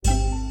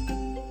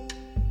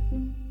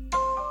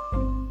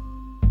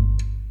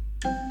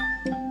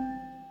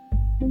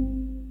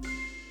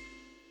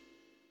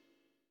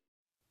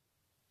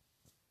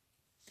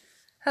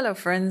Hello,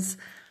 friends.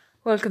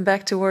 Welcome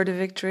back to Word of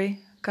Victory.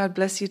 God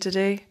bless you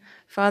today.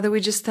 Father, we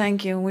just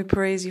thank you and we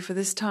praise you for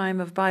this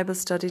time of Bible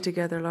study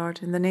together,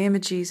 Lord. In the name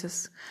of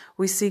Jesus,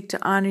 we seek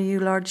to honor you,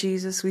 Lord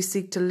Jesus. We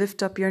seek to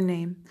lift up your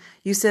name.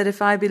 You said, if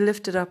I be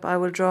lifted up, I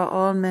will draw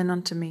all men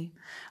unto me.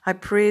 I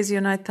praise you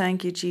and I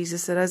thank you,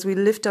 Jesus, that as we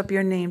lift up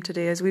your name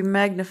today, as we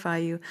magnify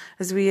you,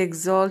 as we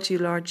exalt you,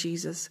 Lord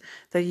Jesus,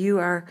 that you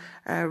are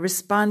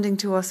responding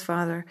to us,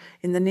 Father,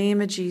 in the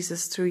name of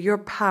Jesus, through your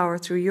power,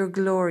 through your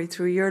glory,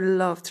 through your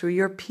love, through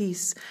your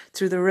peace,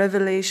 through the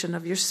revelation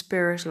of your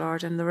Spirit,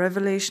 Lord, and the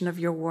revelation of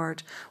your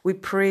word. We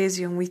praise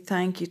you and we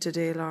thank you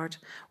today, Lord.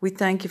 We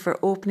thank you for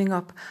opening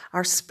up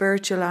our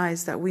spiritual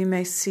eyes that we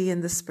may see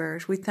in the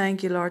Spirit. We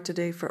thank you, Lord,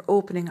 today for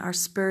opening our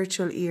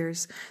spiritual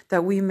ears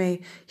that we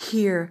may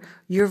hear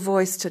your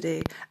voice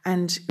today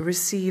and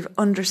receive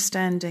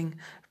understanding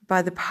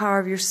by the power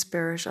of your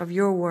Spirit, of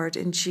your word,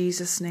 in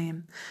Jesus'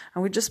 name.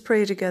 And we just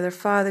pray together,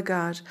 Father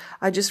God,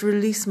 I just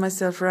release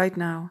myself right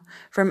now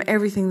from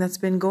everything that's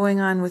been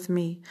going on with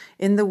me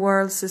in the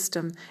world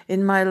system,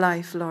 in my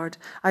life, Lord.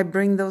 I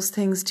bring those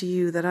things to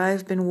you that I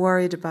have been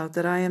worried about,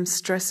 that I am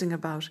stressing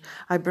about.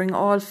 I bring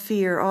all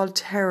fear, all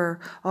terror,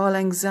 all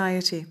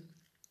anxiety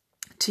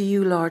to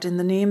you, Lord, in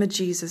the name of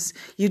Jesus.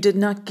 You did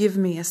not give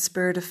me a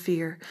spirit of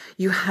fear.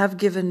 You have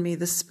given me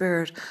the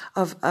spirit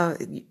of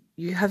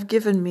you have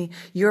given me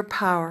your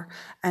power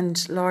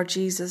and, Lord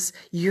Jesus,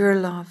 your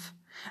love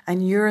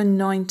and your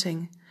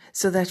anointing,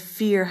 so that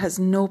fear has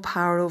no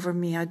power over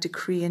me. I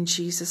decree in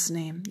Jesus'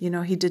 name. You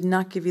know, he did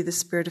not give you the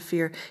spirit of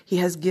fear. He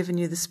has given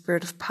you the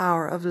spirit of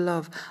power, of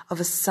love, of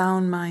a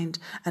sound mind,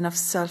 and of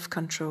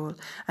self-control.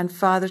 And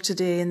Father,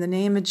 today, in the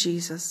name of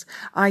Jesus,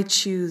 I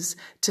choose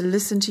to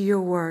listen to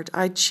your word.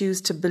 I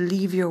choose to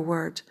believe your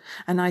word.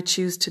 And I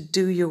choose to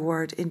do your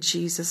word in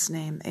Jesus'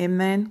 name.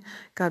 Amen.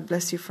 God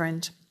bless you,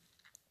 friend.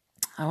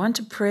 I want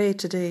to pray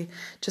today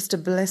just a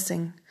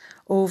blessing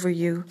over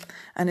you,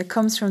 and it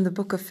comes from the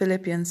book of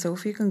Philippians. So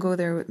if you can go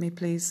there with me,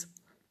 please,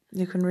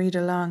 you can read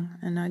along,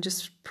 and I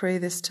just pray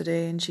this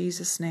today in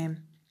Jesus'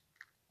 name.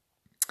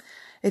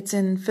 It's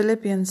in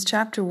Philippians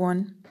chapter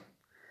 1,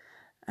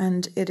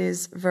 and it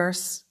is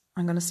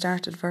I'm going to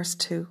start at verse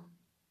 2.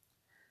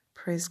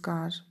 Praise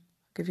God.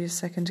 I'll give you a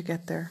second to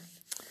get there.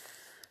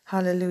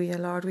 Hallelujah,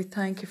 Lord, we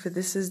thank you for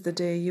this is the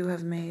day you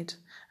have made,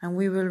 and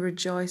we will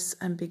rejoice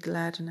and be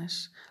glad in it.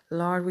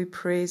 Lord, we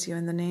praise you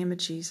in the name of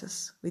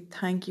Jesus. We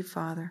thank you,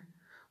 Father.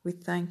 We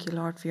thank you,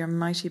 Lord, for your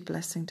mighty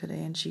blessing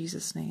today in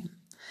Jesus' name.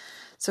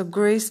 So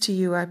grace to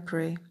you, I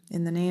pray,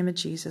 in the name of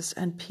Jesus,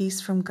 and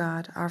peace from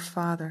God, our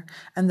Father,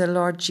 and the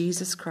Lord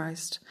Jesus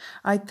Christ.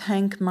 I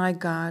thank my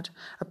God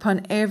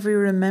upon every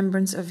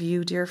remembrance of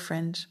you, dear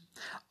friend,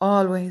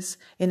 always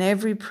in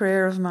every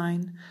prayer of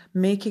mine,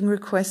 making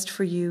request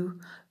for you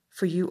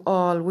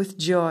all with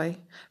joy,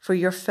 for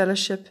your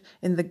fellowship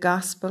in the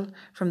gospel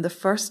from the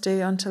first day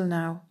until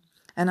now.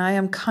 And I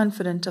am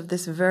confident of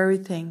this very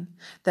thing,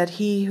 that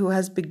he who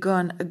has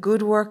begun a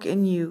good work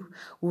in you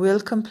will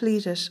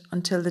complete it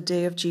until the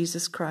day of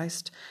Jesus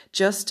Christ,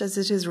 just as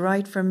it is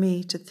right for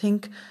me to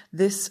think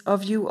this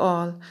of you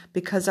all,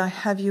 because I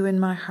have you in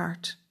my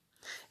heart.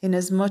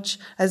 Inasmuch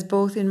as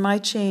both in my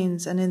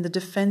chains and in the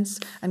defense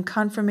and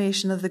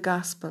confirmation of the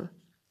gospel,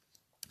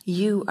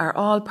 you are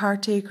all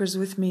partakers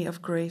with me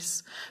of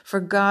grace. For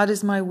God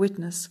is my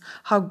witness,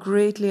 how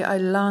greatly I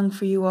long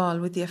for you all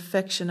with the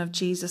affection of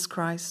Jesus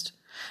Christ.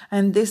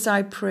 And this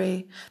I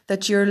pray,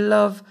 that your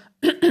love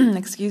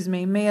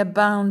may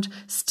abound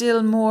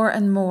still more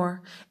and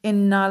more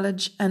in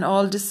knowledge and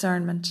all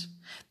discernment,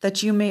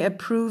 that you may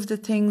approve the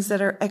things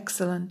that are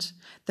excellent,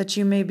 that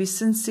you may be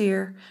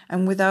sincere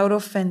and without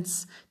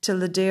offense till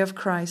the day of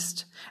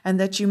Christ, and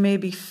that you may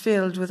be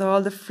filled with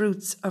all the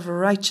fruits of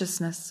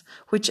righteousness,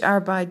 which are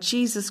by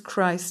Jesus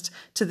Christ,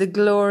 to the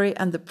glory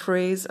and the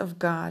praise of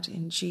God.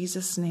 In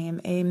Jesus'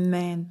 name,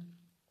 amen.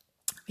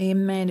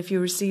 Amen. If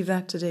you receive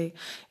that today,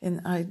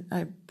 and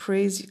I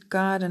praise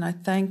God and I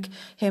thank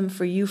him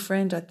for you,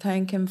 friend. I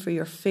thank him for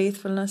your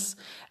faithfulness,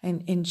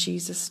 and in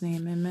Jesus'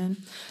 name, amen.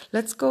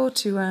 Let's go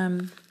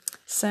to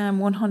Psalm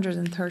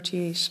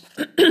 138.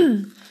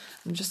 I'm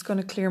just going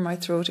to clear my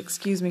throat.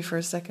 Excuse me for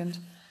a second.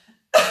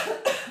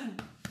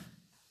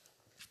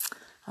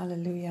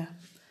 Hallelujah.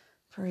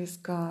 Praise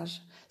God.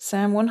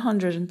 Psalm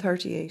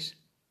 138.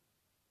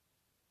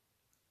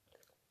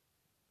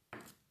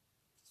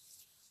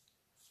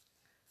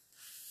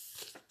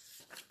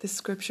 This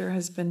scripture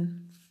has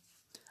been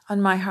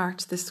on my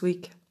heart this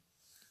week,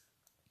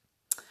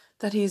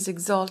 that he has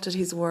exalted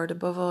his word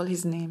above all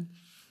his name.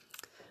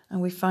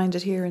 And we find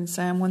it here in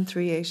Psalm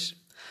 138.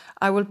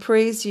 I will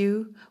praise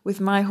you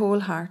with my whole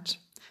heart.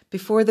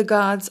 Before the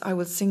gods I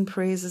will sing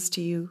praises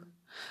to you.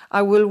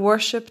 I will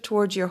worship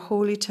toward your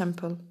holy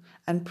temple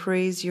and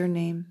praise your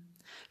name,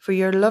 for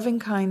your loving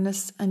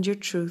kindness and your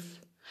truth,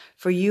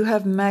 for you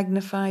have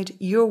magnified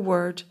your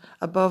word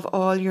above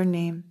all your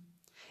name.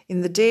 In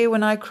the day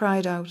when I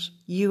cried out,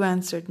 you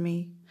answered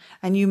me,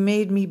 and you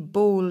made me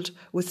bold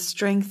with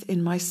strength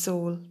in my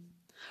soul.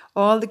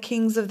 All the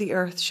kings of the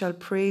earth shall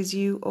praise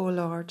you, O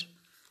Lord.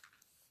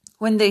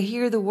 When they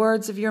hear the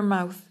words of your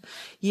mouth,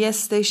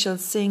 yes, they shall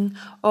sing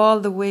all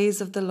the ways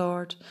of the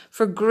Lord,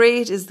 for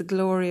great is the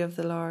glory of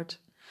the Lord.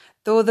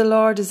 Though the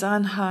Lord is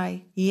on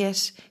high,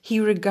 yet he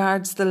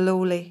regards the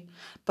lowly,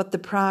 but the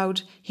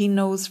proud he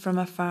knows from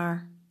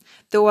afar.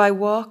 Though I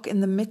walk in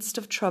the midst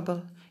of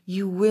trouble,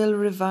 you will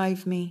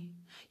revive me.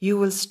 You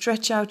will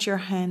stretch out your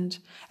hand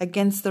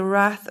against the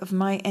wrath of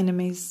my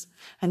enemies,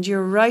 and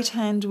your right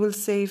hand will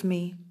save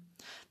me.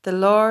 The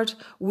Lord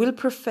will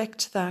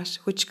perfect that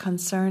which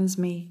concerns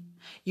me.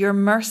 Your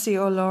mercy,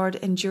 O Lord,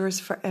 endures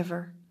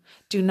forever.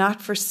 Do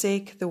not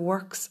forsake the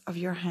works of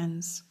your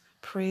hands.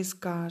 Praise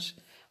God.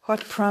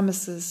 What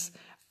promises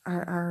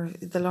are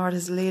the Lord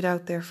has laid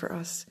out there for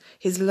us.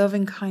 His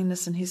loving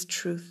kindness and his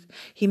truth.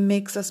 He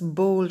makes us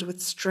bold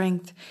with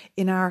strength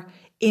in our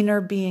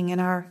inner being, in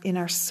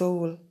our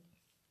soul.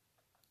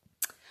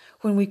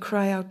 When we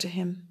cry out to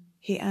him,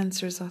 he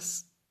answers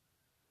us.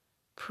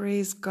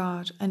 Praise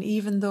God. And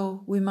even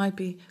though we might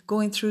be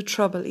going through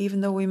trouble,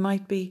 even though we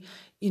might be,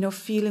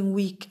 feeling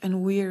weak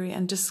and weary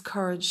and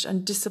discouraged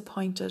and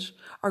disappointed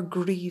or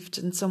grieved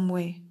in some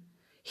way,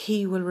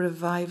 he will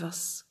revive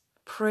us.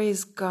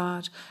 Praise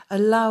God.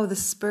 Allow the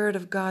Spirit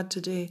of God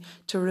today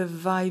to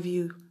revive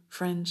you,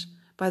 friend,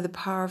 by the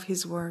power of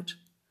his word.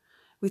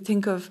 We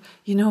think of,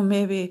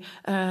 maybe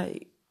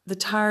the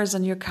tires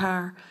on your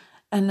car,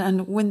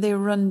 and when they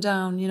run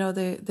down,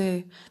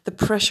 the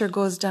pressure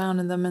goes down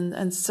in them,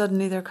 and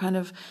suddenly they're kind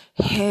of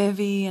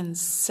heavy and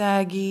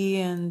saggy,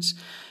 and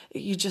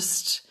you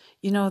just,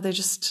 they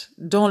just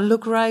don't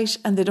look right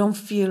and they don't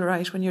feel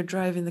right when you're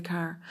driving the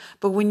car.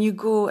 But when you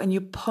go and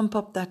you pump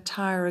up that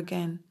tire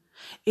again,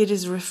 it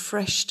is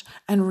refreshed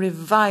and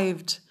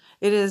revived.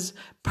 It is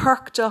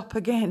perked up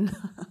again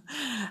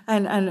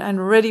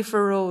and ready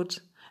for road.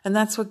 And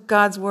that's what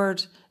God's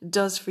word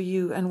does for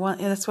you. And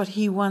that's what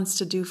he wants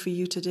to do for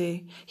you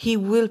today. He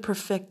will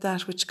perfect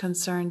that which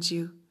concerns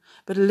you.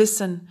 But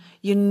listen,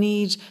 you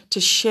need to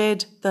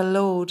shed the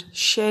load,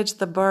 shed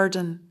the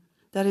burden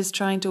that is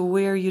trying to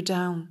wear you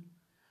down.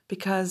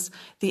 Because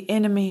the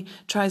enemy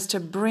tries to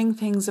bring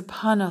things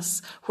upon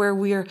us where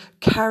we are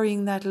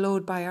carrying that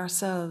load by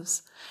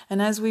ourselves.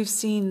 And as we've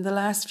seen the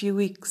last few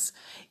weeks,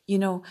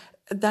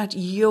 that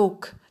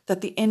yoke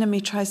that the enemy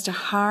tries to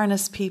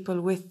harness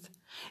people with,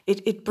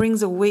 it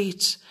brings a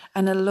weight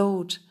and a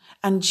load.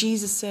 And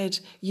Jesus said,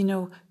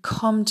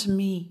 come to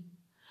me.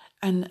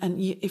 And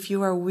if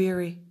you are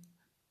weary,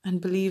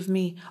 and believe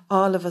me,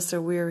 all of us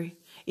are weary,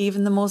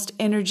 even the most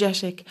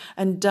energetic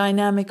and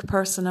dynamic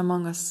person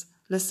among us.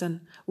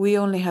 Listen, we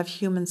only have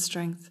human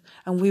strength,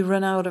 and we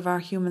run out of our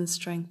human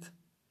strength.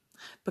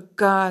 But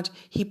God,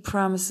 he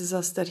promises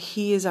us that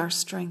he is our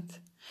strength.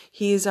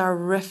 He is our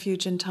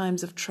refuge in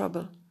times of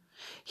trouble.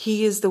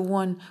 He is the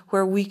one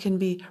where we can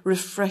be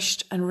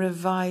refreshed and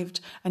revived.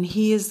 And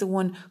he is the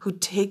one who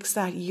takes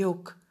that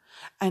yoke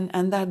and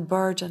that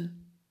burden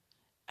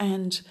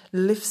and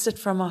lifts it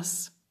from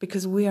us.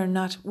 Because we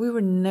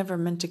were never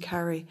meant to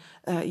carry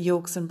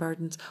yokes and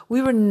burdens.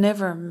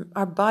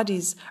 Our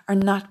bodies are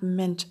not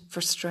meant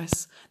for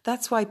stress.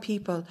 That's why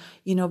people,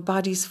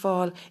 bodies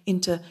fall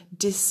into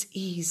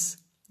dis-ease.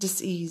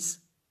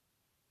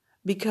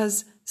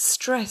 Because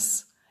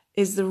stress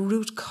is the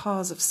root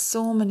cause of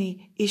so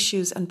many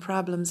issues and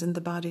problems in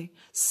the body.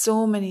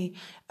 So many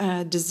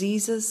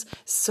diseases,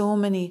 so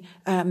many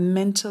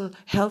mental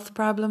health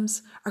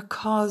problems are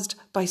caused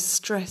by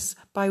stress,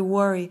 by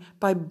worry,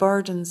 by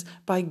burdens,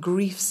 by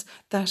griefs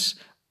that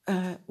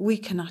we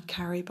cannot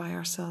carry by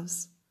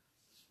ourselves.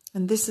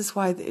 And this is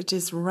why it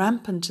is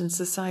rampant in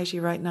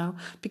society right now,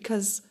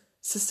 because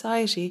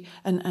society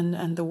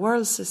and the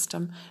world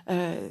system,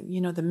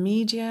 the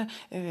media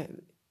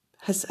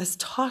has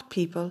taught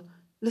people,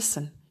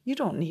 listen, you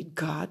don't need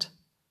God.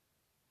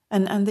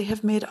 And they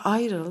have made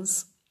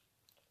idols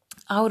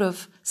out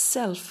of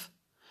self.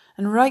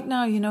 And right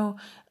now,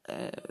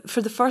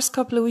 for the first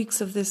couple of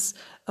weeks of this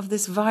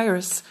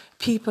virus,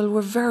 people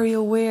were very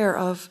aware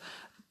of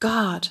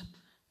God.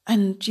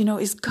 And,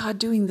 is God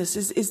doing this?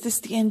 Is this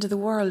the end of the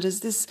world? Is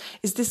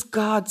this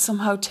God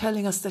somehow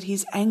telling us that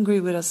he's angry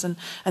with us? And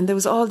there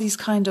was all these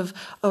kind of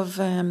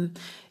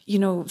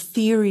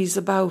theories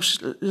about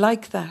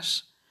like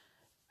that.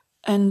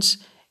 And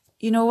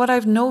what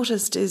I've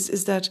noticed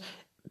is that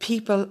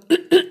people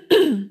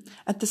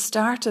at the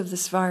start of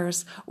this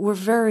virus were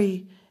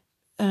very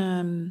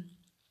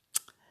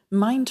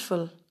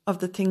mindful of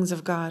the things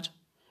of God.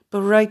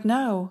 But right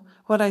now,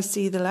 what I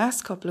see the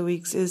last couple of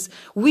weeks is,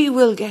 we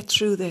will get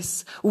through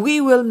this.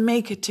 We will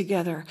make it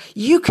together.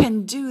 You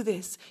can do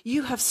this.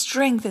 You have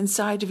strength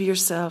inside of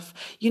yourself.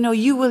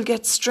 You will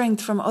get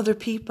strength from other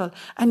people.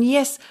 And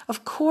yes,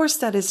 of course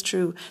that is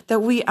true,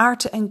 that we are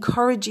to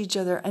encourage each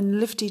other and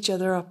lift each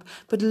other up.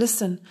 But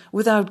listen,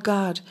 without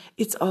God,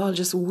 it's all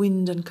just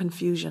wind and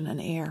confusion and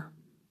air.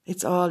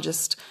 It's all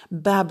just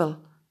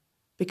babble.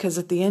 Because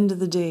at the end of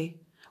the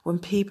day, when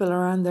people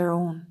are on their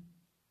own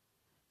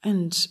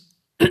and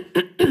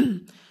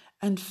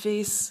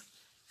face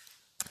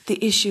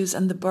the issues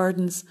and the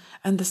burdens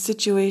and the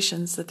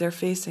situations that they're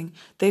facing,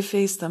 they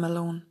face them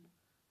alone.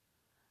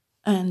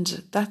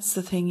 And that's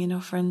the thing,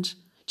 friend.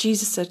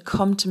 Jesus said,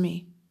 come to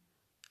me,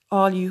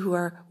 all you who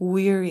are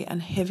weary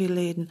and heavy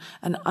laden,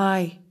 and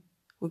I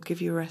will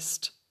give you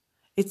rest.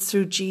 It's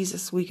through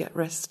Jesus we get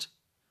rest.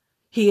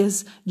 He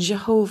is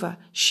Jehovah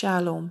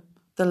Shalom,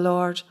 the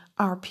Lord,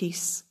 our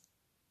peace.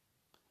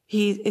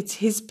 It's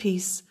his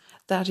peace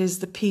that is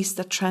the peace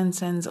that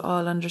transcends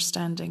all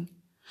understanding.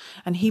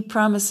 And he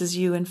promises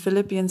you in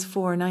Philippians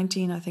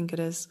 4:19, I think it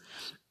is,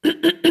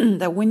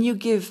 that when you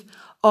give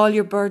all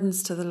your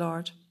burdens to the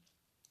Lord,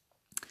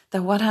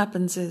 that what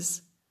happens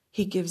is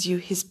he gives you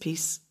his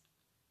peace.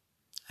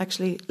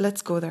 Actually,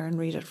 let's go there and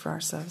read it for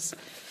ourselves.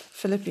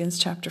 Philippians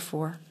chapter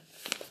 4.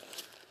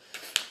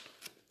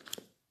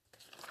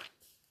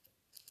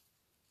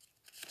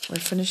 We're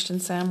finished in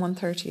Psalm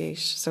 138.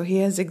 So he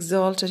has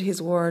exalted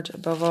his word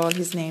above all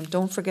his name.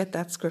 Don't forget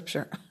that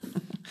scripture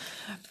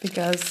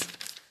because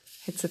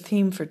it's a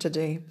theme for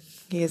today.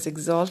 He has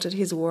exalted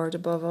his word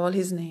above all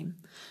his name.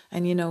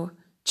 And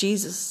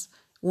Jesus,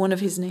 one of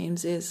his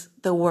names is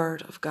the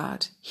Word of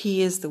God.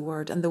 He is the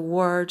Word, and the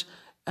Word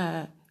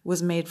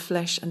was made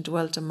flesh and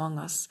dwelt among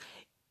us.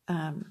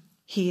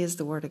 He is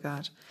the Word of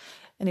God.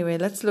 Anyway,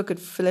 let's look at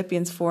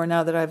Philippians 4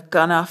 now that I've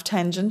gone off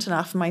tangent and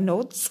off my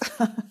notes.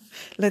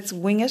 Let's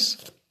wing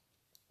it.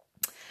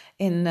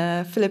 In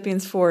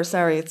Philippians 4,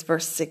 it's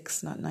verse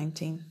 6, not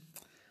 19.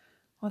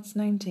 What's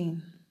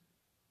 19?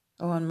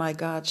 Oh, and my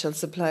God shall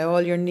supply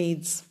all your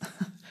needs.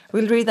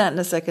 We'll read that in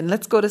a second.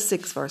 Let's go to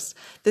 6 first.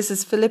 This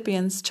is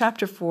Philippians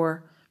chapter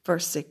 4,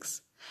 verse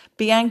 6.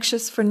 Be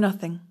anxious for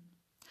nothing,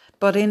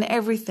 but in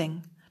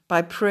everything,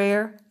 by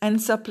prayer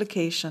and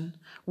supplication,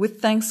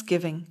 with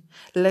thanksgiving,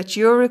 let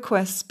your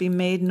requests be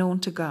made known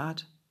to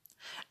God.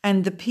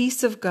 And the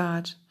peace of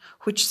God,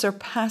 which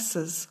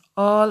surpasses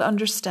all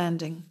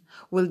understanding,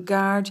 will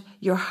guard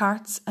your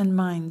hearts and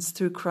minds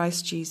through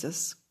Christ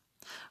Jesus.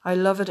 I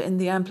love it in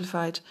the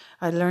Amplified.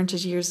 I learned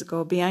it years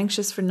ago. Be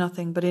anxious for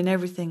nothing, but in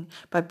everything,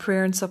 by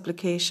prayer and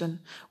supplication,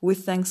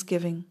 with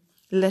thanksgiving,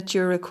 let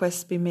your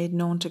requests be made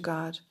known to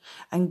God.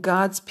 And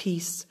God's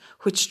peace,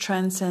 which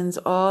transcends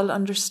all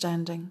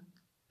understanding,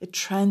 it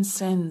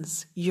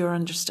transcends your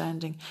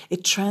understanding.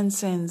 It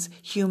transcends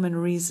human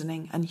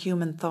reasoning and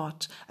human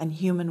thought and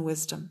human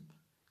wisdom.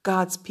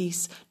 God's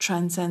peace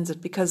transcends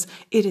it because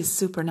it is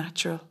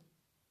supernatural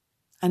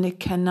and it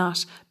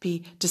cannot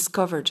be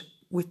discovered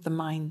with the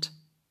mind.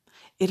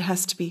 It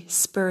has to be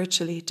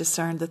spiritually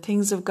discerned. The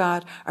things of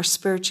God are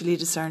spiritually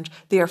discerned.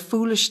 They are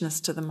foolishness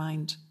to the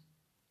mind.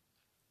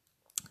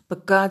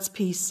 But God's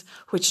peace,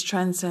 which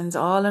transcends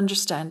all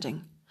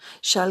understanding,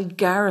 shall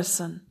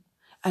garrison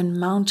and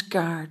mount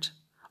guard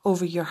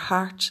over your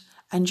heart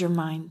and your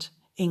mind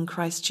in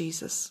Christ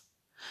Jesus.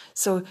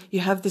 So you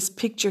have this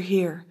picture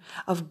here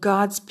of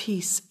God's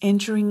peace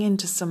entering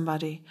into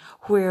somebody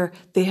where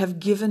they have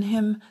given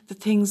him the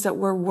things that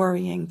were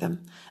worrying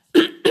them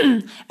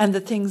and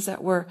the things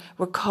that were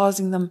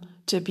causing them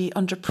to be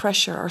under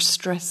pressure or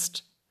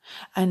stressed.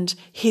 And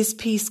his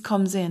peace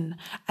comes in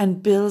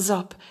and builds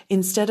up,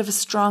 instead of a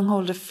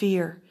stronghold of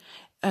fear,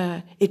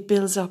 it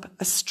builds up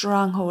a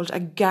stronghold, a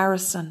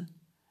garrison.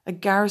 A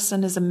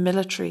garrison is a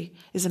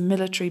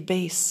military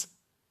base.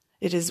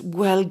 It is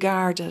well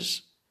guarded.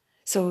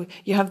 So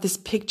you have this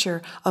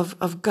picture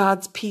of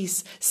God's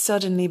peace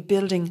suddenly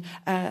building,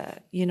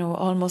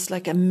 almost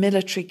like a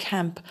military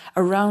camp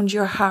around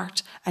your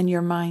heart and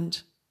your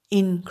mind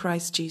in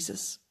Christ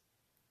Jesus.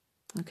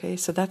 Okay,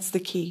 so that's the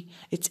key.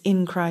 It's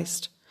in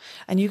Christ.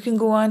 And you can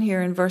go on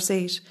here in verse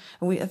 8.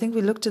 And I think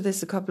we looked at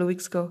this a couple of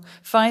weeks ago.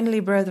 Finally,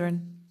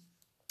 brethren,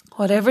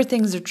 whatever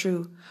things are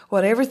true,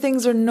 whatever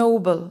things are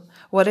noble,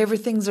 whatever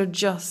things are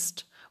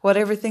just,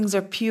 whatever things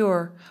are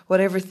pure,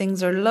 whatever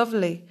things are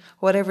lovely,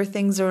 whatever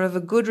things are of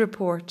a good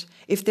report,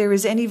 if there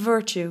is any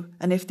virtue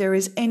and if there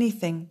is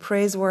anything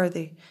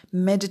praiseworthy,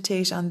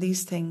 meditate on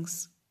these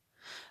things.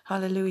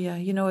 Hallelujah.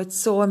 It's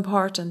so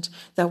important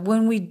that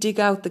when we dig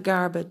out the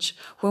garbage,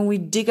 when we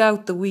dig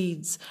out the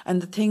weeds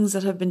and the things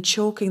that have been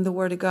choking the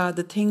word of God,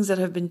 the things that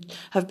have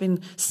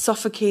been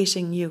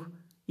suffocating you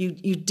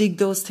dig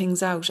those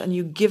things out and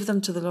you give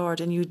them to the Lord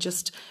and you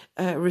just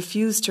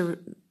refuse to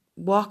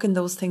walk in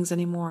those things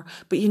anymore.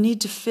 But you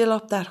need to fill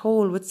up that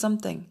hole with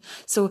something.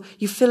 So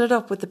you fill it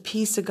up with the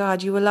peace of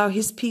God. You allow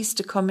his peace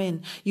to come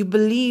in. You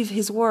believe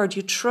his word.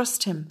 You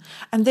trust him.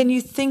 And then you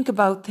think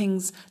about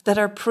things that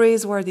are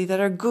praiseworthy,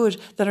 that are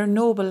good, that are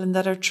noble, and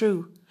that are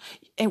true.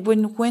 And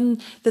when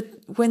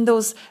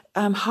those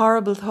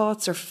horrible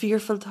thoughts or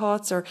fearful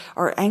thoughts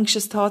or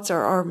anxious thoughts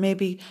or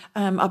maybe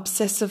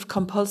obsessive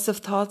compulsive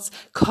thoughts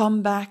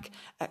come back,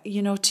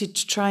 to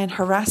try and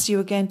harass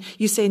you again,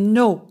 you say,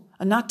 no,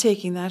 I'm not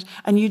taking that.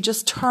 And you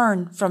just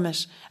turn from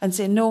it and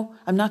say, no,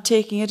 I'm not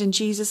taking it in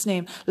Jesus'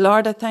 name.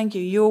 Lord, I thank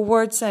you. Your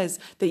word says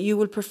that you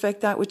will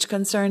perfect that which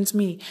concerns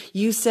me.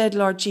 You said,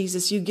 Lord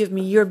Jesus, you give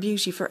me your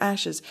beauty for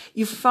ashes.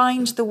 You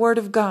find the word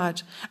of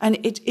God. And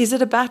is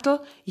it a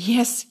battle?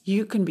 Yes,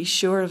 you can be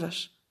sure of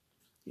it.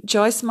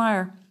 Joyce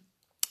Meyer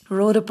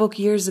wrote a book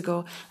years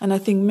ago, and I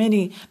think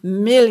many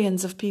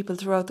millions of people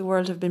throughout the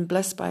world have been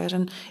blessed by it.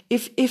 And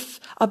if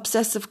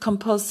obsessive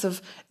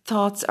compulsive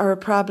thoughts are a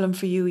problem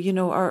for you,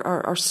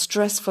 or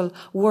stressful,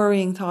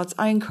 worrying thoughts,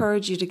 I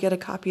encourage you to get a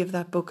copy of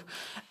that book.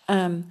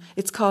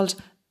 It's called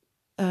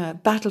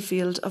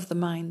Battlefield of the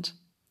Mind.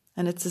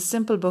 And it's a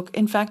simple book.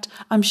 In fact,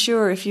 I'm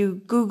sure if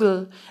you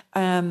Google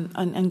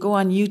and go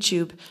on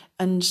YouTube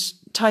and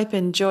type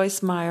in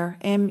Joyce Meyer,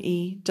 Meyer,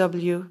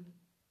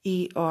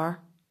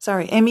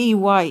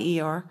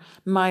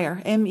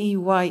 Meyer,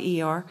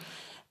 Meyer,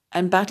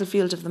 and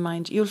Battlefield of the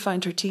Mind, you'll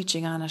find her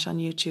teaching on it on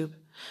YouTube.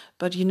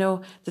 But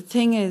the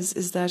thing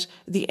is that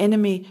the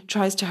enemy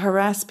tries to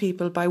harass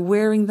people by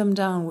wearing them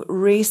down with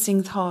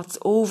racing thoughts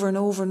over and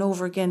over and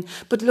over again.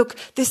 But look,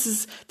 this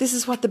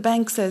is what the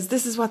bank says.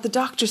 This is what the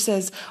doctor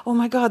says. Oh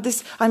my God,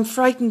 I'm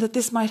frightened that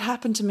this might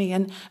happen to me.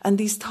 And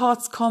these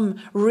thoughts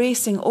come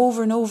racing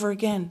over and over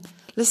again.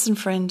 Listen,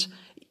 friend,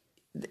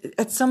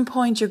 at some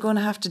point you're going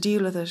to have to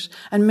deal with it.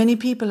 And many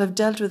people have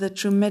dealt with it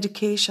through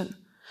medication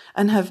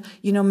and have,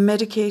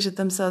 medicated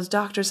themselves.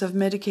 Doctors have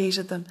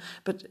medicated them.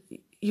 But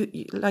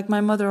you, like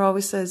my mother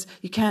always says,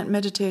 you can't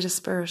medicate a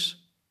spirit.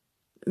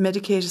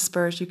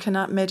 You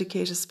cannot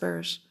medicate a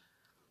spirit.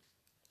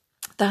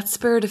 That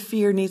spirit of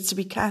fear needs to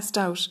be cast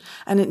out,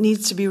 and it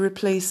needs to be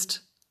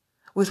replaced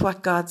with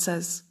what God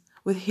says,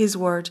 with His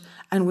word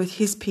and with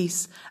His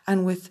peace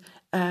and with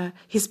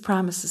His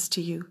promises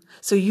to you.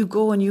 So you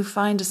go and you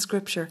find a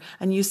scripture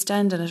and you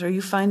stand in it, or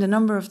you find a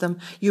number of them,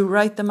 you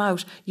write them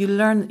out, you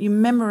learn, you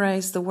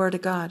memorize the word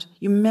of God,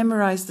 you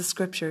memorize the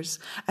scriptures,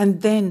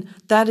 and then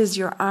that is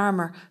your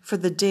armor for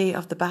the day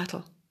of the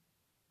battle.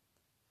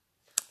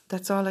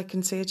 That's all I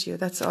can say to you.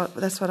 That's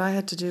what I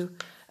had to do.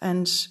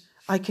 And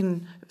I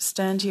can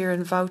stand here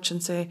and vouch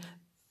and say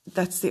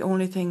that's the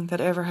only thing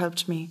that ever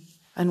helped me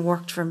and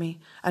worked for me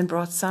and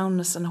brought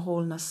soundness and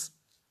wholeness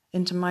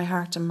into my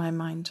heart and my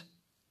mind.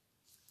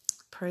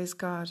 Praise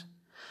God.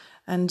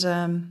 And,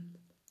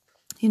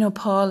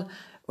 Paul,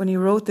 when he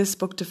wrote this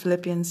book to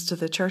Philippians, to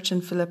the church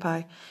in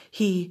Philippi,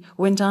 he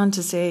went on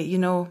to say,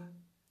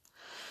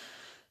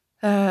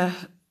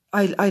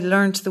 I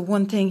learned the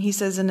one thing, he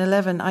says in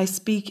 11, I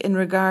speak in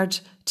regard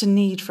to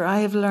need, for I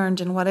have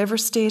learned in whatever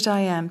state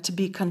I am to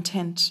be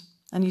content.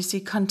 And you see,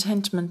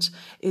 contentment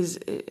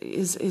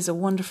is a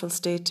wonderful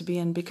state to be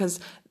in, because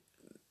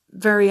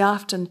very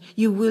often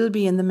you will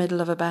be in the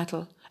middle of a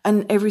battle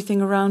and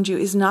everything around you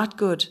is not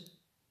good.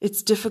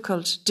 It's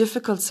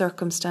difficult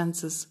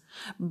circumstances.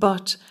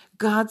 But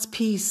God's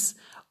peace,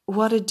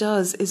 what it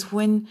does is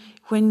when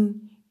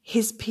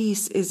His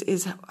peace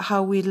is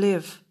how we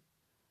live.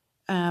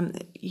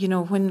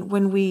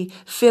 When we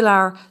fill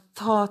our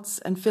thoughts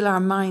and fill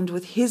our mind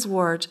with His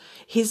word,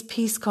 His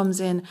peace comes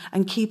in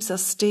and keeps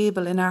us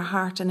stable in our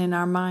heart and in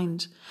our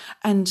mind.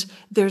 And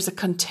there's a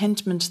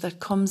contentment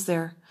that comes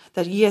there.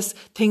 That yes,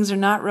 things are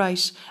not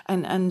right,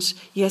 and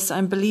yes,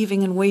 I'm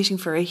believing and waiting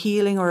for a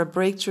healing or a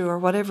breakthrough or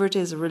whatever it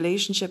is, a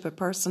relationship, a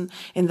person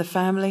in the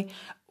family,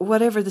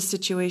 whatever the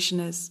situation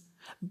is.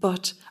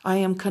 But I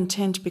am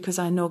content because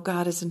I know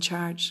God is in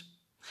charge.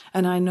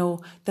 And I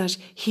know that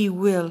He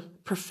will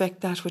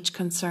perfect that which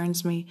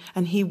concerns me,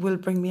 and He will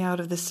bring me out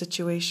of this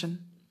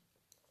situation.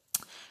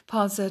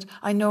 Paul said,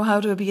 I know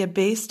how to be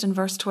abased in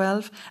verse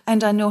 12,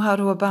 and I know how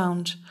to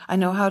abound. I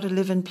know how to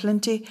live in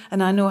plenty,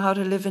 and I know how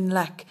to live in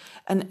lack.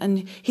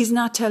 And he's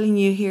not telling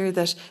you here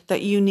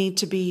that you need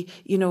to be,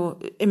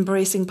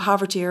 embracing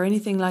poverty or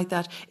anything like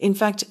that. In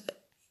fact,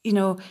 in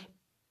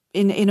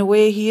a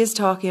way, he is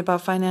talking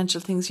about financial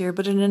things here,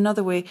 but in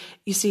another way,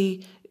 you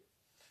see,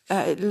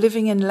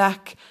 living in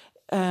lack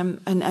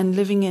and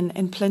living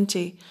in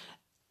plenty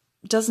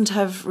doesn't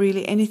have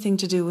really anything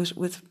to do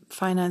with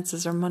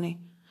finances or money.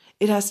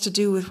 It has to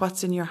do with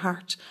what's in your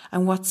heart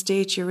and what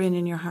state you're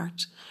in your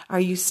heart. Are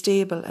you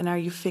stable and are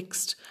you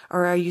fixed,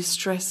 or are you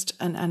stressed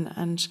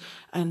and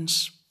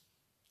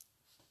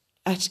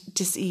at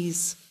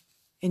dis-ease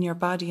in your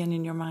body and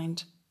in your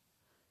mind?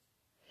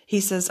 He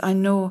says, I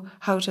know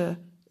how to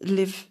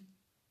live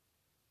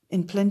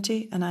in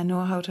plenty and I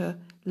know how to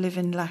live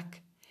in lack.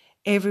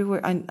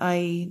 Everywhere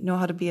I know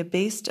how to be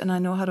abased and I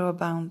know how to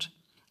abound.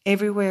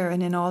 Everywhere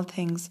and in all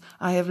things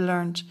I have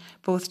learned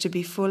both to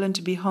be full and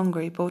to be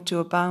hungry, both to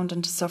abound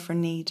and to suffer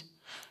need.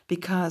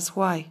 Because,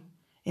 why?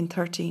 In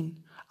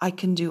 13, I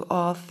can do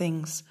all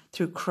things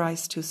through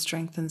Christ who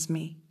strengthens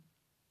me.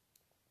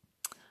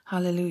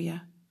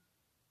 Hallelujah.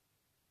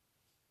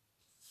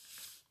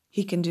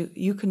 You can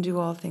do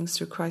all things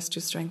through Christ who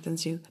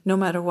strengthens you, no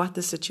matter what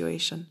the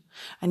situation.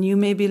 And you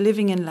may be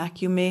living in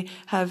lack, you may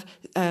have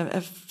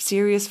a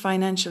serious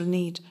financial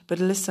need, but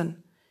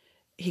listen,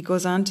 he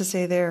goes on to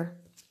say there,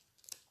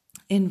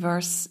 in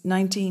verse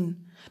 19,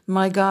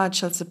 my God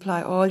shall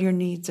supply all your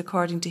needs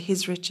according to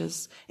His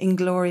riches in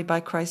glory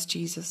by Christ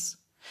Jesus.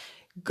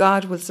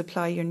 God will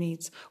supply your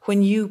needs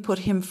when you put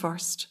Him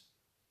first.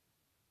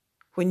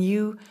 When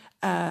you,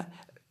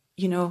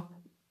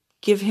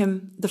 give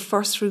Him the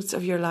first fruits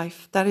of your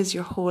life. That is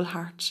your whole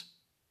heart.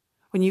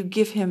 When you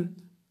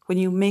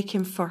make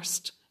Him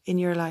first in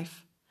your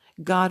life,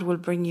 God will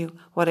bring you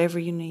whatever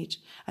you need,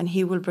 and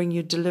he will bring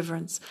you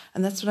deliverance.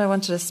 And that's what I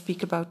wanted to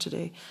speak about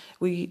today.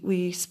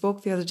 We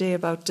spoke the other day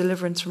about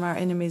deliverance from our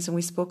enemies, and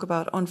we spoke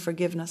about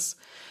unforgiveness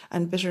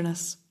and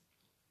bitterness.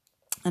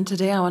 And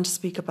today I want to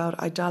speak about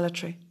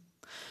idolatry.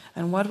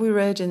 And what we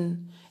read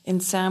in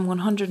Psalm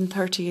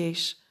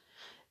 138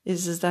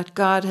 is that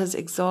God has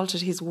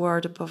exalted his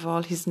word above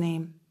all his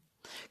name.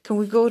 Can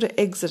we go to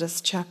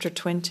Exodus chapter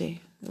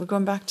 20? We're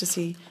going back to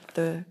see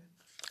the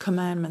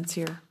commandments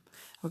here.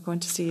 We're going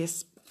to see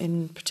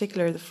in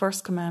particular the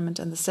first commandment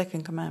and the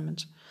second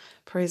commandment.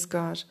 Praise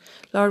God.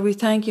 Lord, we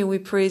thank you and we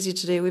praise you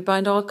today. We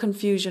bind all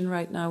confusion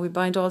right now. We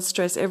bind all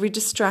stress, every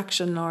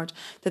distraction, Lord,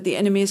 that the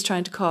enemy is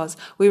trying to cause.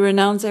 We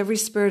renounce every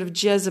spirit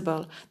of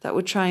Jezebel that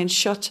would try and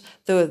shut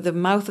the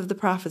mouth of the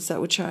prophets, that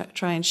would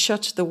try and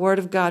shut the word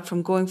of God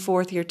from going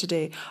forth here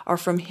today, or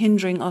from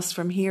hindering us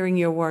from hearing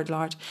your word,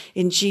 Lord.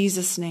 In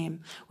Jesus'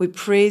 name, we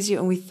praise you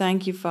and we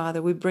thank you,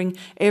 Father. We bring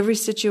every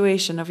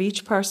situation of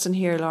each person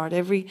here, Lord,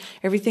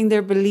 everything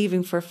they're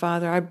believing for,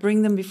 Father, I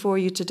bring them before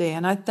you today.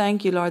 And I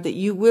thank you, Lord, that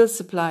you will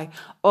supply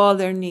all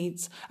their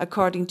needs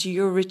according to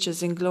your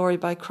riches in glory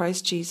by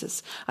Christ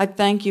Jesus. I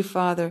thank you,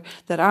 Father,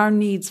 that our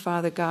needs,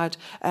 Father God,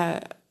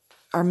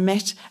 are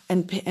met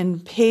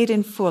and paid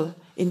in full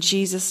in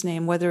Jesus'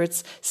 name, whether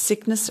it's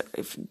sickness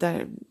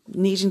that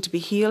needing to be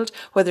healed,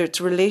 whether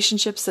it's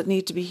relationships that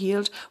need to be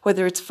healed,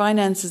 whether it's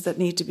finances that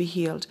need to be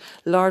healed,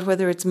 Lord,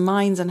 whether it's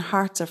minds and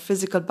hearts or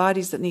physical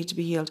bodies that need to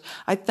be healed.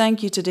 I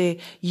thank you today.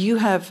 You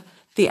have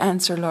the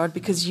answer, Lord,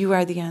 because you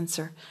are the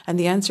answer. And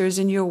the answer is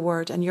in your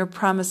word, and your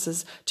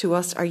promises to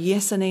us are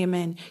yes and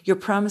amen. Your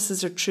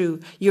promises are true.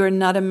 You are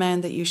not a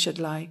man that you should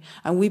lie.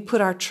 And we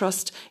put our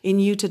trust in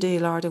you today,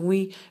 Lord, and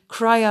we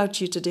cry out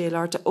to you today,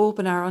 Lord, to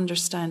open our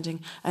understanding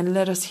and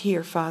let us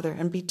hear, Father,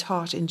 and be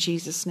taught in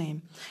Jesus'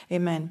 name.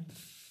 Amen.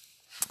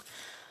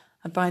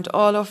 I bind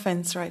all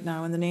offense right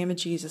now in the name of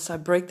Jesus. I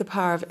break the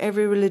power of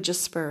every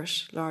religious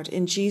spirit, Lord.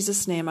 In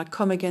Jesus' name, I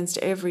come against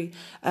every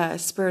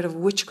spirit of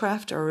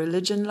witchcraft or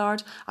religion,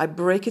 Lord. I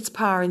break its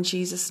power in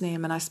Jesus'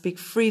 name, and I speak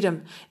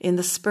freedom in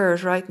the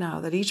spirit right now,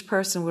 that each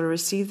person will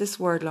receive this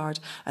word, Lord,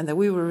 and that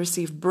we will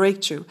receive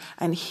breakthrough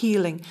and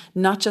healing,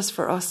 not just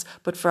for us,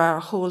 but for our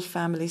whole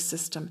family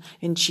system.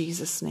 In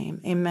Jesus'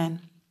 name,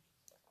 amen.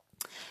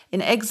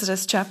 In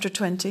Exodus chapter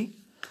 20,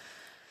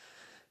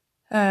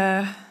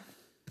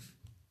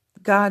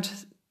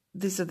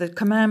 these are the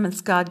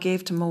commandments God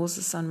gave to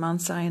Moses on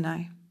Mount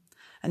Sinai.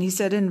 And he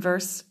said in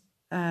verse,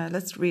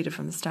 let's read it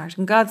from the start.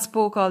 And God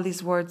spoke all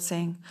these words,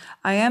 saying,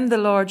 I am the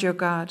Lord your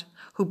God,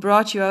 who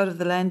brought you out of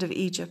the land of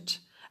Egypt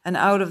and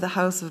out of the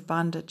house of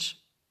bondage.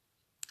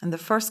 And the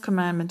first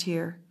commandment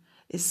here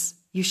is,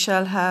 you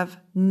shall have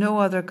no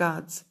other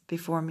gods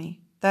before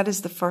me. That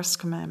is the first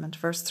commandment,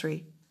 verse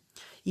 3.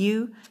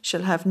 You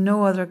shall have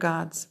no other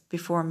gods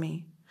before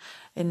me.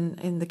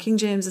 In the King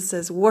James it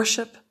says,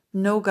 worship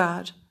no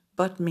God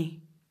but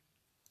me.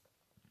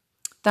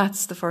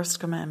 That's the first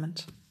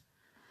commandment.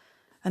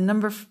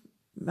 And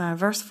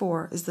verse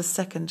 4 is the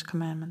second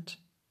commandment.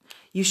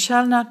 You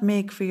shall not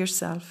make for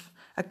yourself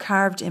a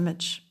carved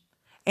image,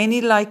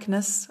 any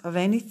likeness of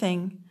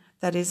anything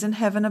that is in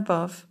heaven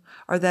above,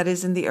 or that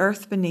is in the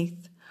earth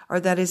beneath,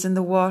 or that is in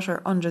the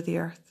water under the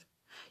earth.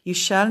 You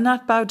shall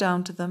not bow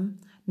down to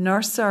them,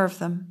 nor serve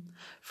them,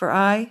 for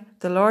I,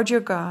 the Lord your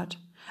God,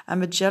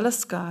 am a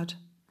jealous God,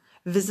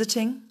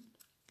 visiting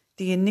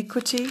the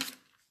iniquity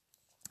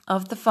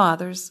of the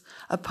fathers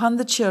upon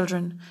the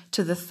children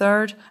to the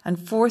third and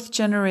fourth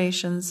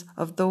generations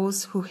of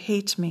those who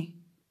hate me,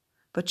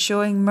 but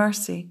showing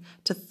mercy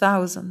to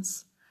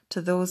thousands,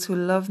 to those who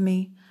love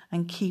me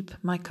and keep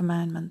my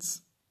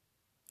commandments.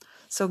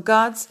 So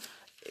God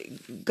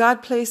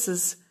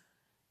places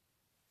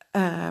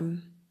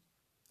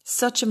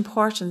such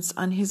importance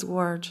on his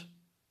word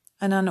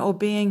and on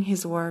obeying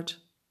his word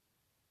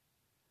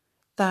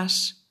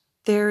that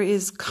there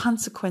is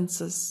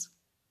consequences,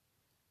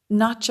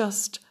 not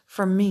just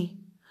for me,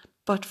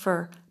 but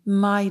for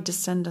my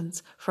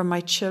descendants, for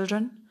my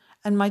children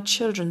and my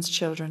children's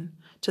children,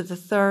 to the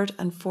third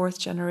and fourth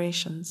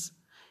generations,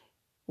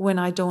 when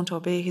I don't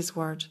obey his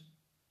word,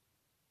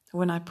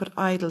 when I put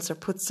idols or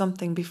put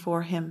something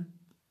before him.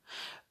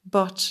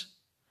 But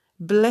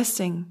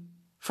blessing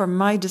for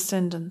my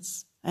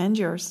descendants and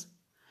yours,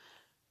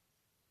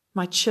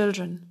 my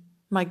children,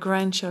 my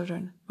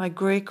grandchildren, my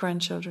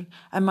great-grandchildren,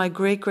 and my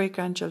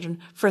great-great-grandchildren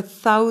for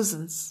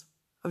thousands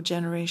of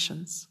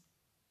generations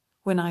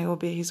when I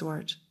obey his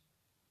word.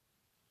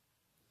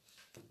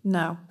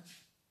 Now,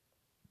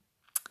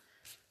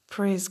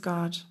 praise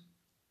God.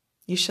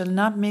 You shall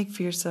not make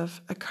for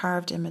yourself a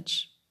carved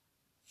image,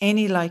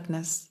 any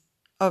likeness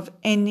of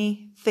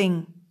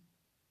anything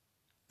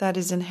that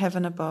is in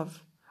heaven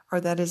above,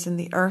 or that is in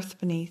the earth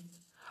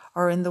beneath,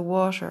 or in the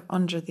water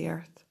under the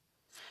earth.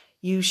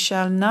 You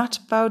shall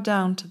not bow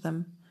down to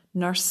them,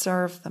 nor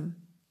serve them.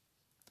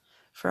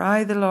 For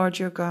I, the Lord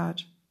your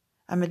God,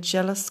 am a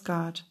jealous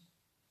God,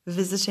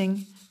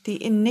 visiting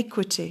the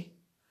iniquity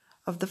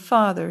of the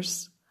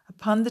fathers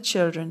upon the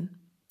children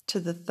to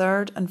the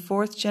third and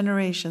fourth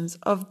generations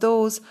of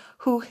those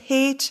who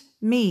hate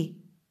me,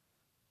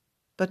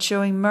 but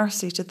showing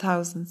mercy to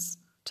thousands,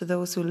 to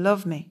those who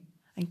love me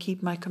and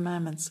keep my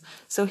commandments.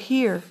 So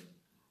here,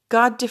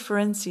 God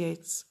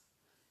differentiates.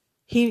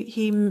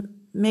 He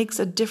makes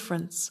a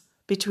difference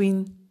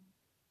between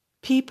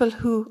people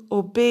who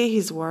obey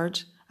his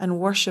word and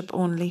worship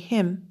only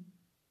him.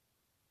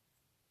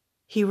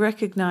 He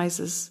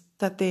recognizes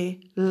that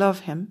they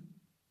love him.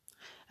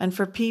 And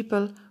for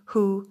people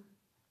who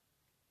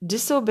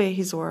disobey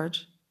his word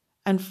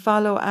and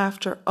follow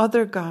after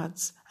other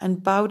gods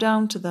and bow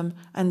down to them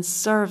and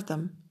serve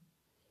them,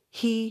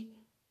 he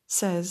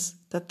says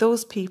that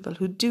those people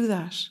who do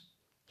that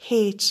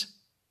hate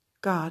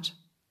God.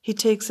 He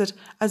takes it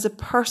as a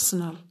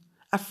personal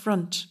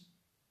affront.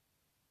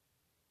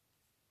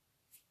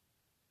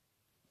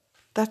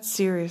 That's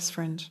serious,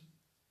 friend.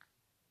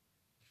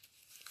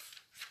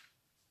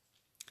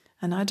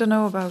 And I don't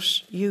know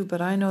about you,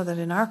 but I know that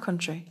in our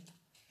country,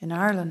 in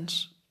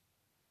Ireland,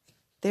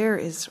 there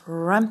is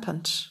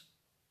rampant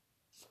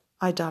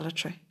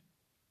idolatry.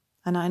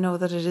 And I know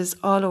that it is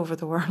all over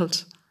the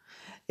world.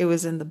 It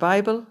was in the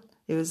Bible,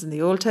 it was in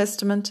the Old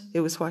Testament,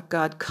 it was what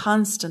God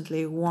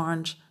constantly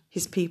warned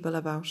his people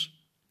about.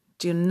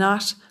 Do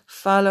not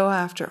follow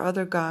after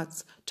other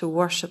gods to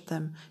worship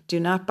them. Do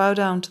not bow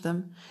down to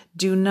them.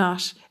 Do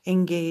not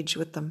engage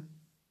with them,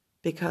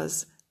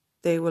 because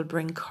they will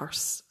bring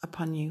curse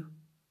upon you.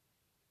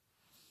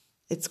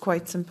 It's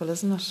quite simple,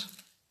 isn't it?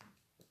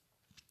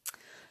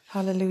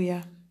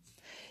 Hallelujah.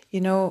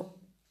 You know,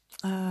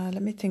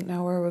 let me think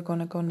now where we're going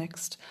to go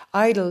next.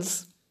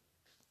 Idols.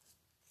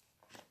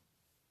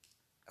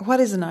 What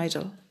is an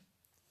idol?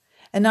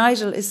 An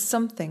idol is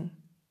something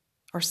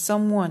or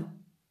someone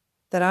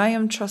that I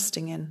am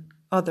trusting in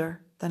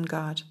other than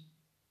God.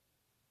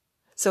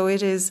 So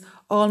it is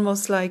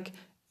almost like,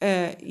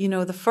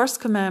 the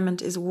first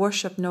commandment is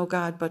worship no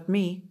God but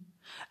me.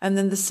 And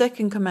then the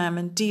second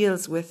commandment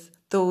deals with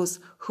those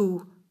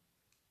who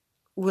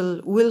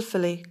will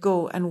willfully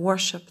go and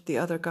worship the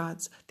other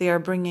gods. They are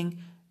bringing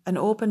an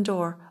open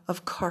door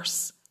of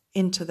curse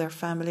into their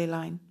family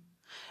line.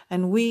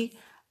 And we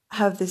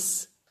have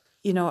this,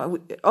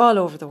 all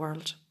over the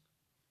world.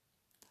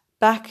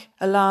 Back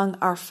along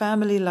our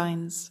family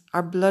lines,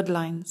 our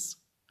bloodlines,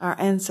 our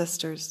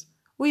ancestors,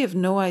 we have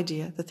no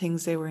idea the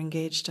things they were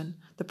engaged in,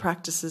 the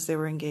practices they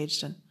were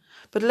engaged in.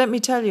 But let me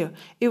tell you,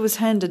 it was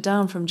handed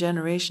down from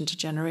generation to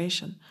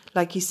generation.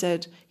 Like he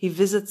said, he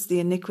visits the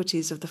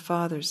iniquities of the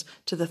fathers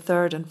to the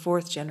third and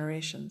fourth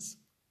generations.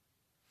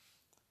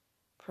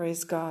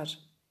 Praise God.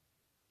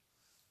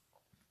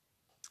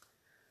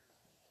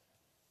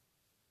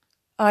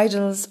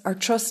 Idols are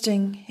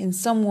trusting in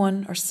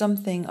someone or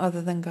something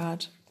other than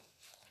God.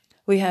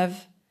 We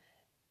have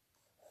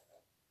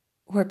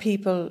where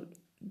people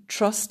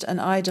trust and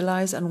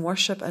idolize and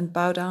worship and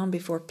bow down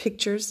before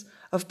pictures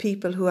of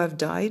people who have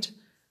died,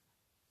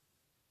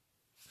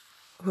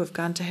 who have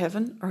gone to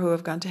heaven or who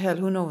have gone to hell,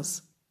 who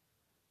knows?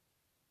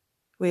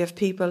 We have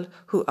people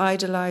who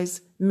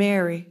idolize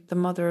Mary, the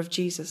mother of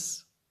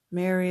Jesus.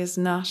 Mary is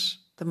not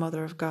the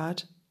mother of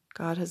God.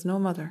 God has no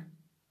mother.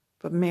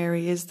 But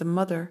Mary is the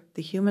mother,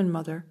 the human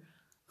mother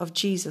of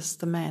Jesus,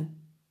 the man,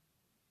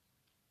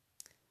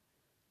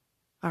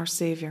 our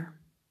Saviour.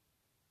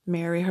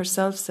 Mary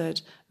herself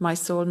said, "My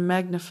soul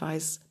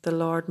magnifies the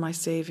Lord, my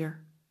Saviour."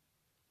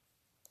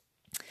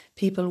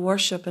 People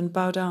worship and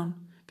bow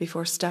down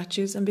before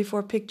statues and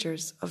before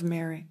pictures of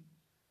Mary.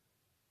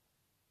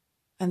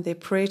 And they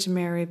pray to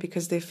Mary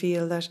because they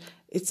feel that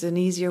it's an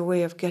easier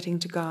way of getting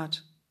to God.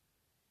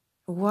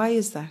 Why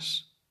is that?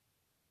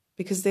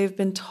 Because they've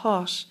been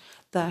taught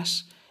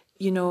that,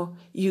 you're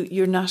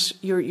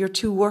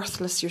too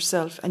worthless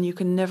yourself and you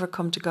can never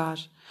come to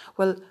God.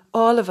 Well,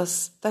 all of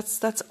us,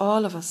 that's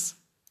all of us.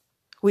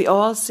 We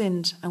all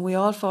sinned and we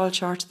all fall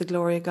short of the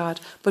glory of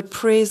God. But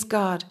praise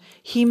God,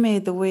 he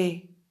made the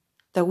way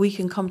that we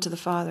can come to the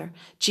Father.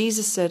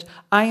 Jesus said,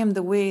 "I am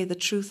the way, the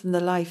truth, and the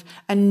life,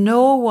 and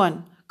no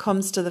one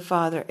comes to the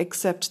Father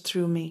except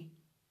through me."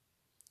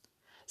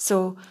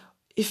 So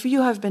if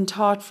you have been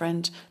taught,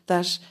 friend,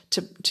 that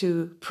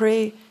to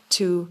pray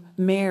to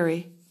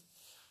Mary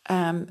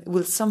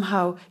will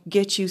somehow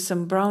get you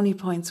some brownie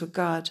points with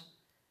God,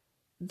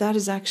 that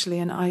is actually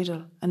an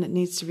idol and it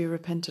needs to be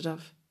repented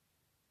of.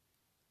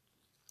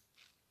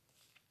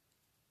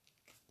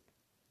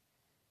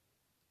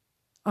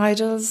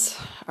 Idols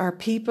are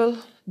people,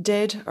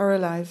 dead or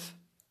alive.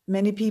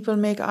 Many people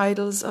make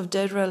idols of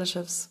dead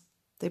relatives.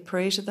 They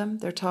pray to them,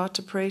 they're taught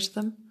to pray to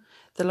them.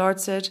 The Lord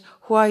said,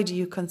 "Why do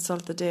you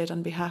consult the dead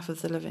on behalf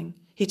of the living?"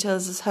 He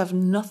tells us have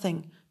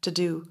nothing to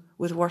do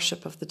with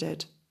worship of the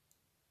dead.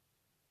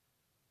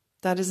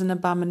 That is an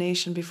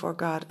abomination before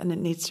God and it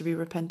needs to be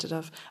repented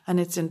of, and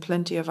it's in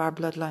plenty of our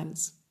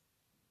bloodlines.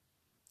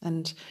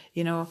 And,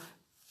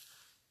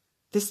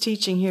 this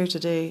teaching here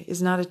today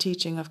is not a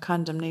teaching of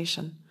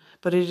condemnation,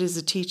 but it is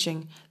a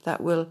teaching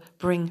that will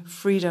bring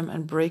freedom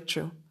and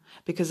breakthrough,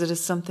 because it is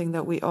something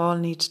that we all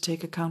need to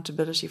take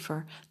accountability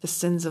for, the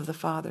sins of the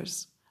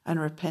fathers, and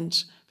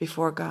repent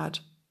before God.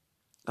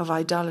 of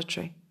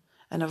idolatry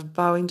and of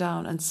bowing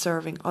down and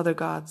serving other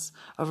gods,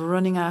 of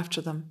running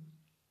after them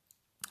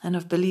and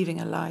of believing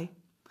a lie.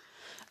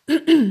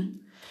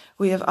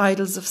 We have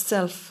idols of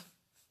self,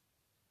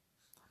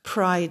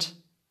 pride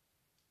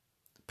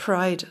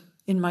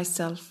in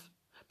myself,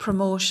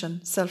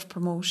 promotion,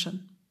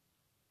 self-promotion.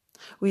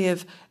 We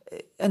have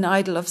an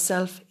idol of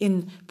self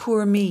in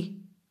poor me,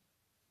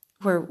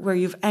 where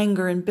you've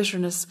anger and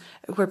bitterness,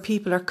 where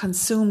people are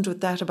consumed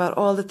with that about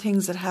all the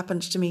things that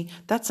happened to me.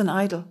 That's an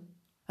idol,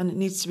 and it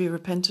needs to be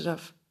repented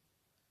of.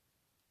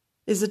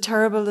 Is it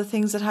terrible, the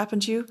things that happen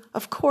to you?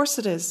 Of course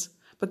it is.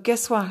 But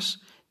guess what?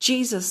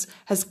 Jesus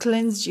has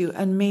cleansed you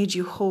and made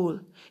you whole.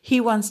 He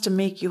wants to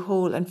make you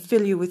whole and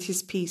fill you with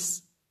his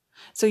peace.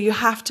 So you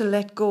have to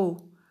let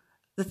go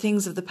the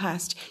things of the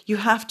past. You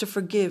have to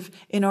forgive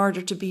in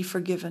order to be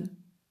forgiven.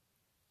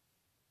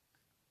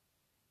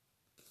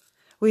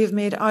 We have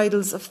made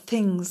idols of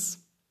things,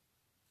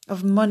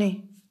 of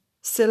money,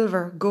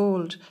 silver,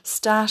 gold,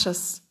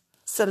 status,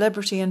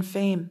 celebrity and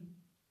fame.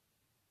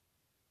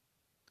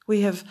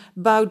 We have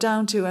bowed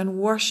down to and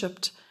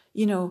worshipped,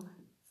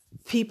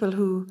 people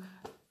who,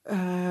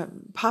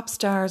 pop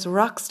stars,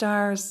 rock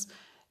stars,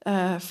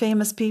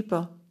 famous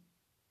people,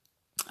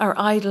 are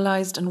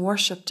idolized and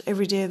worshipped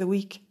every day of the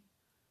week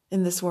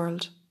in this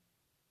world.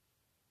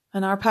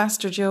 And our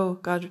Pastor Joe,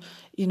 God,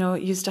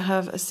 used to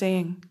have a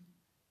saying,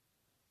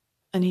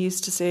 and he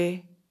used to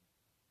say,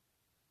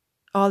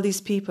 all these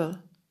people,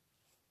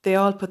 they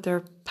all put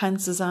their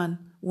pantses on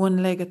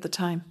one leg at the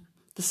time,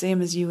 the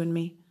same as you and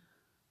me.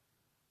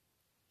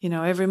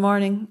 Every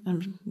morning,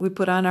 and we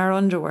put on our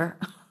underwear,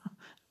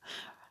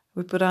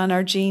 we put on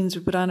our jeans,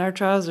 we put on our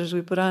trousers,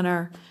 we put on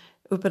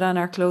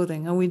our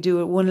clothing, and we do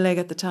it one leg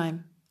at the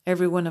time.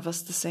 Every one of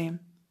us the same.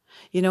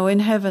 In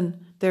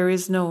heaven there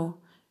is no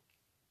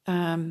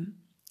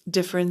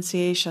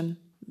differentiation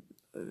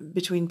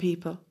between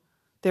people.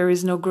 There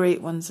is no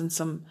great ones and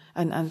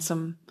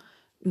some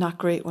not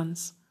great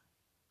ones.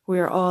 We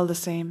are all the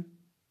same.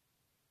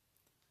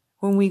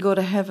 When we go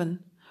to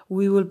heaven,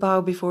 we will bow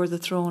before the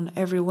throne,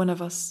 every one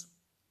of us.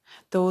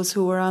 Those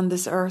who are on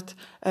this earth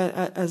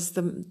as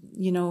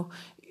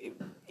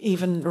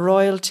even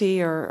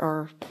royalty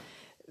or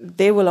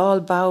they will all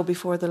bow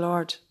before the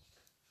Lord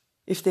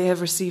if they have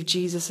received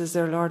Jesus as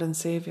their Lord and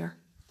Saviour.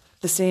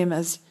 The same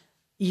as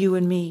you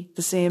and me,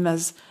 the same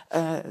as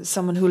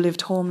someone who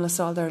lived homeless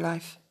all their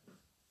life.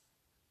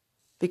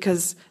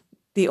 Because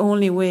the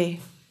only way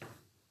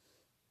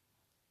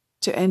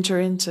to enter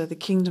into the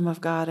kingdom of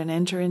God and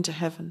enter into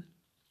heaven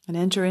and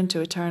enter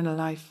into eternal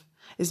life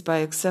is by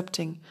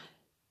accepting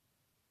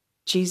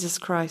Jesus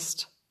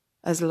Christ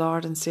as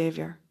Lord and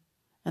Saviour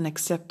and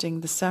accepting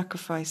the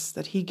sacrifice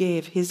that he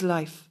gave his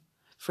life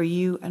for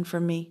you and for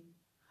me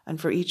and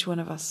for each one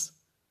of us.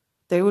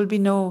 There will be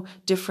no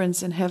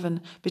difference in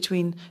heaven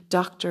between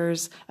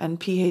doctors and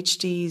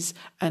PhDs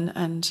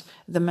and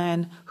the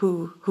man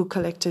who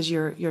collected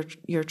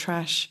your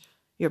trash,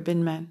 your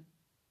bin man.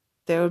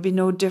 There will be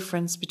no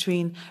difference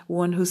between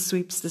one who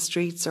sweeps the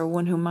streets or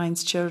one who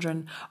minds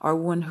children or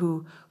one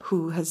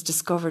who has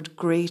discovered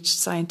great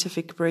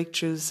scientific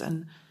breakthroughs.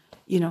 And,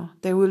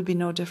 there will be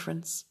no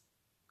difference.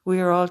 We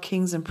are all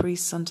kings and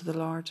priests unto the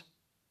Lord.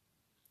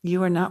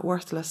 You are not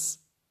worthless.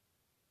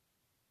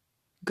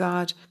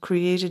 God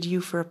created you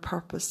for a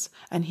purpose,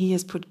 and he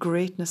has put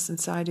greatness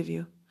inside of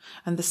you.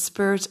 And the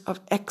Spirit of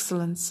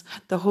excellence,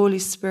 the Holy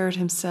Spirit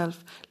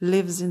himself,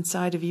 lives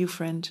inside of you,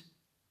 friend.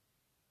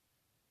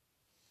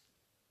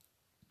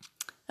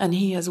 And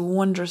he has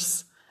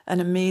wondrous and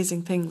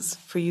amazing things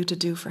for you to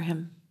do for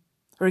him,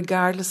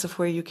 regardless of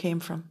where you came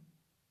from.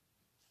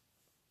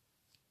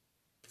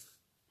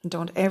 And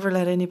don't ever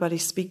let anybody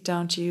speak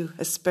down to you,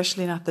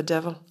 especially not the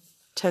devil,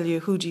 tell you,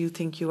 who do you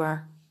think you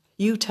are?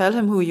 You tell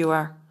him who you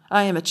are.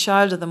 I am a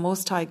child of the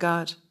Most High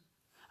God.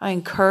 I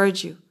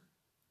encourage you.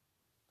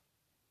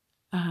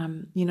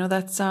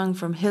 That song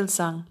from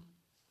Hillsong,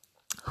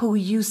 who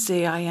you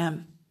say I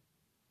am.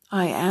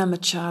 I am a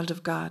child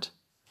of God.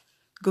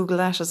 Google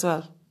that as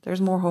well. There's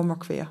more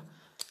homework for you.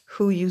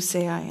 Who you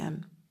say I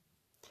am.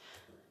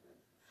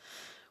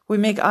 We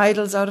make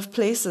idols out of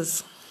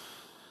places.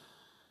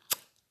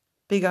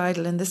 Big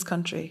idol in this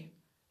country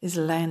is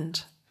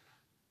land.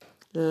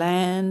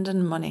 Land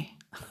and money.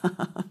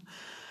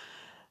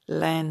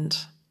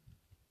 Land.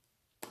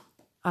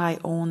 I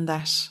own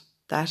that.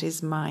 That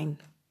is mine.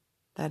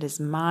 That is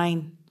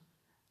mine.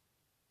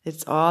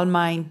 It's all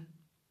mine.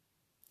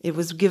 It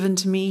was given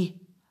to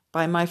me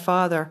by my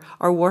father,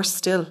 or worse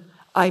still,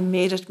 I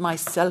made it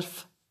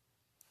myself.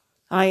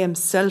 I am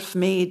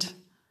self-made.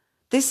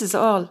 This is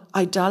all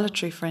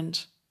idolatry,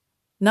 friend.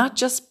 Not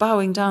just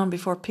bowing down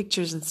before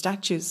pictures and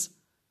statues.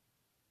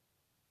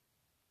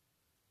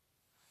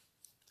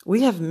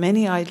 We have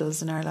many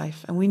idols in our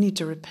life, and we need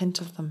to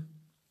repent of them.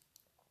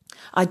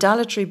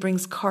 Idolatry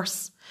brings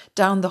curse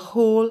down the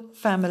whole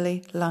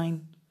family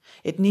line.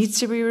 It needs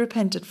to be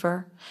repented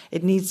for.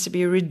 It needs to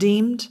be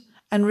redeemed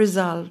and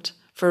resolved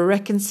for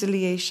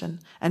reconciliation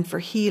and for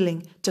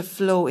healing to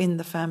flow in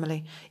the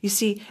family. You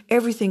see,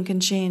 everything can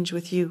change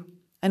with you.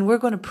 And we're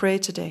going to pray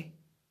today.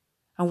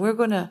 And we're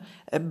going to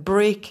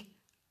break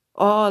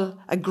all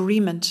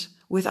agreement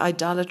with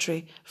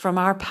idolatry from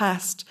our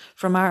past,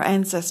 from our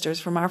ancestors,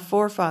 from our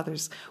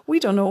forefathers. We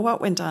don't know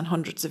what went on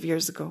hundreds of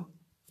years ago.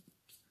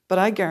 But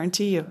I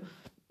guarantee you,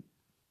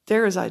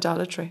 there is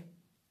idolatry.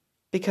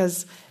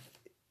 Because,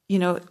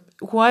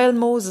 while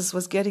Moses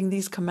was getting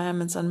these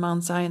commandments on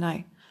Mount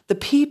Sinai, the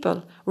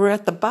people were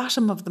at the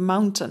bottom of the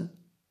mountain.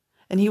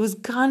 And he was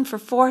gone for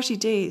 40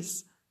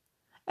 days.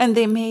 And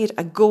they made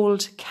a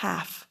gold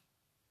calf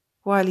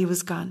while he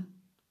was gone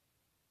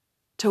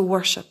to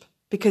worship.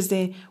 Because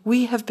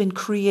we have been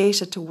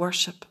created to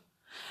worship.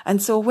 And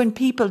so when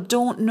people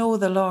don't know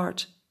the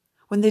Lord,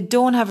 when they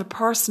don't have a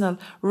personal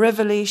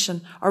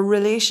revelation or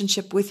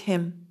relationship with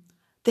him,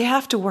 they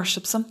have to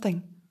worship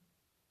something.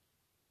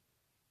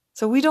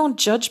 So we don't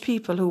judge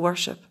people who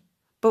worship,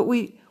 but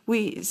we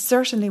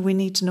certainly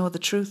need to know the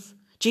truth.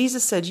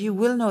 Jesus said, you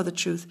will know the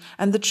truth,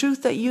 and the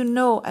truth that you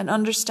know and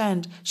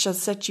understand shall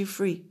set you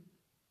free.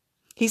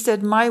 He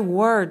said, my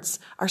words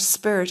are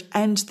spirit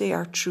and they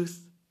are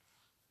truth.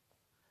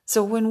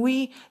 So when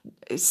we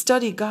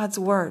study God's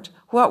word,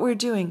 what we're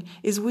doing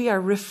is we are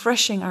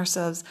refreshing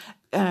ourselves,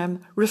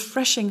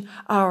 refreshing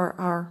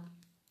our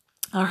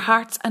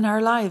hearts and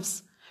our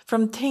lives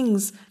from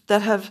things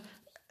that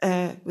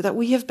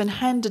we have been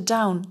handed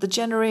down, the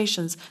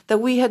generations that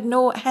we had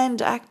no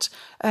hand act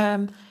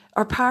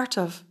or part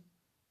of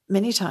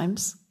many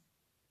times.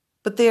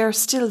 But they are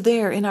still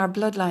there in our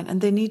bloodline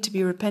and they need to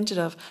be repented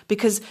of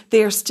because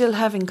they are still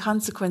having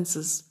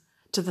consequences.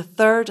 To the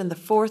third and the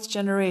fourth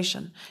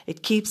generation.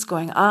 It keeps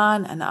going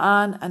on and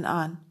on and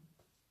on.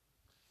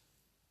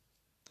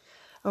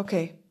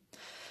 Okay.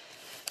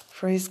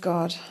 Praise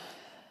God.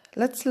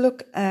 Let's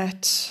look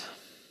at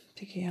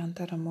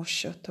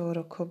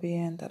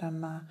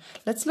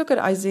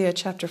Isaiah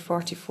chapter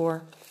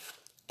 44.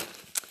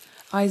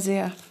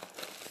 Isaiah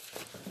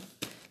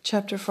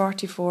chapter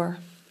 44.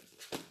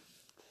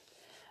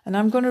 And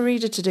I'm going to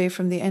read it today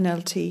from the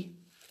NLT.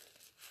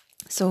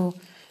 So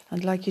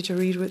I'd like you to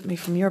read with me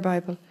from your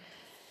Bible.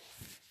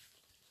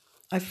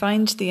 I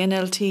find the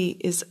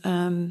NLT is,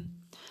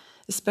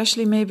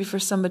 especially maybe for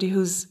somebody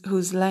whose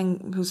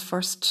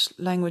first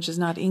language is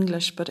not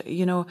English, but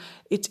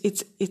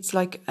it's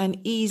like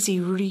an easy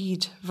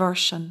read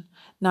version.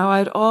 Now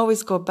I'd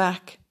always go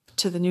back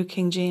to the New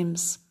King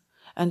James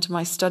and to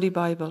my study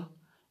Bible,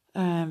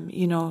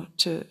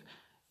 to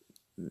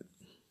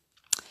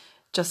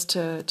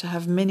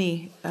have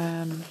many.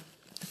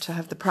 To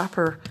have the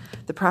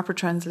proper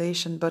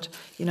translation, but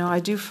I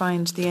do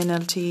find the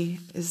NLT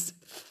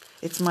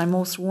it's my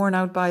most worn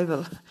out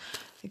Bible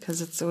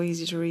because it's so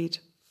easy to read.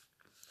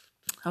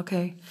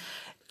 Okay,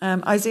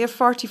 Isaiah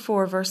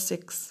 44 verse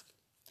 6.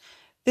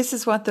 This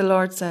is what the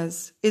Lord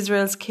says,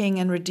 Israel's King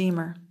and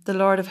Redeemer, the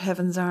Lord of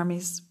heaven's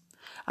armies.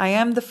 I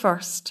am the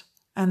first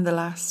and the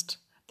last.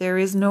 There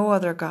is no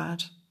other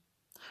God.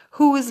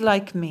 Who is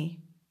like me?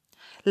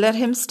 Let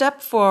him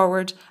step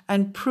forward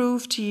and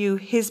prove to you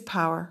his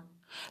power.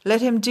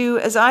 Let him do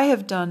as I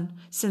have done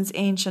since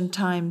ancient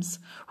times,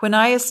 when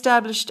I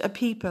established a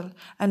people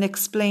and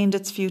explained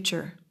its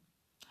future.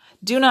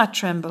 Do not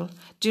tremble,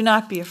 do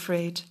not be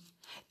afraid.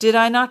 Did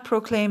I not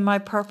proclaim my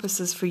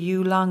purposes for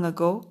you long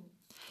ago?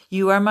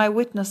 You are my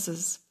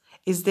witnesses.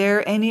 Is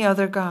there any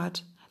other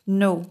God?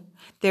 No,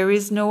 there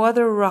is no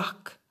other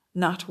rock,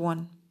 not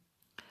one.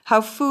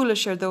 How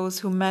foolish are those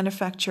who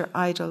manufacture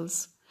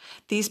idols.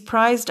 These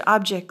prized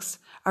objects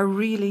are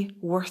really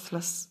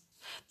worthless.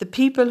 The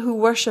people who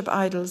worship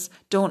idols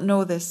don't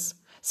know this,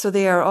 so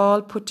they are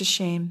all put to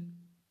shame.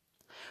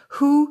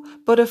 Who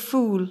but a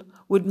fool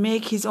would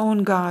make his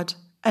own God,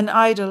 an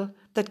idol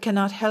that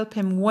cannot help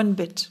him one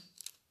bit?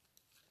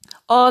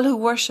 All who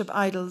worship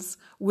idols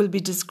will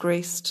be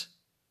disgraced,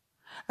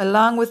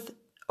 along with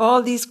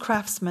all these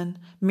craftsmen,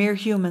 mere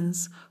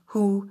humans,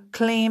 who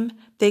claim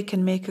they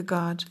can make a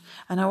God.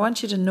 And I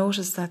want you to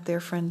notice that there,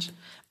 friend.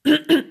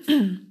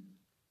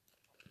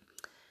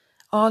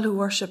 All who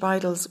worship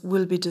idols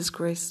will be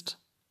disgraced.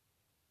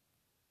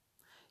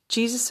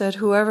 Jesus said,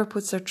 whoever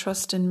puts their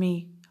trust in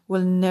me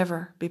will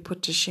never be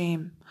put to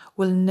shame,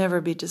 will never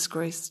be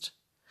disgraced.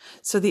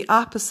 So the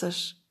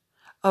opposite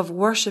of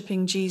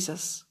worshipping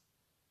Jesus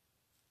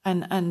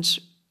and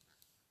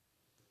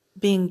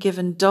being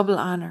given double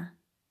honor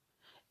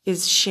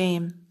is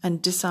shame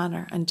and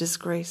dishonor and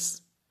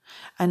disgrace.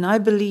 And I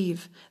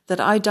believe that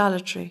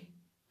idolatry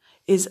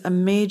is a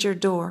major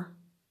door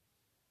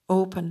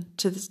open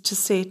to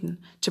Satan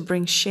to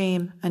bring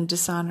shame and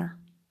dishonor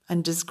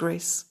and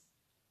disgrace.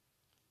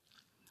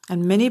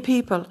 And many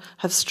people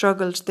have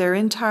struggled their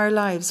entire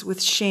lives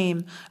with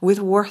shame, with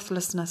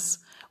worthlessness,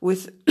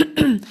 with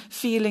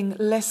feeling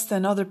less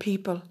than other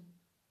people.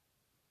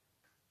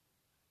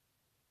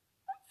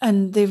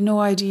 And they've no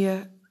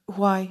idea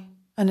why.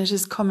 And it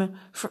is coming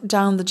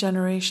down the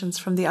generations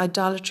from the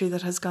idolatry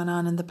that has gone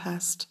on in the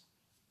past.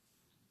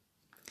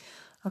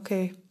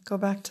 Okay, go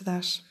back to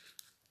that.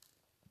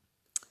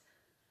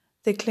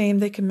 They claim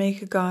they can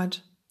make a God.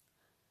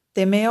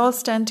 They may all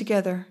stand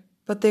together,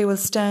 but they will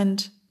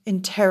stand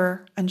in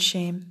terror and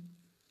shame.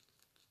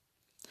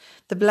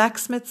 The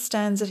blacksmith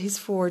stands at his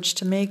forge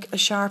to make a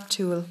sharp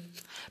tool,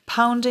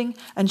 pounding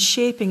and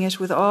shaping it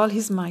with all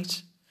his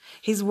might.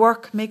 His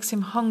work makes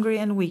him hungry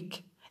and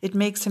weak. It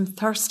makes him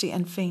thirsty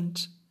and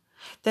faint.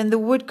 Then the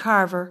wood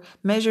carver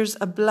measures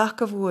a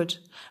block of wood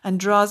and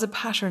draws a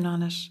pattern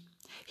on it.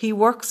 He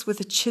works with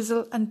a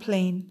chisel and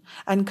plane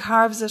and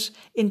carves it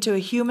into a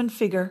human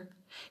figure.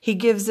 He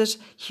gives it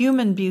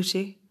human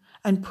beauty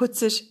and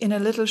puts it in a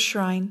little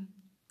shrine.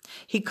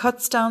 He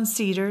cuts down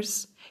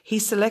cedars. He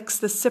selects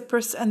the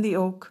cypress and the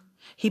oak.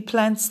 He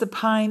plants the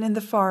pine in the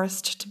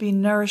forest to be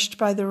nourished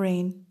by the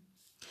rain.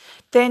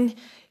 Then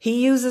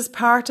he uses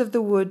part of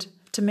the wood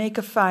to make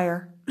a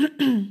fire.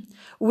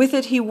 With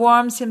it he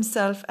warms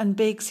himself and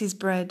bakes his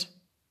bread.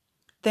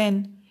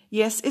 Then,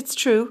 yes, it's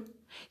true,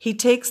 he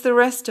takes the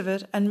rest of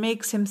it and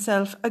makes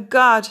himself a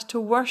god to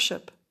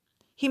worship.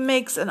 He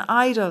makes an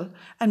idol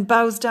and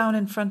bows down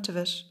in front of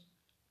it.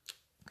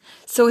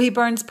 So he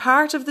burns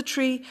part of the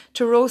tree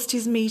to roast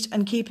his meat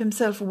and keep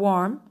himself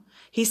warm.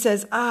 He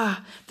says,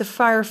 the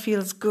fire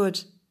feels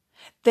good.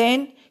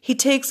 Then he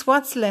takes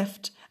what's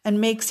left and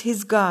makes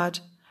his god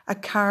a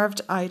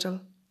carved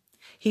idol.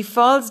 He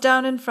falls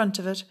down in front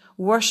of it,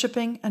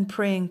 worshipping and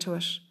praying to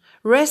it.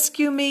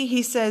 Rescue me,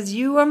 he says,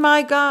 you are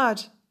my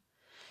God.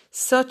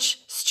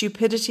 Such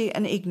stupidity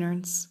and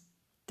ignorance.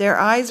 Their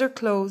eyes are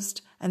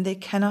closed and they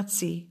cannot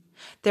see.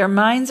 Their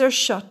minds are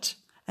shut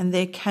and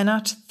they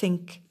cannot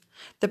think.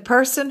 The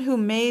person who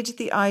made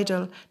the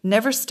idol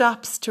never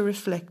stops to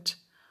reflect.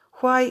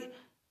 Why,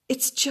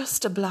 it's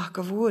just a block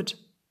of wood.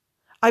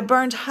 I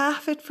burned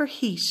half it for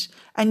heat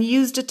and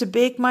used it to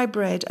bake my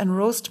bread and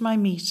roast my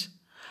meat.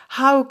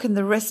 How can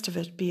the rest of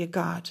it be a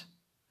god?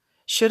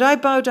 Should I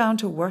bow down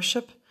to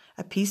worship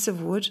a piece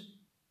of wood?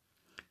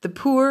 The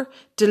poor,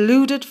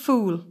 deluded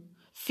fool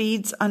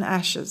feeds on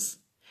ashes.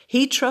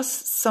 He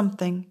trusts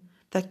something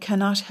that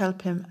cannot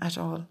help him at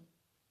all.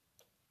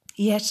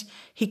 Yet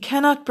he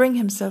cannot bring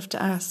himself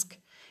to ask,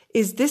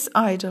 is this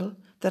idol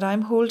that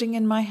I'm holding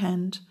in my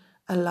hand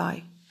a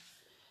lie?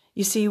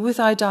 You see, with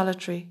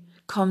idolatry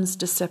comes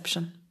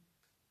deception.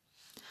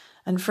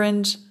 And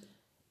friend,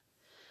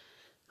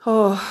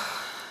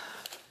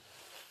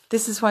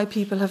 this is why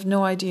people have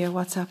no idea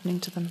what's happening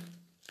to them.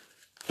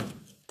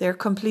 They're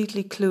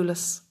completely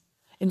clueless.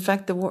 In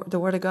fact, the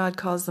Word of God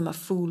calls them a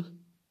fool.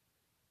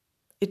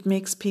 It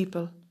makes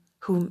people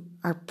who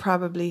are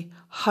probably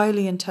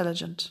highly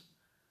intelligent,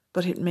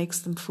 but it makes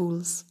them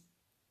fools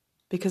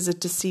because it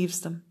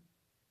deceives them.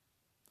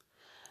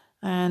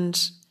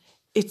 And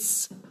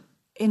it's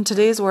in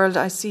today's world,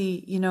 I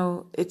see,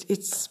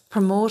 it's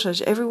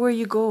promoted everywhere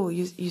you go.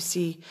 You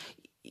see,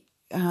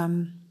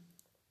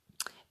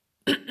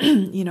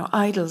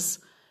 idols,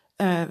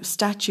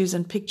 statues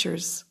and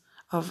pictures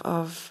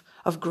of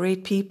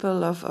great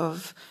people,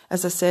 of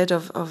as I said,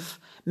 of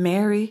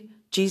Mary,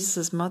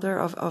 Jesus' mother,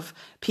 of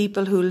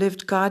people who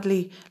lived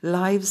godly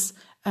lives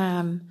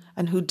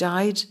and who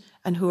died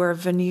and who are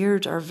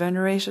venerated,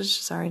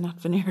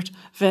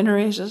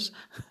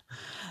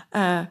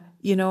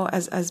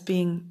 as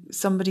being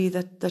somebody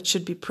that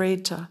should be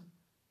prayed to.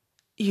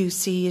 You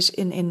see it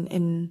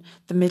in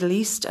the Middle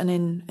East and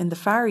in the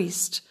Far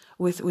East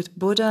with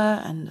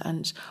Buddha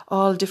and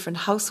all different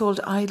household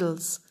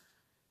idols.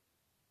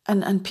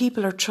 And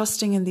people are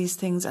trusting in these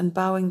things and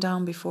bowing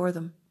down before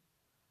them.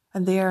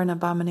 And they are an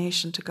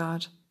abomination to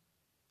God.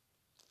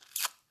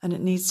 And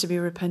it needs to be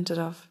repented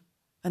of.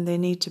 And they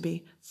need to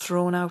be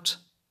thrown out.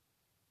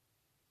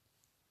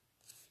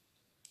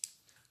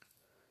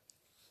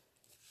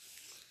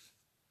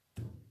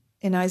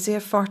 In Isaiah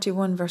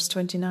 41 verse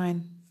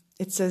 29,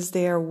 it says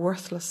they are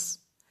worthless,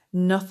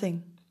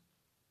 nothing.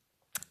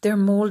 Their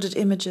moulded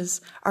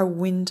images are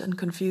wind and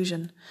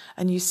confusion.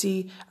 And you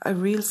see a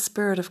real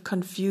spirit of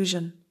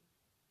confusion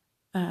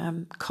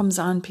comes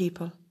on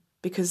people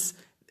because,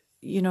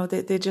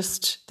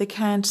 they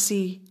can't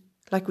see,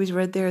 like we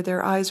read there,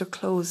 their eyes are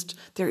closed,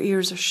 their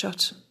ears are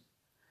shut.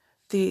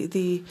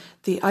 The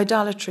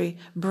idolatry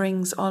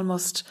brings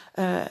almost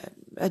a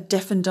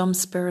deaf and dumb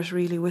spirit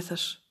really with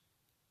it.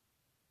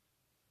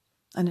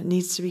 And it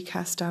needs to be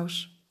cast out.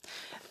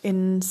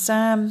 In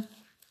Psalm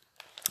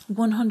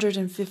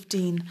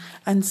 115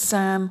 and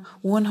Psalm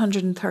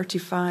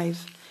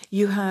 135,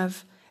 you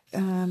have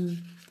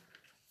an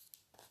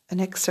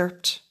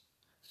excerpt.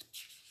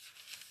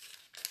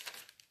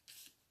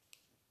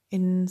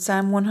 In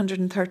Psalm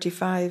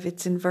 135,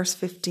 it's in verse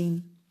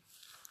 15.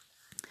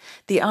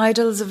 The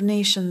idols of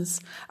nations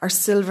are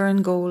silver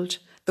and gold,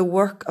 the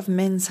work of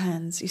men's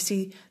hands. You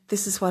see,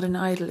 this is what an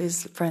idol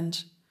is,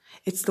 friend.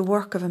 It's the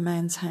work of a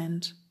man's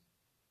hand.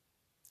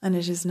 And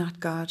it is not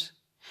God.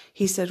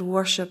 He said,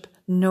 worship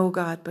no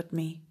God but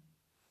me.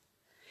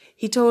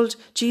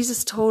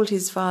 Jesus told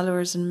his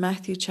followers in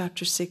Matthew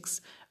chapter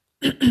 6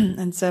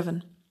 and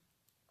 7,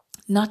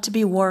 not to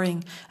be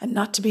worrying and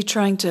not to be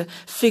trying to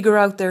figure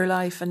out their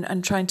life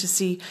and trying to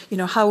see,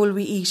 how will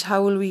we eat?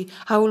 How will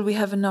we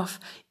have enough?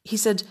 He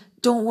said,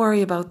 don't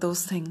worry about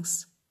those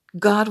things.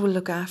 God will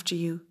look after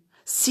you.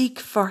 Seek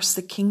first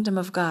the kingdom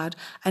of God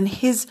and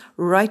his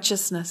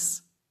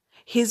righteousness,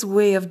 his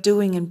way of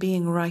doing and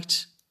being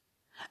right.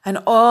 and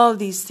all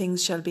these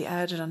things shall be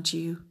added unto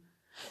you.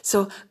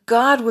 So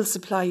God will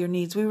supply your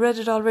needs. We read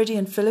it already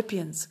in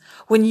Philippians.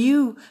 When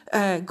you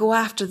go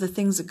after the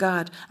things of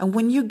God, and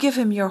when you give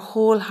him your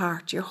whole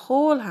heart,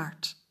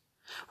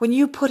 when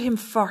you put him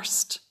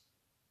first,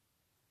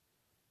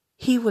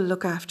 he will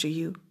look after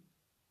you.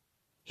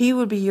 He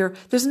will be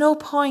there's no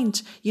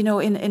point,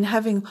 in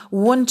having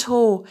one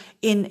toe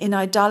in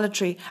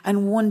idolatry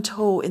and one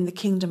toe in the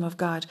kingdom of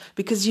God.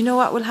 Because you know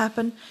what will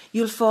happen?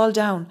 You'll fall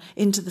down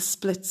into the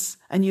splits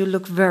and you'll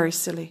look very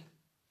silly.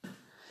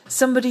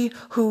 Somebody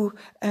who,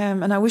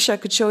 and I wish I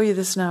could show you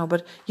this now,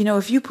 but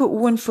if you put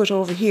one foot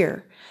over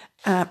here,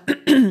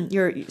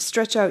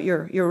 stretch out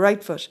your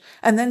right foot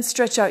and then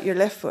stretch out your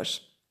left foot.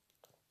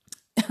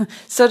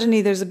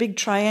 Suddenly there's a big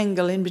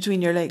triangle in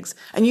between your legs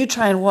and you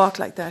try and walk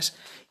like that.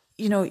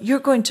 You're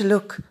going to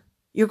look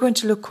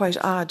quite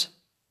odd.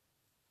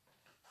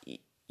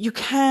 You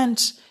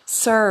can't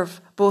serve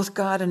both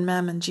God and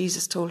mammon,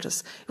 Jesus told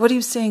us. What he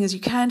was saying is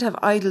you can't have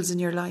idols in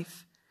your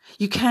life.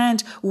 You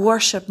can't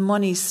worship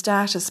money,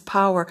 status,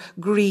 power,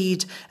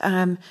 greed,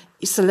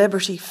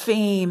 celebrity,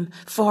 fame,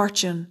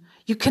 fortune.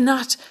 You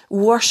cannot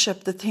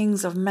worship the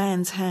things of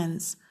man's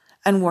hands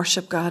and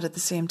worship God at the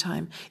same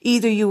time.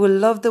 Either you will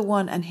love the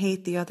one and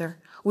hate the other.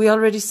 We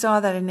already saw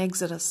that in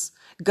Exodus.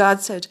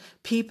 God said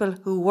people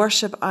who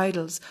worship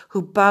idols,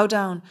 who bow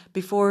down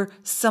before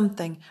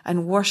something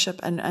and worship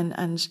and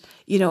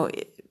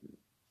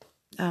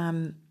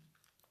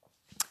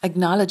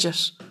acknowledge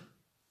it,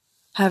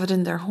 have it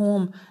in their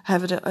home,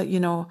 have it,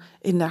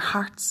 in their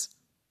hearts.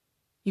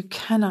 You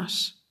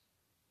cannot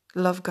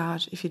love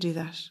God if you do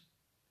that.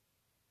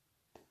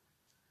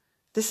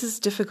 This is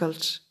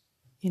difficult.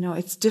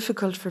 It's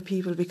difficult for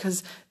people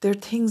because they're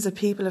things that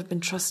people have been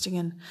trusting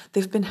in.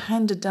 They've been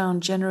handed down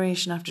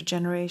generation after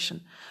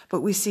generation. But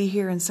we see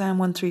here in Psalm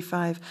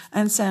 135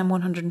 and Psalm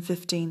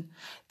 115,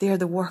 they are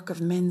the work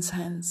of men's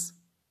hands.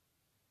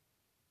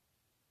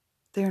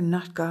 They are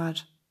not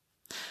God.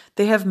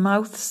 They have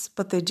mouths,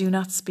 but they do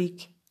not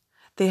speak.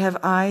 They have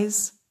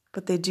eyes,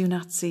 but they do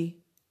not see.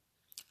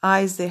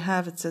 Eyes they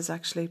have, it says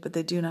actually, but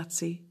they do not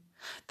see.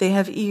 They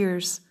have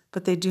ears,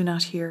 but they do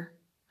not hear.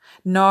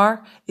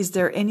 Nor is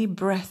there any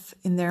breath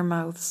in their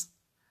mouths.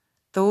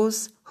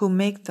 Those who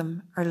make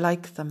them are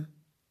like them,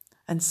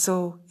 and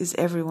so is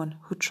everyone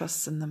who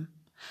trusts in them.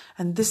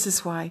 And this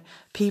is why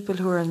people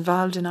who are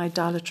involved in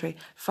idolatry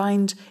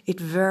find it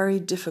very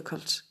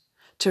difficult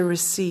to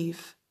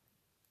receive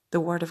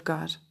the word of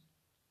God.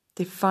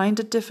 They find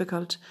it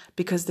difficult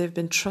because they've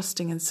been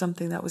trusting in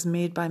something that was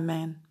made by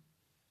man.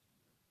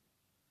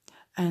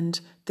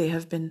 And they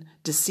have been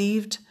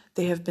deceived,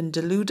 they have been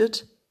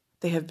deluded,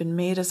 they have been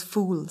made as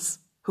fools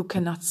who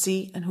cannot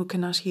see and who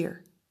cannot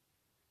hear.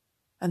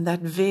 And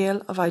that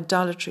veil of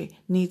idolatry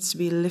needs to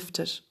be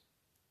lifted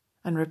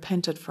and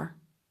repented for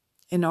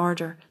in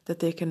order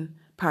that they can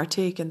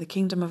partake in the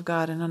kingdom of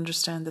God and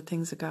understand the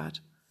things of God.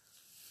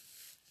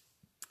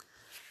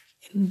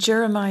 In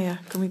Jeremiah,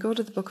 can we go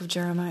to the book of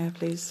Jeremiah,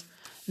 please?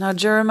 Now,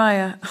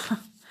 Jeremiah,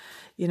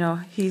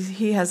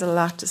 he has a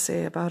lot to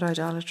say about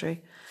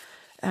idolatry.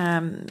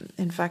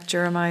 In fact,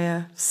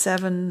 Jeremiah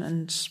 7,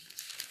 and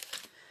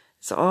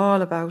it's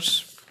all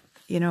about,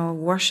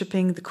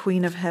 worshipping the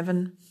Queen of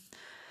Heaven.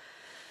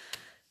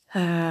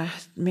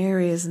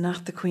 Mary is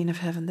not the Queen of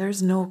Heaven. There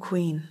is no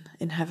queen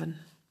in heaven.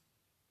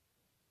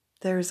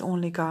 There is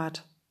only God.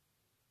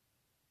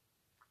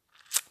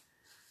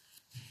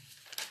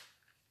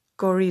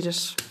 Go read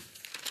it.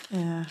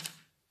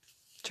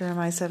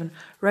 Jeremiah 7.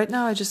 Right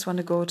now I just want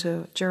to go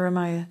to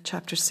Jeremiah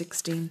chapter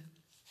 16.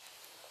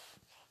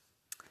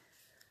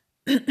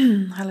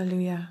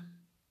 Hallelujah.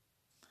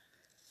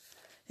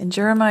 In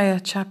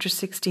Jeremiah chapter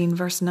 16,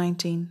 verse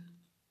 19.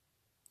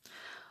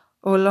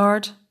 O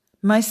Lord,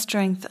 my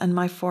strength and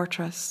my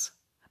fortress,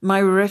 my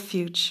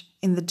refuge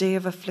in the day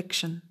of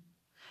affliction.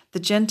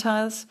 The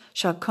Gentiles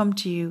shall come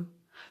to you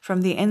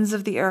from the ends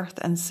of the earth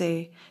and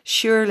say,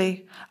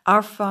 surely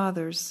our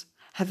fathers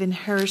have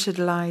inherited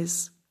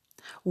lies,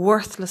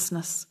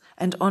 worthlessness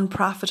and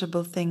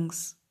unprofitable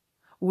things.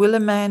 Will a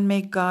man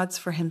make gods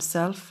for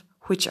himself,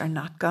 which are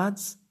not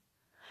gods?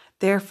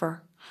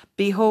 Therefore,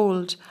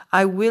 behold,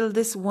 I will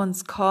this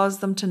once cause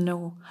them to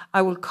know.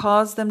 I will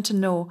cause them to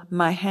know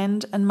my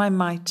hand and my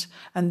might,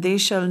 and they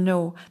shall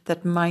know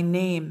that my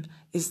name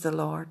is the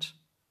Lord.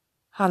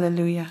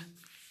 Hallelujah.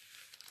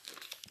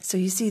 So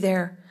you see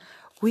there,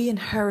 we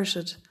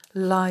inherited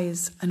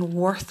lies and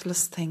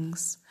worthless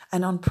things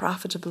and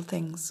unprofitable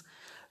things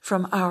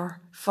from our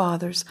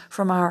fathers,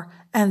 from our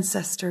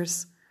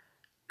ancestors.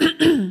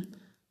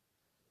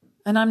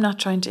 And I'm not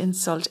trying to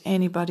insult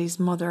anybody's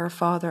mother or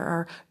father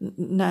or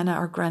nana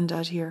or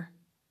granddad here.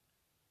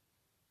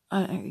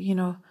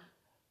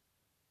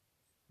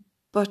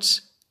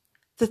 But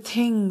the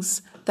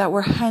things that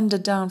were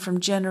handed down from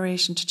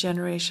generation to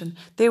generation,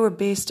 they were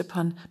based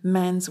upon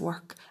man's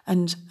work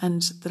and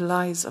the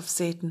lies of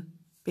Satan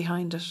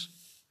behind it,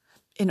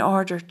 in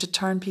order to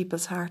turn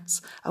people's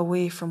hearts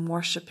away from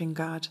worshipping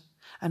God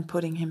and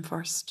putting him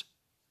first.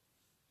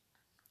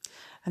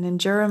 And in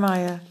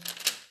Jeremiah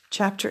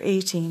chapter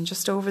 18,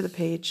 just over the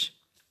page.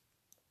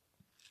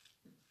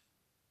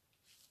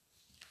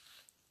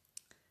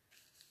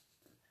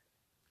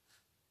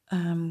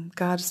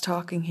 God is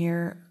talking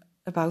here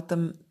about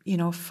them,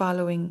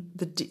 following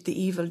the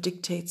evil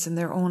dictates in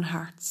their own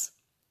hearts.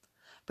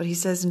 But he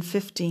says in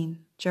 15,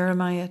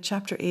 Jeremiah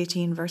chapter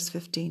 18, verse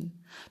 15,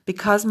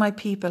 because my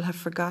people have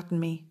forgotten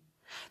me,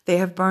 they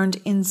have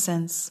burned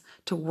incense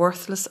to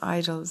worthless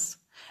idols,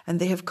 and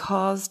they have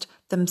caused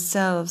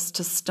themselves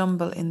to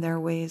stumble in their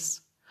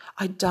ways.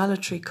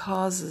 Idolatry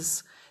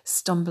causes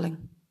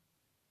stumbling.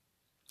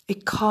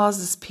 It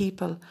causes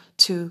people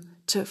to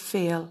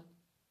fail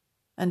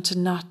and to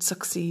not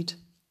succeed.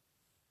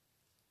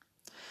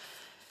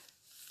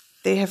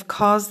 They have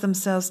caused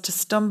themselves to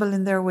stumble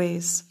in their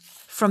ways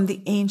from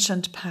the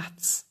ancient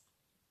paths.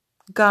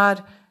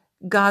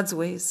 God's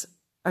ways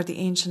are the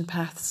ancient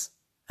paths.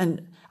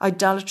 And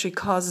idolatry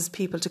causes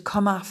people to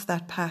come off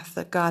that path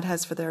that God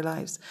has for their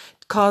lives.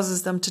 It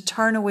causes them to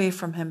turn away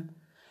from him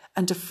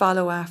and to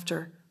follow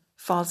after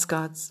false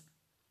gods.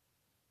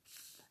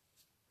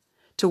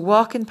 To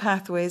walk in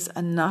pathways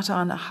and not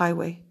on a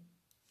highway.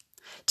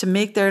 To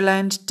make their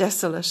land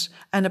desolate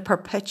and a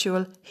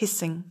perpetual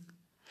hissing.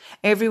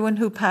 Everyone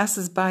who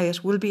passes by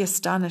it will be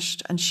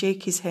astonished and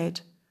shake his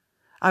head.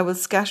 I will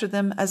scatter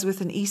them as with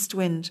an east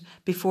wind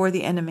before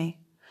the enemy.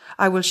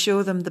 I will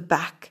show them the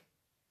back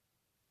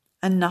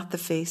and not the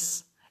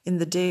face in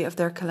the day of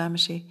their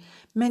calamity.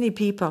 Many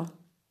people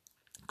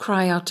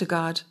cry out to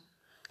God,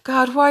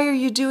 God, why are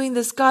you doing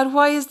this? God,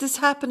 why is this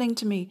happening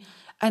to me?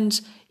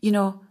 And,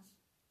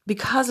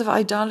 because of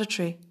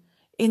idolatry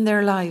in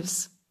their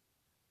lives,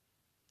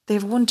 they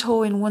have one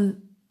toe in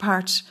one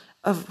part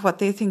of what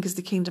they think is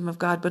the kingdom of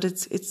God, but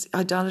it's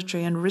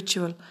idolatry and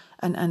ritual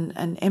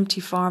and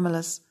empty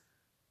formulas,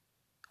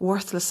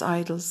 worthless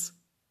idols.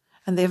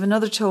 And they have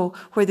another toe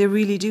where they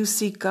really do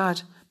seek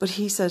God, but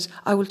he said,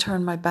 I will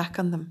turn my back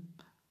on them.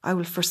 I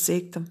will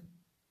forsake them.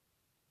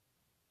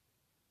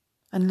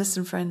 And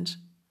listen, friend,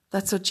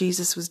 that's what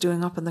Jesus was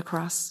doing up on the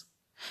cross.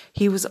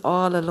 He was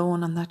all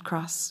alone on that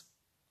cross.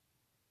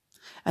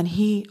 And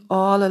he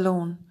all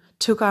alone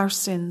took our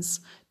sins,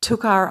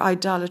 took our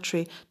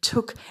idolatry,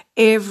 took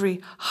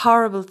every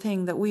horrible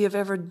thing that we have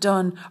ever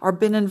done or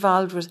been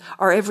involved with,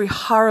 or every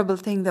horrible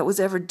thing that was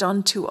ever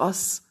done to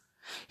us.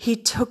 He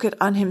took it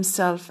on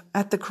himself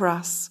at the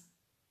cross,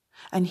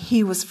 and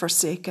he was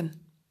forsaken.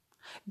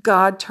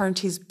 God turned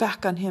his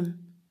back on him.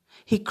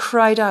 He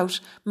cried out,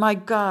 my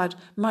God,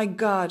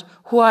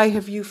 why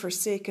have you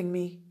forsaken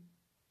me?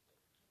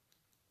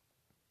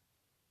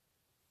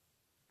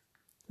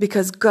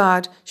 Because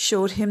God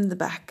showed him the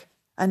back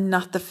and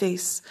not the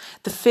face.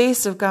 The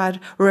face of God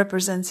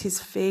represents his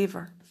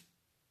favor.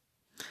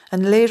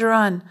 And later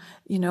on,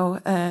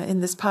 in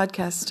this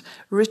podcast,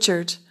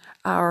 Richard,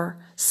 our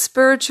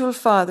spiritual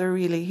father,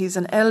 really, he's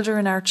an elder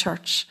in our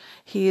church.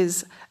 He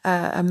is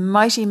a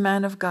mighty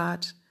man of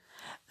God.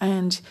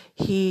 And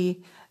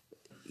he,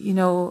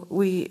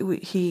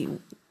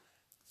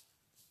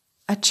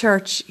 at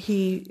church,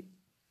 he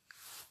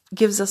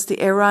gives us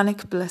the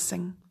Aaronic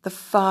blessing, the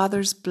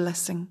Father's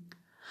blessing.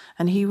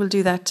 And he will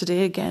do that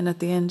today again at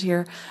the end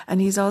here. And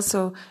he's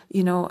also,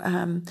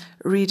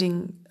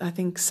 reading, I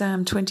think,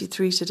 Psalm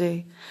 23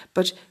 today.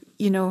 But,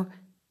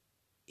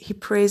 he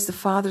prays the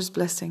Father's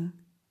blessing.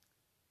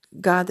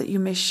 God, that you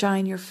may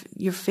shine, your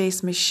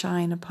face may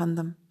shine upon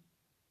them.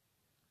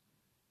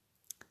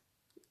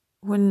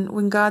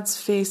 When God's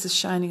face is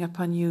shining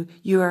upon you,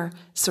 you are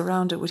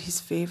surrounded with his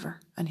favor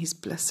and his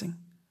blessing.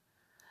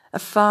 A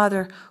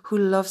father who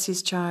loves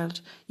his child,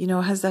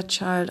 has that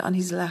child on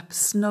his lap,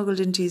 snuggled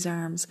into his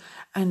arms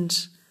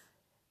and,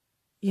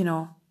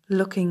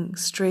 looking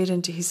straight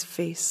into his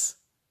face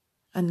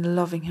and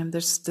loving him.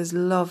 There's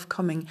love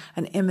coming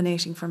and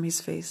emanating from his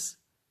face.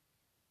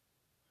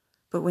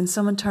 But when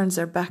someone turns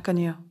their back on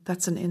you,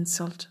 that's an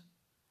insult.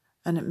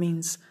 And it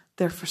means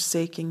they're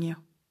forsaking you.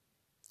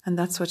 And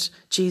that's what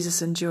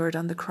Jesus endured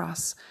on the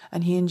cross.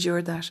 And he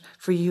endured that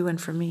for you and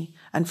for me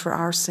and for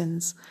our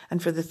sins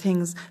and for the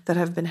things that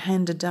have been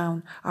handed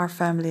down our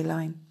family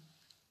line.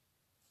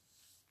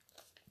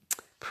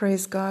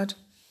 Praise God.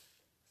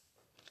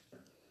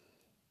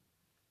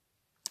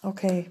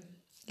 Okay,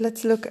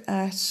 let's look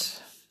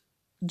at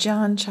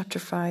John chapter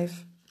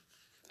 5.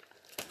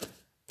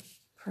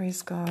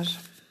 Praise God.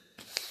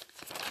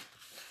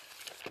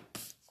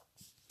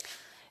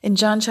 In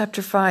John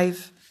chapter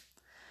 5,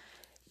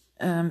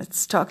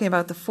 it's talking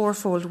about the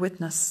fourfold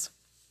witness.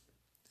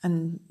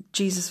 And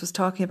Jesus was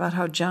talking about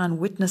how John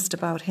witnessed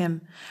about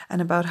him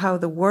and about how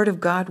the Word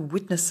of God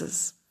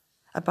witnesses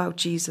about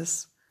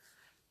Jesus.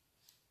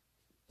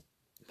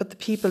 But the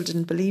people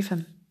didn't believe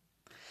him.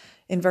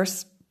 In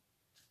this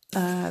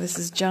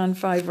is John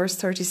 5, verse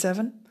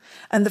 37.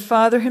 And the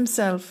Father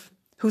himself,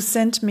 who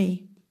sent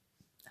me,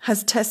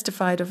 has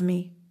testified of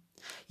me.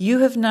 You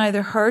have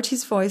neither heard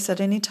his voice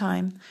at any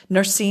time,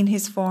 nor seen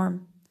his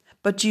form.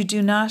 But you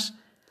do not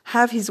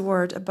have his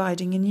word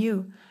abiding in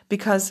you,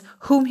 because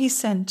whom he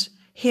sent,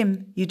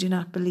 him you do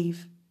not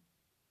believe.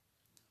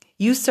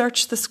 You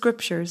search the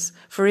scriptures,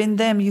 for in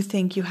them you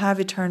think you have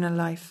eternal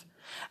life.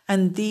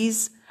 And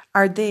these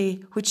are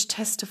they which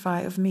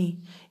testify of me.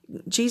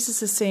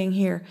 Jesus is saying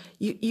here,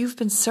 you've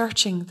been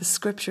searching the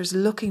scriptures,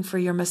 looking for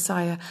your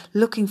Messiah,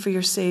 looking for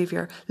your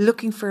Savior,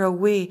 looking for a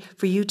way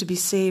for you to be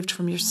saved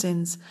from your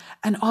sins.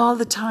 And all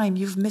the time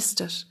you've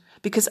missed it,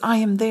 because I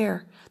am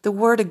there. The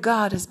word of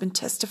God has been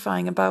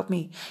testifying about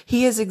me.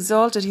 He has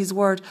exalted his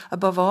word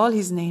above all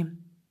his name.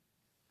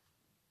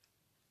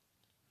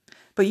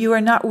 But you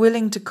are not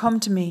willing to come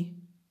to me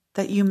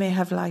that you may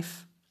have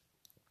life.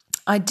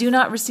 I do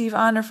not receive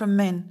honor from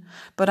men,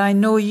 but I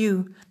know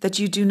you, that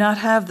you do not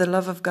have the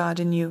love of God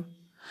in you.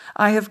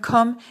 I have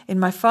come in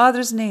my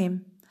Father's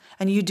name,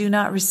 and you do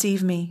not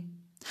receive me.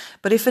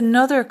 But if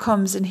another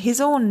comes in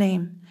his own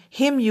name,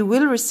 him you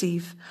will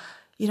receive.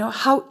 You know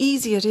how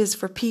easy it is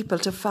for people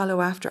to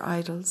follow after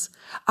idols.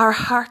 Our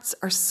hearts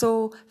are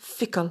so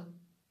fickle.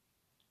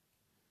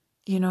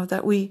 You know,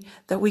 that we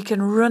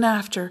can run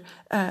after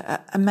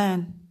a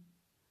man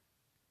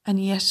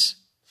and yet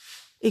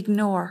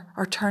ignore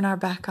or turn our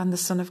back on the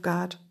Son of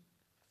God.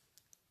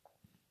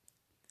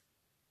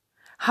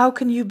 How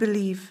can you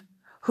believe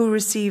who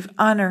receive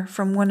honor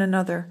from one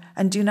another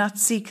and do not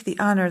seek the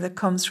honor that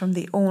comes from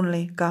the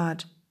only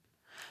God?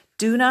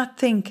 Do not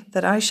think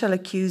that I shall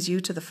accuse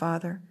you to the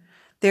Father.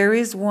 There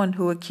is one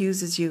who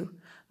accuses you,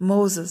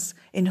 Moses,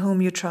 in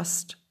whom you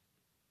trust.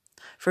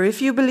 For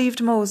if you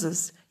believed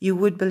Moses, you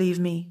would believe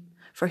me,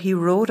 for he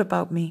wrote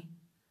about me.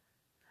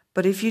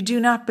 But if you do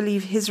not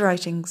believe his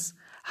writings,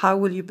 how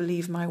will you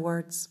believe my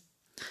words?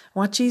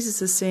 What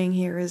Jesus is saying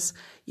here is,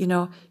 you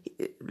know,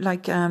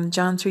 like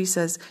John 3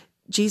 says,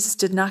 Jesus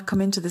did not come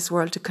into this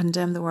world to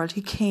condemn the world.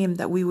 He came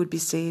that we would be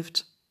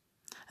saved.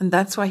 And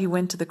that's why he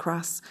went to the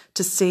cross,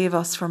 to save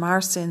us from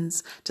our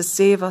sins, to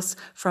save us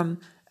from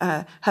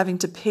having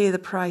to pay the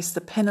price. The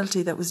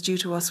penalty that was due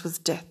to us was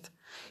death.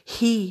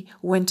 He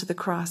went to the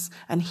cross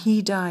and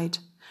he died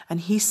and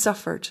he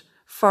suffered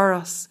for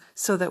us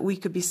so that we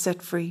could be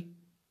set free.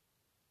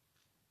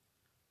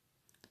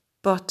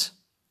 But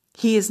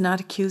he is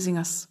not accusing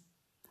us.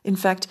 In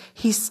fact,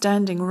 he's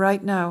standing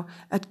right now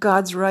at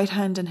God's right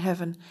hand in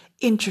heaven,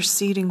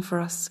 interceding for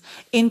us,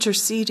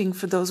 interceding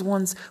for those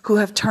ones who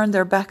have turned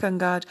their back on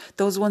God,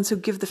 those ones who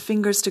give the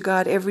fingers to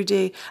God every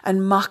day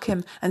and mock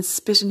him and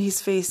spit in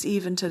his face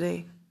even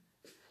today.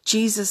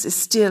 Jesus is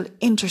still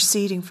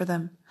interceding for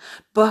them.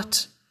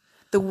 But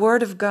the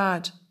word of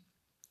God,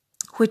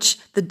 which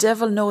the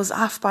devil knows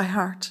off by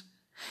heart,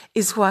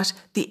 is what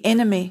the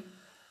enemy,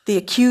 the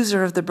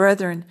accuser of the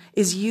brethren,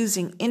 is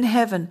using in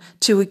heaven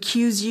to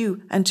accuse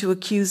you and to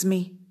accuse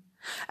me.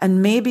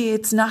 And maybe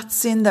it's not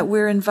sin that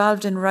we're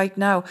involved in right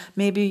now.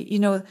 Maybe, you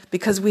know,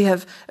 because we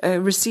have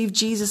received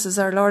Jesus as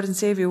our Lord and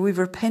Savior, we've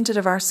repented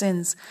of our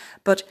sins.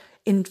 But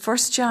in 1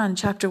 John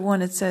chapter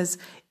 1, it says,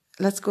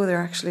 let's go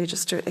there actually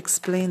just to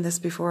explain this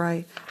before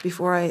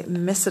I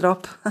mess it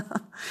up.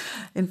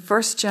 In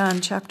 1 John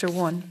chapter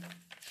 1,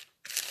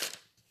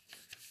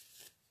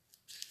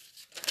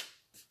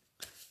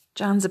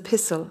 John's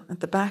epistle at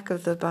the back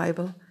of the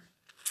Bible,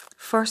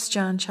 1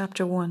 John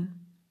chapter 1.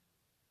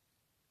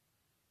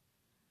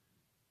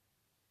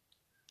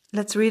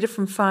 Let's read it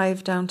from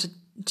 5 down to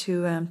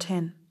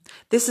 10.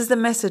 This is the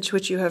message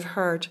which you have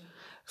heard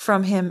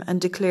from him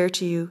and declare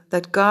to you,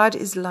 that God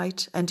is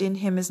light and in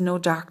him is no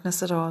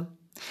darkness at all.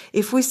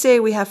 If we say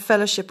we have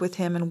fellowship with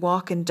him and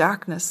walk in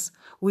darkness,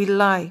 we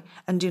lie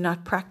and do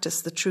not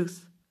practice the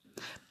truth.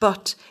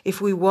 But if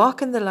we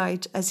walk in the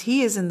light as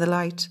he is in the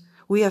light,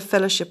 we have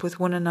fellowship with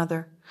one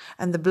another,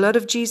 and the blood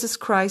of Jesus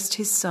Christ,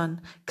 his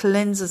Son,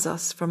 cleanses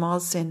us from all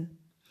sin.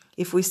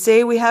 If we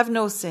say we have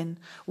no sin,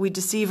 we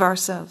deceive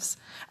ourselves,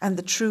 and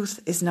the truth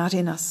is not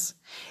in us.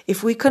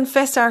 If we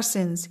confess our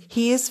sins,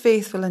 he is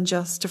faithful and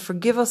just to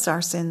forgive us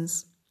our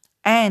sins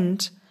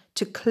and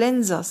to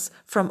cleanse us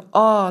from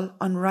all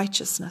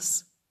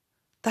unrighteousness.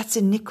 That's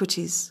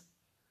iniquities.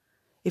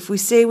 If we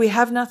say we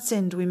have not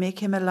sinned, we make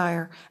him a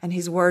liar, and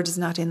his word is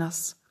not in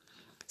us.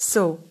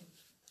 So,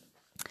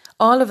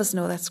 all of us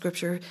know that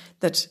scripture,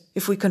 that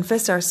if we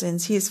confess our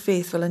sins, he is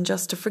faithful and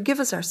just to forgive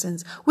us our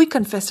sins. We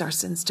confess our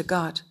sins to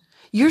God.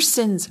 Your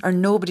sins are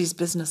nobody's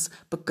business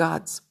but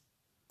God's.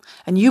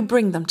 And you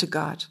bring them to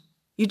God.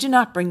 You do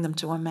not bring them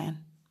to a man.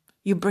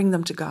 You bring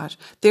them to God.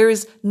 There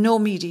is no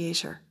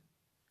mediator,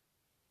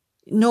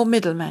 no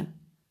middleman.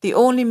 The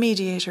only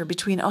mediator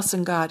between us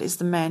and God is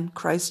the man,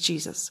 Christ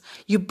Jesus.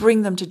 You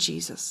bring them to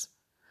Jesus.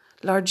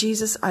 Lord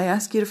Jesus, I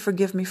ask you to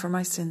forgive me for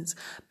my sins.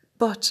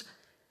 But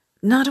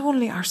not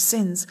only our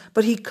sins,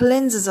 but he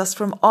cleanses us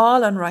from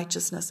all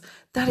unrighteousness.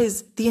 That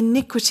is the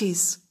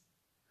iniquities.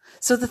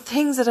 So the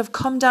things that have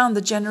come down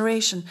the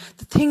generation,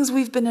 the things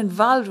we've been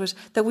involved with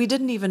that we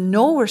didn't even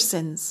know were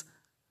sins,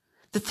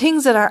 the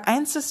things that our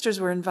ancestors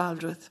were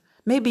involved with.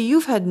 Maybe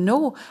you've had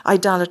no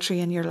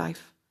idolatry in your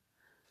life,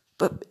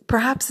 but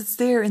perhaps it's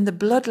there in the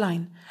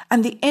bloodline.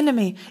 And the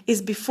enemy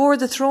is before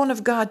the throne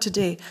of God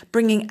today,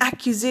 bringing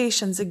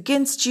accusations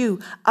against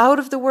you out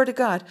of the Word of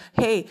God.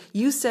 Hey,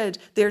 you said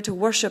they're to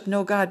worship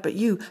no God but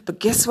you. But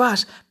guess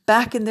what?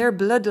 Back in their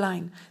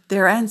bloodline,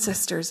 their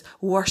ancestors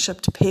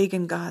worshipped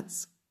pagan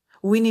gods.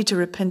 We need to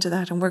repent of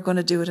that, and we're going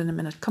to do it in a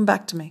minute. Come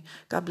back to me.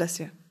 God bless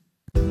you.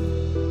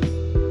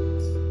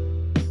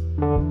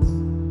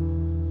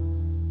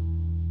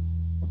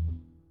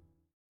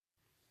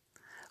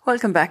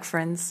 Welcome back,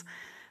 friends.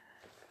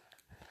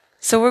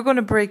 So we're going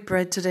to break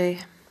bread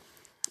today,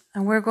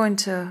 and we're going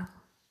to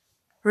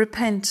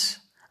repent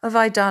of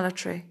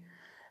idolatry,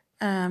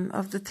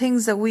 of the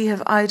things that we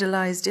have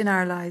idolized in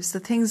our lives,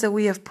 the things that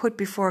we have put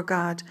before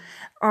God,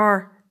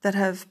 or that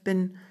have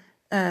been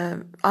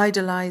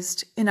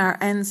idolized in our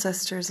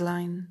ancestors'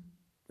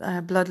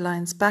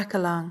 bloodlines back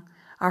along,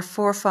 our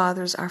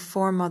forefathers, our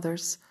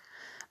foremothers.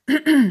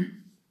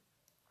 And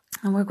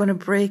we're going to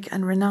break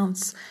and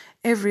renounce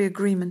every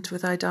agreement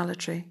with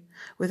idolatry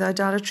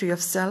of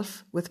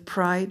self, with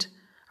pride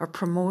or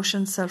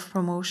promotion,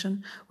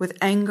 self-promotion, with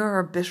anger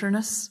or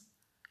bitterness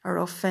or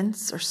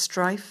offense or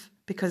strife,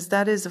 because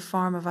that is a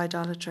form of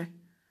idolatry.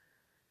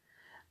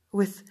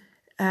 With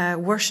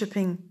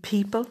worshipping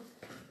people,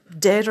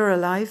 dead or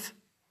alive,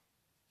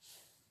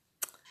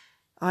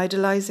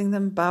 idolizing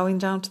them, bowing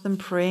down to them,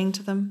 praying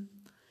to them,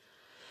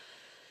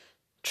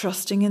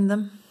 trusting in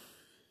them.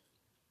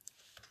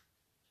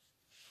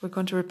 We're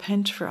going to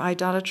repent for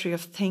idolatry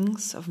of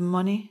things, of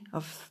money,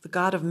 of the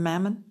god of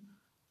mammon,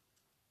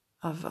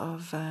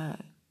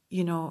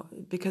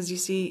 because you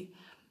see,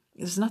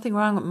 there's nothing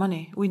wrong with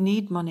money. We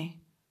need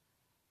money,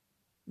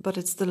 but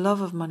it's the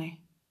love of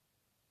money.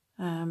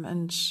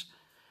 And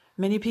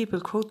many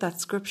people quote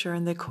that scripture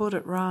and they quote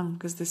it wrong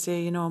because they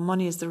say,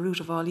 money is the root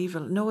of all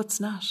evil. No, it's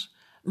not.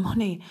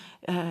 Money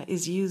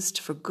is used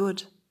for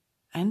good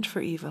and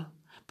for evil,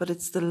 but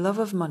it's the love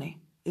of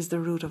money is the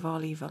root of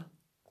all evil.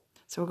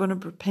 So we're going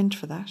to repent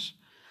for that,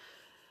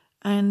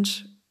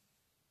 and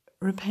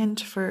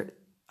repent for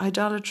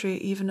idolatry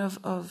even of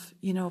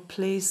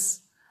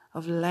place,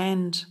 of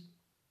land,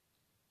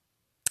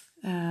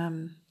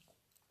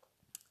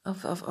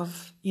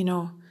 of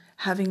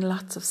having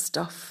lots of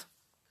stuff,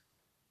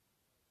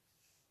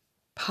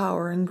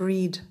 power and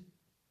greed.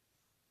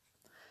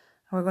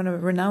 And we're going to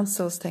renounce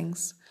those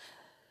things.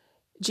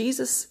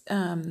 Jesus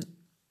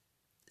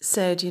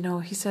said,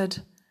 he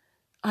said,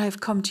 I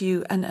have come to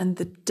you, and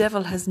the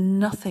devil has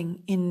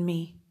nothing in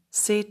me.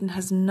 Satan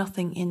has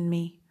nothing in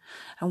me.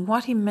 And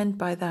what he meant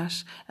by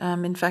that,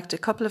 in fact, a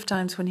couple of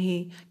times when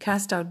he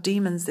cast out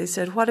demons, they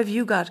said, what have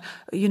you got?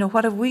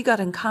 What have we got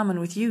in common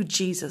with you,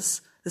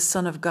 Jesus, the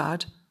Son of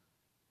God?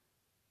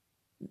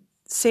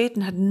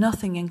 Satan had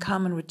nothing in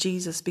common with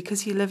Jesus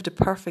because he lived a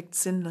perfect,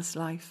 sinless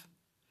life.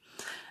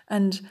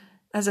 And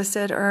as I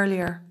said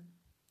earlier,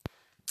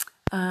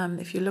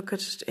 if you look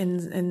at it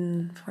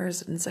in where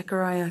is it? In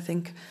Zechariah, I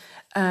think.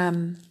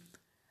 In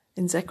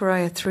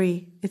Zechariah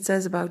 3, it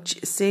says about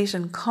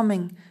Satan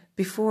coming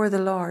before the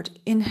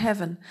Lord in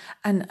heaven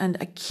and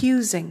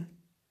accusing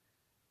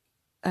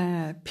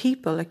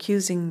people,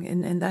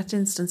 in that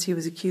instance he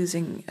was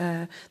accusing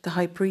the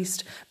high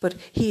priest, but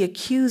he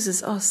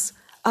accuses us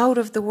out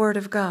of the word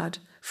of God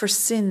for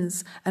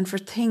sins and for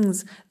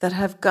things that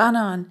have gone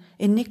on,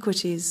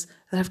 iniquities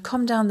that have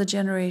come down the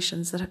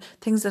generations,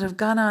 things that have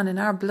gone on in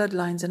our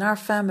bloodlines, in our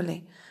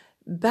family,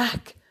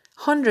 back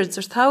hundreds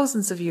or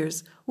thousands of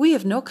years. We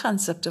have no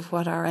concept of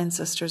what our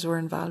ancestors were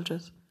involved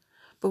with.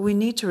 But we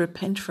need to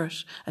repent for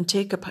it and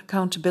take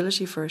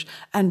accountability for it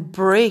and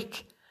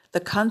break the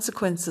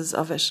consequences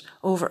of it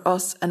over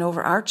us and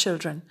over our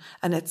children.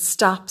 And it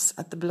stops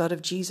at the blood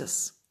of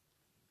Jesus.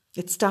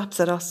 It stops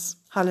at us.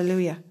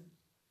 Hallelujah.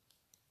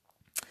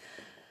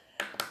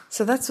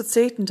 So that's what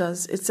Satan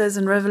does. It says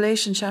in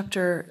Revelation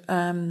chapter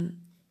 10,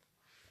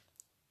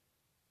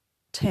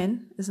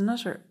 isn't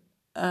it?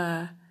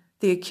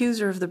 The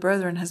accuser of the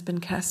brethren has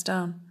been cast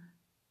down,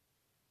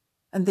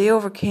 and they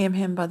overcame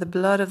him by the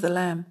blood of the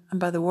Lamb and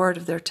by the word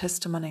of their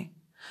testimony.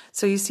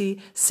 So you see,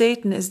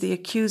 Satan is the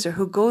accuser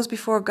who goes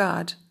before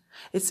God.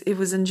 It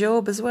was in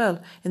Job as well.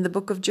 In the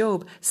book of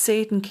Job,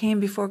 Satan came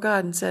before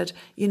God and said,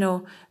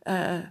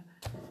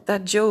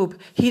 that Job,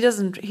 he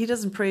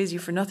doesn't praise you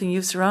for nothing.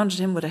 You've surrounded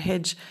him with a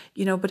hedge,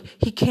 but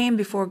he came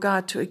before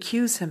God to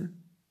accuse him,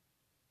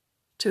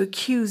 to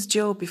accuse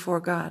Job before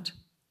God.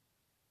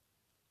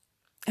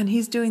 And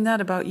he's doing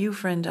that about you,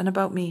 friend, and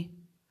about me.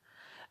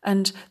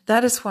 And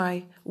that is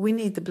why we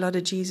need the blood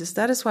of Jesus.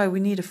 That is why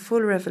we need a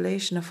full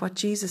revelation of what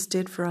Jesus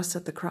did for us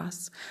at the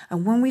cross.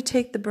 And when we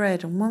take the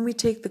bread and when we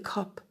take the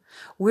cup,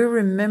 we're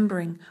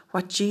remembering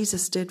what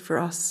Jesus did for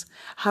us,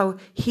 how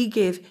he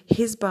gave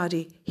his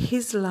body,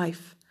 his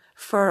life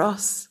for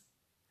us.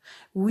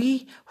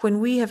 When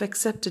we have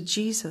accepted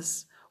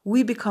Jesus,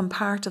 we become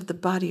part of the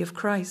body of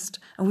Christ.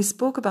 And we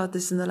spoke about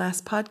this in the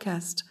last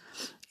podcast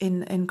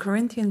in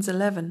Corinthians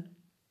 11.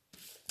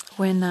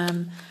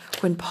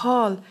 When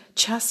Paul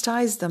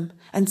chastised them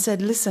and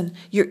said, listen,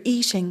 you're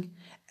eating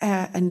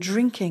and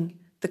drinking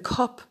the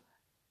cup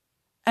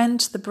and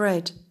the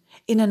bread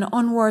in an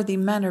unworthy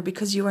manner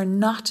because you are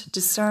not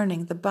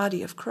discerning the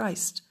body of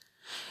Christ.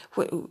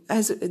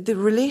 As the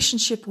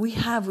relationship we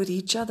have with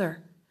each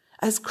other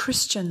as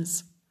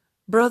Christians,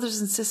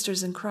 brothers and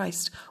sisters in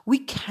Christ, we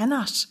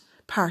cannot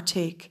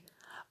partake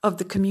of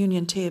the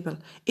communion table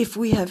if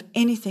we have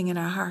anything in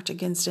our heart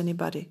against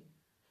anybody,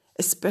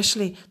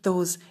 especially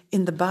those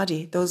in the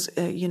body,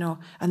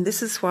 and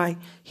this is why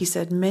he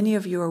said, many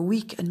of you are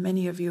weak and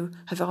many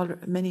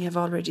have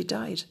already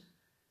died,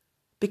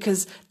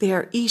 because they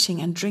are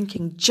eating and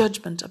drinking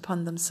judgment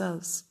upon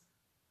themselves.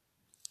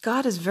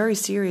 God is very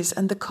serious,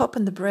 and the cup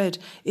and the bread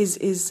is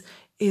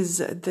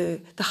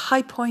the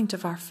high point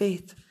of our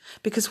faith,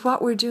 because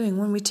what we're doing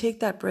when we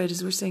take that bread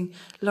is we're saying,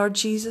 Lord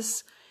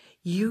Jesus,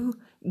 you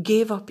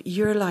gave up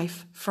your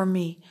life for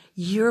me.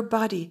 Your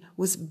body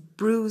was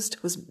bruised,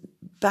 was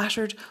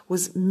battered,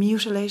 was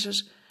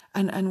mutilated,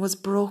 and was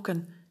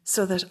broken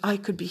so that I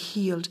could be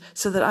healed,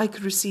 so that I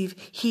could receive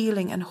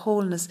healing and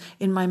wholeness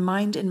in my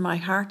mind, in my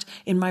heart,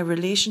 in my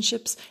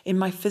relationships, in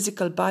my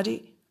physical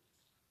body,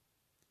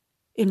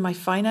 in my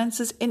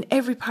finances, in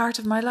every part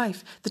of my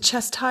life. The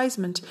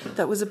chastisement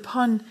that was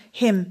upon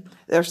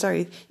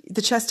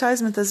the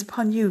chastisement that is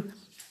upon you.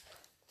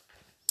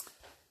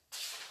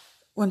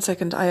 One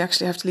second, I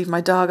actually have to leave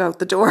my dog out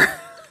the door.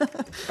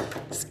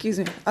 Excuse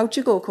me. Out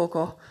you go,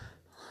 Coco.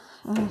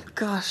 Oh,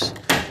 gosh.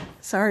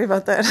 Sorry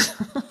about that.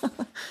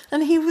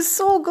 And he was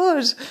so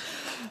good.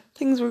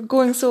 Things were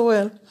going so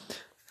well.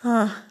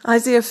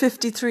 Isaiah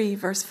 53,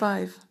 verse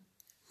 5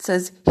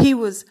 says, he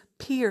was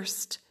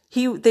pierced.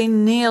 They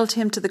nailed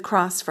him to the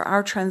cross for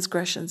our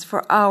transgressions,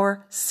 for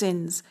our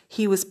sins.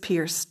 He was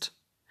pierced.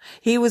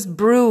 He was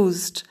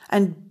bruised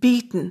and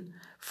beaten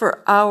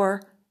for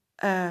our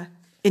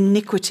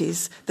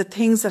iniquities, the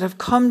things that have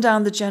come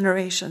down the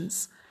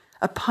generations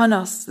upon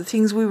us, the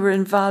things we were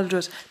involved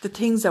with, the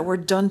things that were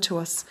done to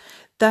us.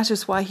 That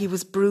is why he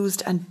was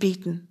bruised and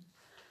beaten.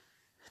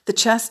 The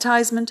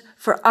chastisement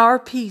for our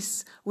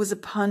peace was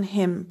upon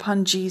him,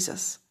 upon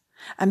Jesus.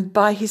 And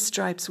by his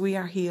stripes we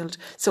are healed.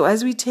 So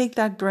as we take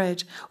that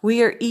bread,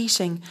 we are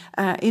eating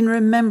in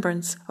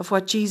remembrance of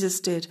what Jesus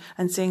did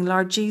and saying,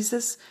 Lord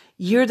Jesus,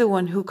 you're the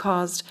one who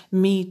caused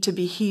me to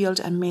be healed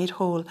and made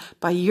whole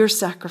by your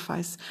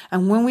sacrifice.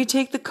 And when we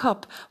take the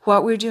cup,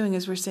 what we're doing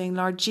is we're saying,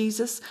 Lord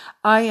Jesus,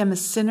 I am a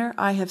sinner.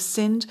 I have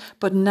sinned,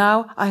 but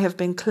now I have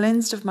been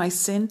cleansed of my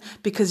sin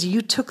because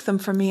you took them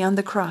for me on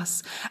the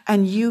cross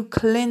and you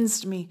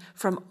cleansed me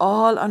from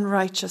all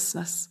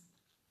unrighteousness.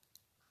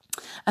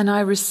 And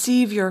I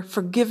receive your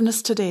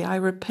forgiveness today. I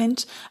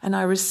repent and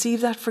I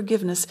receive that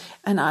forgiveness.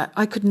 And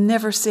I could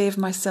never save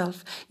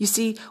myself. You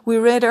see, we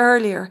read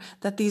earlier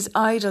that these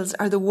idols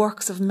are the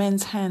works of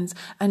men's hands.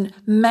 And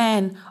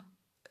man,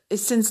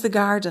 since the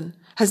garden,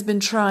 has been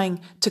trying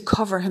to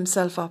cover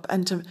himself up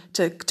and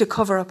to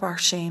cover up our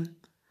shame.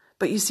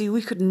 But you see,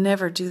 we could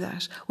never do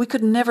that. We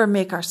could never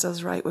make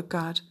ourselves right with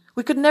God.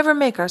 We could never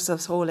make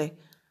ourselves holy.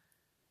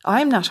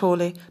 I'm not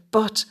holy,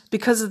 but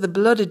because of the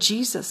blood of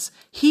Jesus,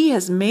 he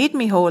has made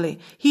me holy.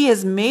 He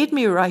has made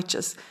me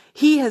righteous.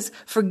 He has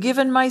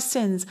forgiven my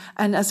sins.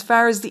 And as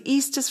far as the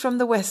east is from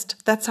the west,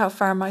 that's how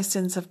far my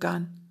sins have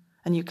gone.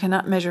 And you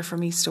cannot measure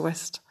from east to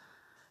west.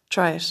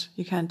 Try it.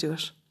 You can't do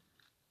it.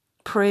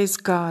 Praise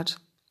God.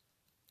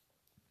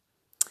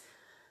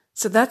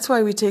 So that's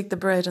why we take the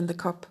bread and the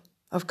cup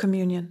of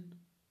communion.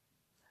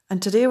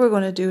 And today we're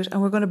going to do it,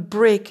 and we're going to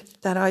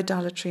break that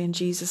idolatry in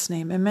Jesus'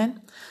 name.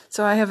 Amen?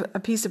 So I have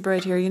a piece of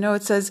bread here. You know,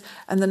 it says,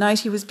 and the night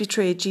he was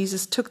betrayed,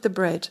 Jesus took the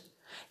bread.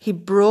 He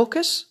broke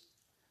it.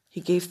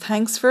 He gave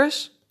thanks for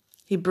it.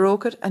 He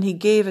broke it, and he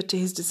gave it to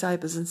his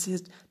disciples and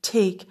said,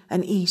 take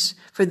and eat,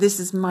 for this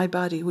is my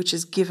body, which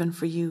is given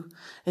for you.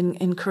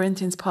 In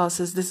Corinthians, Paul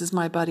says, this is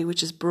my body,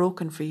 which is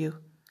broken for you.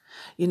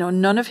 You know,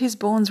 none of his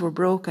bones were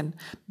broken,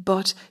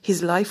 but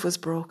his life was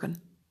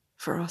broken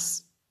for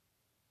us.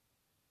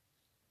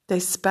 They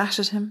spat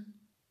at him.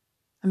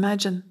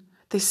 Imagine,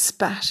 they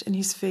spat in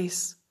his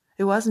face.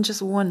 It wasn't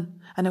just one,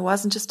 and it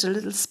wasn't just a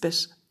little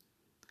spit.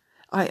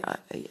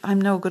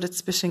 I'm no good at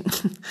spitting.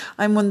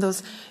 I'm one of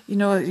those, you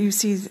know, you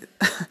see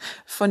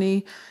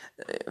funny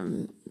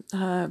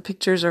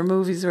pictures or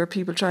movies where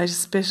people try to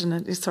spit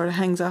and it sort of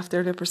hangs off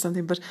their lip or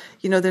something. But,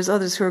 you know, there's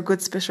others who are good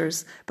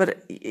spitters.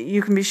 But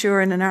you can be sure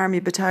in an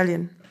army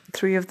battalion,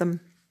 3 of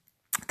them,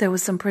 there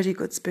was some pretty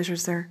good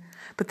spitters there.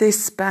 But they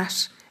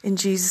spat in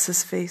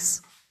Jesus'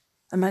 face.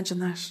 Imagine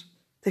that.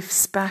 They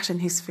spat in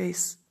his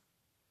face.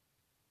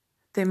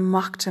 They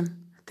mocked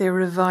him. They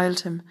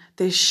reviled him.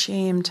 They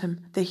shamed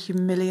him. They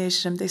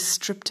humiliated him. They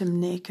stripped him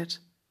naked.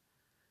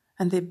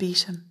 And they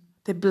beat him.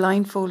 They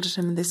blindfolded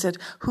him and they said,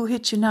 who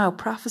hit you now?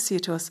 Prophesy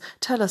to us.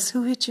 Tell us,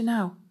 who hit you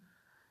now?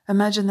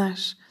 Imagine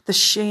that. The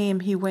shame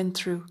he went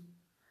through.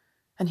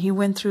 And he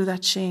went through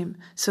that shame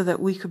so that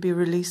we could be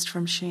released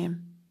from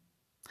shame.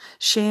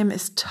 Shame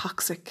is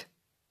toxic.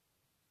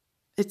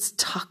 It's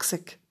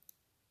toxic.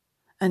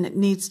 And it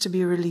needs to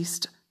be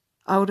released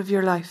out of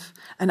your life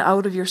and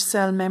out of your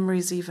cell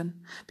memories even.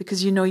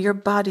 Because you know your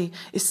body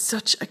is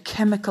such a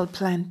chemical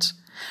plant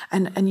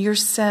and your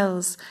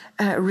cells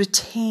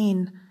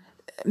retain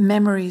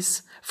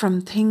memories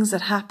from things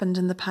that happened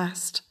in the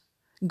past,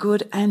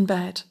 good and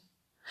bad.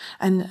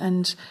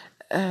 And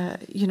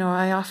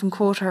I often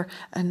quote her,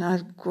 and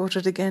I'll quote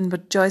it again,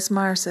 but Joyce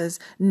Meyer says,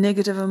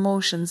 negative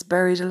emotions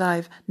buried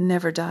alive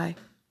never die.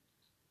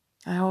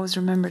 I always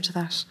remember to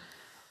that.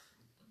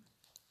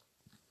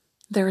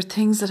 There are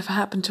things that have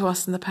happened to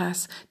us in the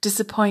past,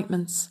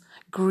 disappointments,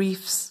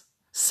 griefs,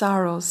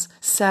 sorrows,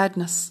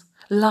 sadness,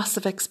 loss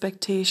of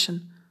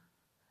expectation,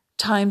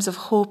 times of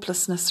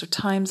hopelessness or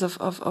times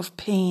of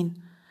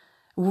pain,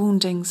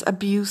 woundings,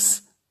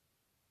 abuse,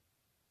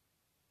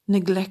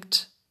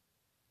 neglect,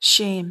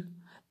 shame.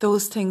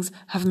 Those things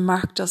have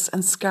marked us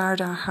and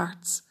scarred our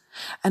hearts.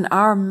 And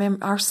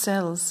our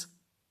cells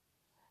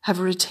have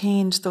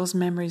retained those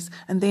memories,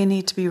 and they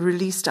need to be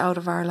released out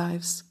of our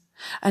lives.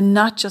 And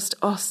not just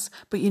us,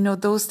 but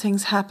those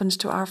things happened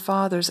to our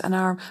fathers and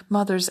our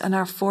mothers and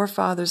our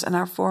forefathers and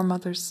our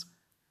foremothers.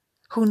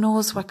 Who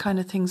knows what kind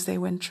of things they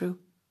went through?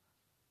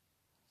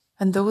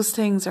 And those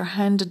things are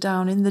handed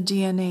down in the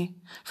DNA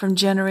from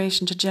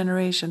generation to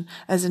generation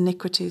as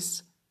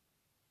iniquities.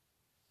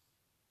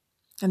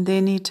 And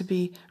they need to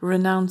be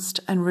renounced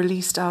and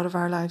released out of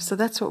our lives. So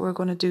that's what we're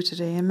going to do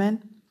today.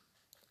 Amen.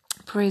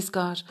 Praise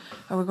God.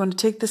 And we're going to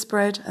take this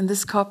bread and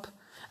this cup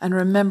and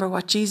remember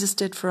what Jesus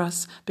did for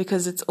us,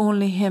 because it's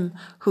only Him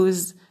who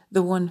is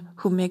the one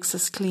who makes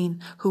us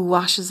clean, who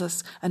washes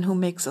us and who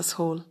makes us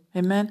whole.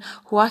 Amen.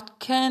 What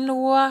can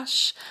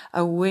wash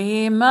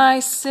away my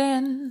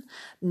sin?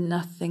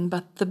 Nothing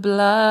but the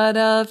blood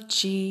of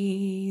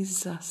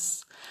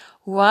Jesus.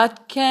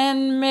 What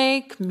can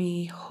make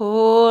me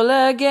whole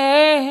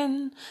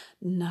again?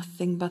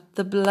 Nothing but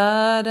the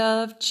blood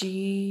of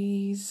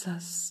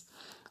Jesus.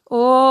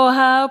 Oh,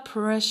 how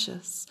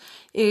precious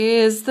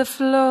is the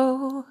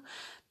flow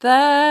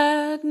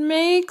that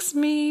makes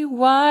me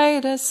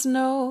white as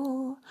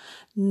snow.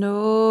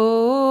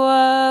 No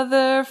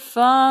other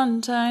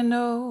font I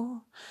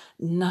know,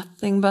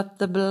 nothing but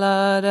the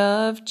blood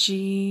of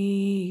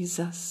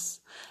Jesus.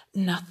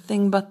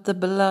 Nothing but the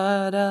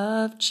blood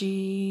of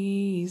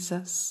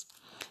Jesus.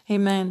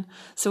 Amen.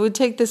 So we'll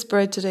take this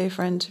bread today,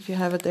 friend, if you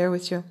have it there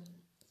with you.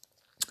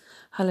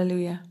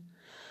 Hallelujah.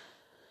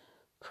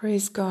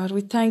 Praise God.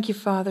 We thank you,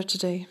 Father,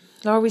 today.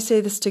 Lord, we say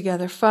this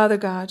together. Father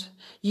God,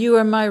 you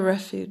are my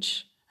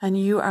refuge and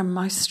you are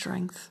my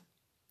strength.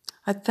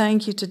 I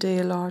thank you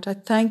today, Lord. I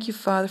thank you,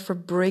 Father, for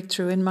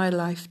breakthrough in my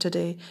life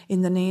today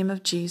in the name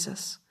of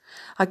Jesus.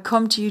 I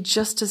come to you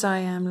just as I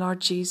am, Lord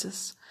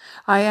Jesus.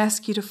 I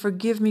ask you to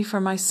forgive me for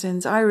my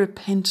sins. I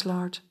repent,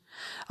 Lord,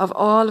 of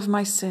all of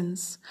my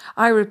sins.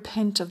 I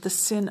repent of the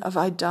sin of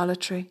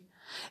idolatry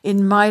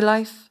in my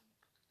life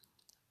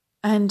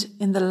and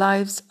in the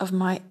lives of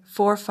my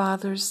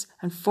forefathers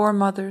and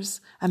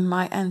foremothers and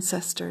my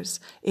ancestors.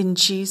 In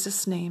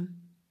Jesus' name,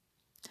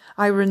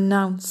 I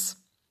renounce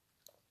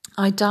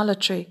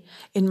idolatry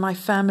in my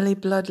family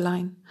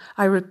bloodline.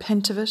 I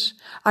repent of it,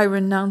 I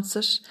renounce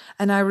it,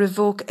 and I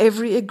revoke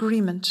every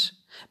agreement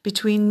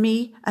between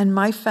me and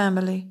my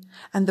family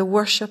and the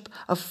worship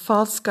of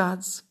false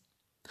gods.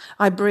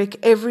 I break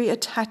every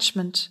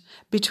attachment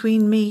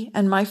between me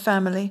and my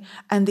family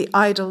and the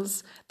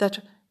idols that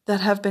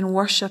have been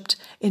worshipped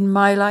in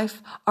my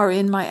life or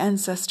in my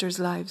ancestors'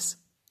 lives.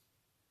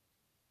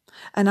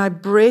 And I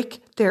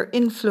break their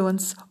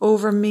influence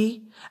over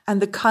me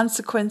and the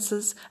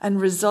consequences and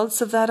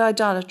results of that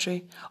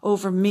idolatry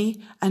over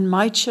me and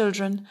my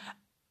children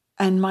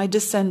and my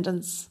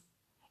descendants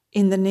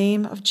in the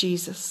name of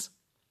Jesus.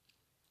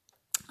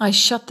 I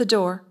shut the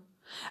door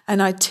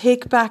and I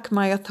take back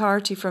my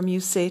authority from you,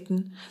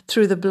 Satan,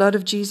 through the blood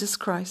of Jesus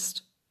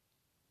Christ.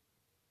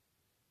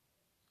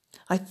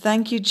 I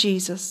thank you,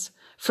 Jesus,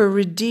 for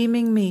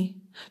redeeming me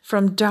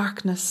from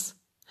darkness,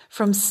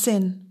 from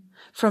sin,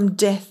 from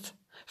death,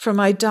 from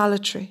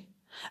idolatry.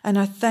 And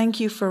I thank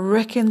you for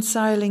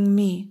reconciling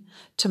me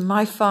to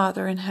my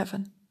Father in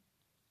heaven.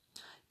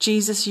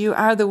 Jesus, you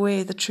are the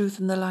way, the truth,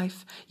 and the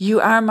life. You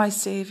are my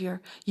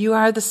Saviour. You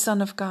are the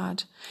Son of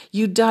God.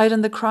 You died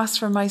on the cross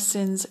for my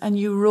sins, and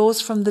you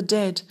rose from the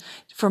dead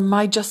for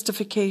my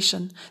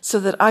justification, so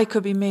that I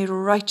could be made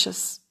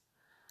righteous.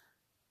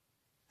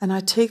 And I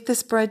take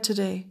this bread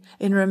today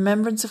in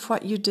remembrance of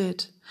what you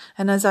did.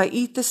 And as I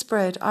eat this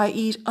bread, I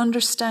eat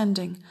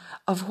understanding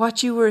of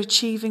what you were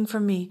achieving for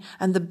me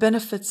and the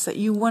benefits that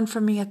you won for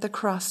me at the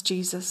cross,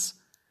 Jesus.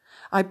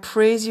 I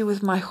praise you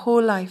with my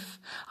whole life.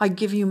 I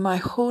give you my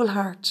whole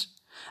heart.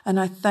 And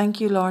I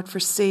thank you, Lord, for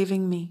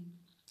saving me.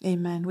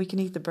 Amen. We can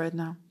eat the bread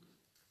now.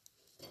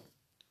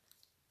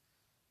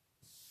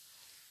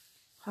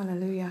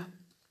 Hallelujah.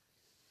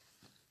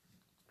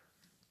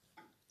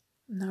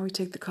 Now we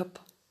take the cup.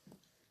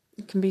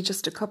 It can be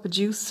just a cup of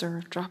juice or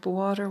a drop of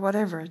water,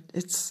 whatever.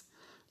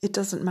 It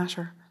doesn't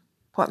matter.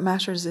 What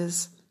matters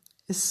is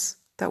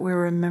that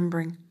we're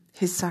remembering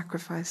his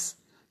sacrifice.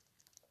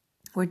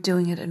 We're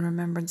doing it in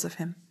remembrance of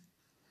him.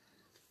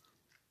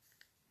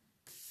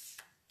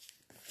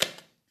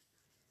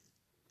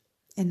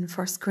 In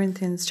 1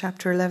 Corinthians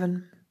chapter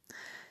 11,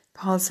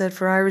 Paul said,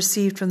 "For I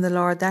received from the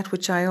Lord that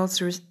which I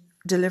also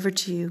delivered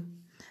to you,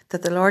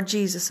 that the Lord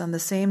Jesus, on the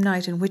same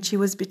night in which he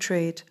was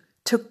betrayed,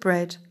 took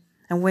bread,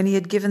 and when he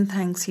had given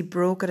thanks, he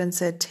broke it and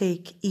said,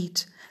 "Take,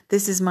 eat.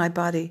 This is my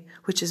body,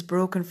 which is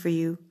broken for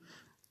you.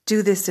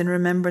 Do this in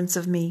remembrance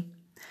of me."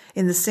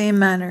 In the same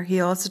manner, he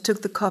also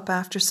took the cup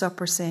after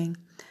supper, saying,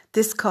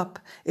 "This cup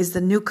is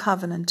the new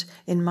covenant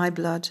in my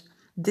blood.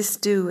 This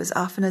do as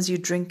often as you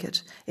drink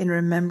it in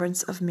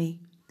remembrance of me.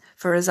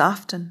 For as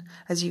often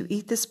as you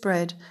eat this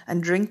bread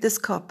and drink this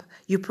cup,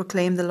 you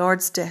proclaim the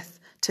Lord's death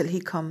till he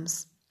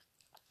comes.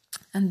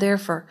 And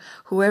therefore,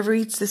 whoever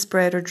eats this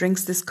bread or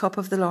drinks this cup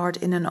of the Lord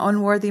in an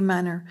unworthy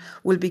manner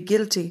will be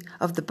guilty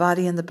of the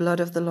body and the blood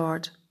of the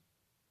Lord.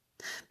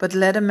 But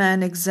let a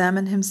man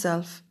examine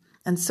himself,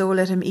 and so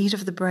let him eat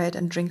of the bread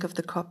and drink of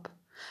the cup.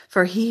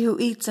 For he who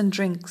eats and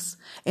drinks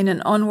in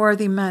an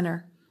unworthy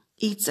manner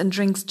eats and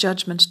drinks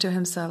judgment to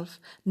himself,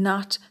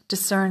 not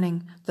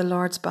discerning the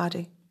Lord's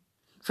body.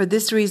 For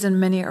this reason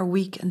many are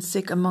weak and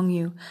sick among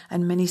you,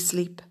 and many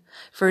sleep.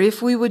 For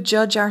if we would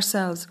judge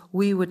ourselves,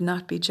 we would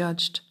not be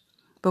judged.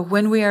 But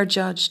when we are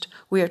judged,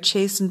 we are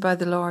chastened by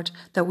the Lord,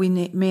 that we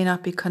may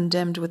not be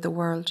condemned with the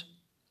world.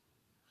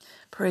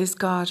 Praise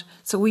God.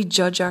 So we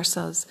judge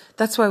ourselves.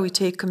 That's why we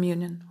take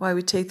communion, why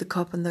we take the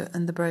cup and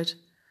the bread.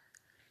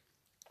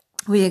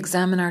 We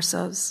examine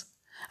ourselves.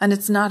 And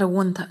it's not a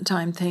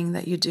one-time thing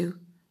that you do.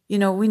 You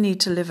know, we need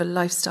to live a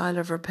lifestyle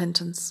of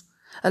repentance,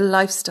 a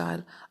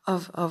lifestyle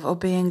of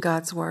obeying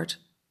God's word.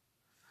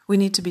 We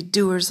need to be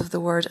doers of the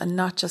word and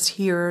not just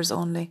hearers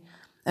only.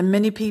 And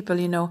many people,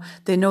 you know,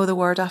 they know the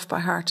word off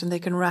by heart and they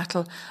can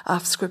rattle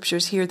off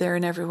scriptures here, there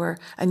and everywhere,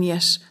 and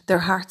yet their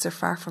hearts are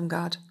far from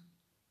God.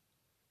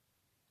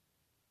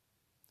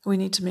 We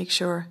need to make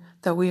sure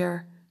that we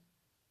are,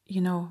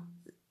 you know,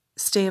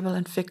 stable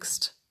and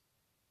fixed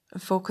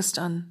and focused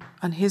on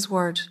his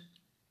word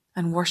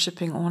and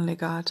worshipping only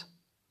God.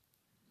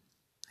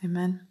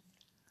 Amen.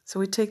 So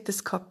we take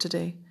this cup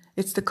today.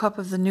 It's the cup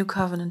of the new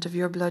covenant of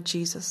your blood,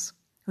 Jesus.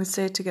 We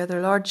say it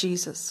together, Lord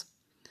Jesus,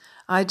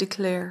 I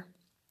declare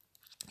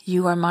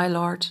you are my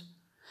Lord.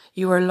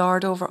 You are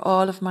Lord over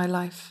all of my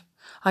life.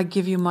 I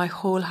give you my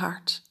whole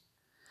heart.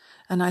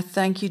 And I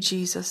thank you,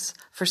 Jesus,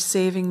 for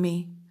saving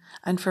me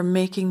and for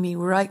making me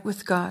right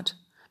with God,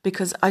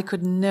 because I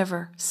could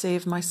never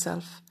save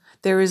myself.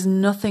 There is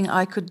nothing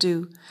I could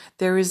do.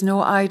 There is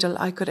no idol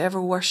I could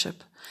ever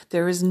worship.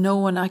 There is no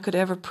one I could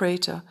ever pray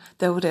to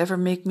that would ever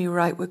make me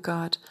right with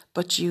God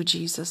but you,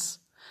 Jesus.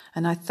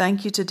 And I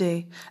thank you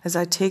today as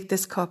I take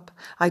this cup.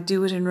 I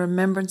do it in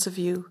remembrance of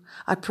you.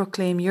 I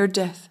proclaim your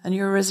death and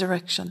your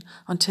resurrection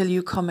until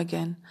you come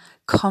again.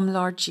 Come,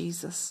 Lord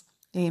Jesus.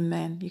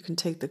 Amen. You can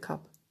take the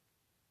cup.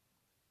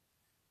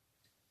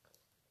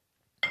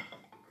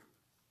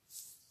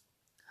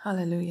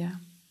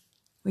 Hallelujah.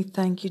 We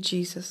thank you,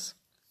 Jesus.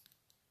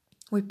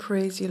 We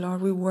praise you,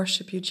 Lord. We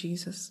worship you,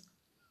 Jesus.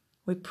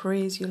 We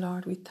praise you,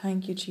 Lord. We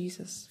thank you,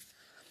 Jesus.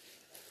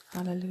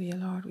 Hallelujah,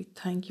 Lord. We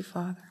thank you,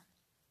 Father.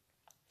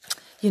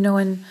 You know,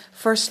 in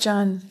 1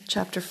 John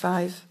chapter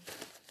 5,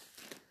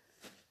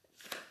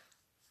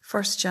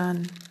 1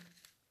 John,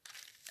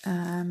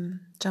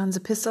 John's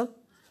epistle,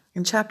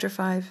 in chapter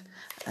 5,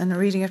 and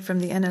reading it from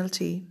the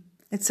NLT,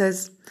 it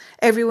says,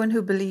 "Everyone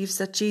who believes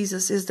that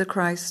Jesus is the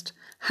Christ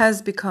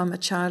has become a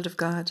child of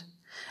God,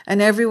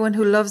 and everyone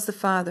who loves the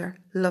Father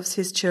loves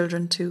his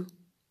children too.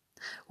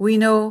 We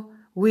know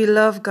we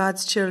love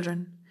God's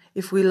children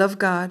if we love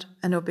God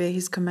and obey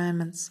his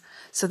commandments."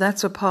 So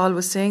that's what Paul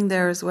was saying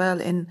there as well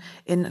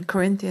in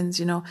Corinthians,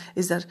 you know,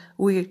 is that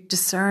we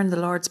discern the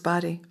Lord's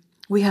body.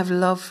 We have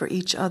love for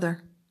each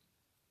other.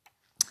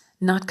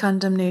 Not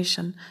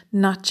condemnation,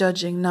 not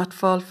judging, not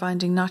fault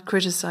finding, not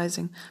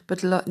criticizing,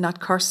 but not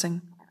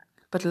cursing,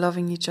 but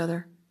loving each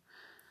other.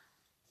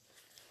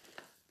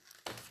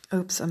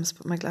 Oops, I must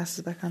put my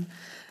glasses back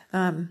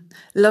on.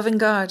 Loving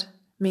God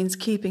means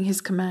keeping his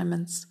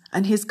commandments,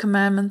 and his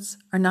commandments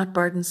are not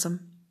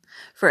burdensome.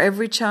 For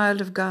every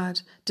child of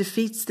God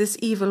defeats this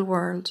evil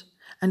world,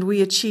 and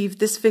we achieve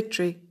this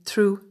victory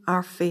through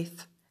our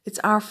faith. It's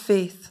our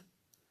faith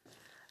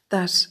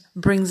that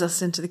brings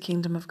us into the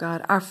kingdom of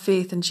God, our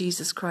faith in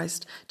Jesus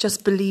Christ,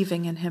 just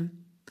believing in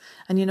him.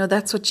 And you know,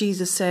 that's what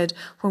Jesus said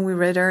when we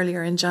read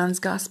earlier in John's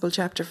Gospel,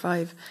 chapter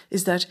 5,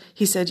 is that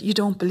he said, you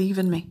don't believe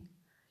in me.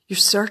 You're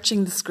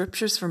searching the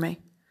scriptures for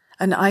me,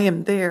 and I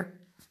am there.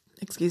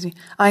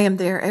 I am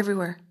there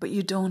everywhere, but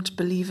you don't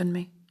believe in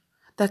me.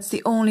 That's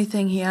the only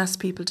thing he asks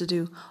people to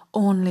do,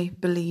 only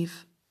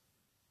believe.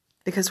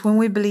 Because when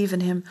we believe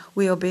in him,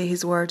 we obey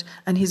his word,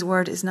 and his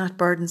word is not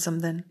burdensome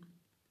then.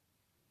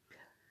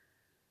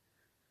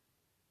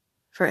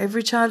 For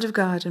every child of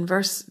God,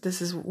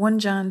 this is 1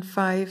 John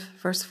 5,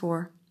 verse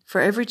 4.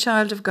 For every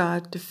child of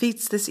God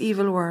defeats this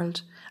evil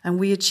world, and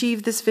we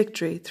achieve this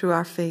victory through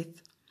our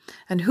faith.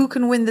 And who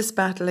can win this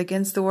battle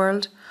against the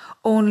world?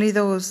 Only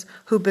those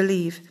who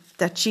believe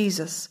that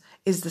Jesus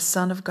is the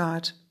Son of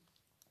God.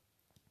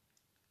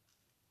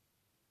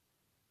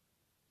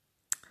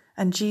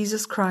 And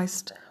Jesus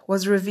Christ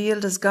was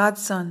revealed as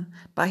God's Son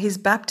by his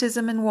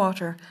baptism in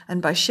water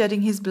and by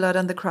shedding his blood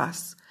on the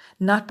cross,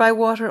 not by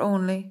water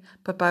only,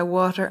 but by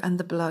water and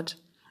the blood.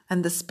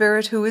 and the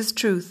Spirit who is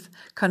truth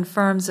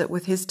confirms it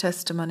with his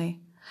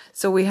testimony.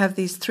 So we have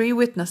these three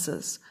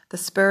witnesses, the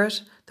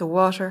Spirit, the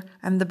water,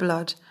 and the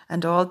blood,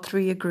 and all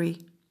three agree.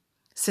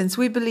 Since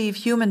we believe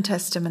human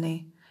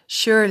testimony,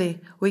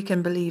 surely we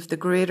can believe the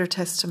greater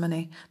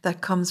testimony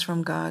that comes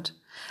from God.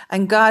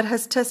 And God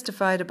has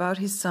testified about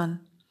his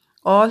Son.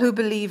 All who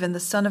believe in the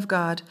Son of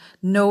God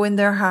know in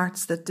their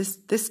hearts that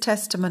this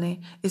testimony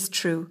is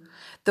true.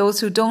 Those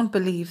who don't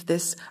believe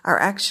this are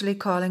actually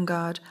calling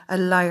God a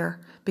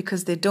liar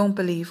because they don't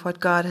believe what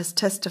God has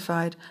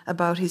testified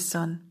about his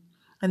Son.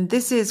 And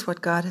this is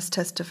what God has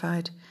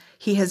testified.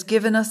 He has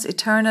given us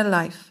eternal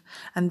life,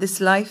 and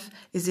this life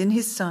is in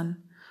his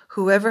Son.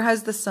 Whoever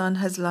has the Son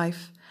has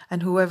life,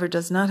 and whoever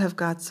does not have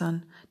God's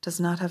Son does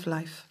not have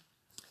life.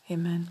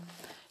 Amen.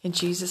 In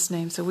Jesus'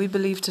 name. So we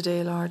believe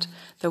today, Lord,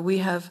 that we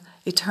have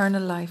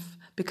eternal life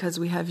because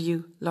we have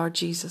you, Lord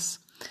Jesus.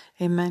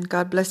 Amen.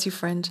 God bless you,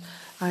 friend.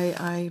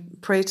 I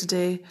pray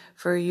today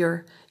for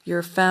your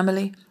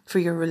family, for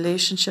your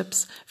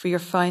relationships, for your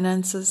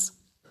finances,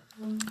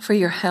 for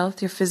your health,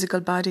 your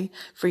physical body,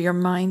 for your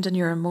mind and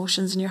your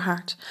emotions and your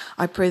heart.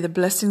 I pray the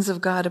blessings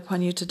of God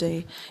upon you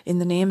today. In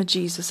the name of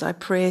Jesus, I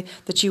pray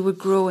that you would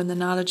grow in the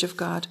knowledge of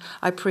God.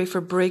 I pray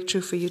for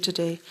breakthrough for you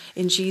today.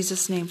 In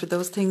Jesus' name, for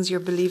those things you're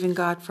believing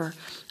God for.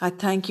 I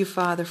thank you,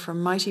 Father, for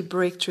mighty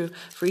breakthrough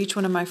for each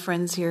one of my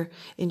friends here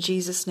in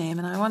Jesus' name.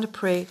 And I want to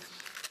pray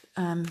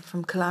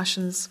from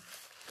Colossians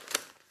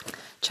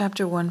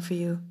chapter 1 for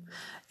you.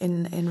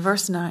 In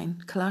verse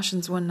 9,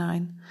 Colossians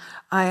 1:9,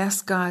 I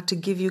ask God to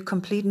give you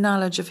complete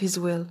knowledge of his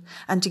will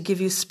and to give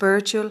you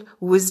spiritual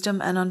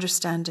wisdom and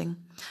understanding,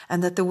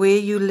 and that the way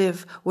you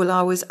live will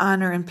always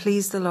honor and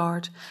please the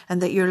Lord,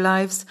 and that your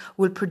lives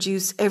will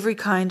produce every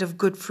kind of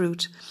good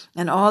fruit,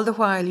 and all the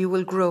while you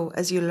will grow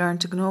as you learn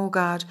to know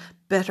God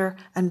better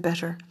and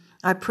better.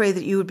 I pray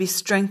that you would be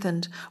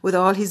strengthened with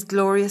all his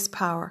glorious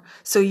power,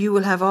 so you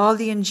will have all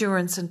the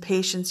endurance and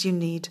patience you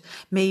need.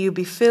 May you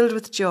be filled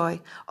with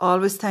joy,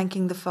 always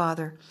thanking the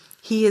Father.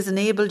 He has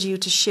enabled you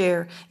to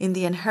share in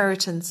the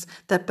inheritance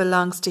that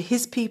belongs to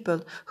his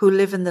people who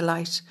live in the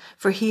light,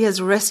 for he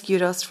has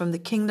rescued us from the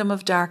kingdom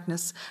of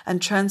darkness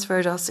and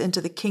transferred us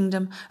into the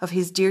kingdom of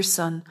his dear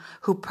Son,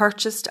 who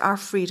purchased our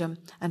freedom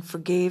and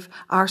forgave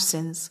our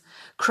sins.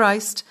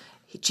 Christ,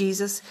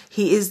 Jesus,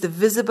 he is the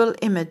visible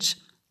image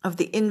of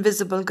the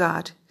invisible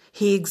God.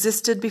 He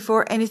existed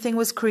before anything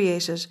was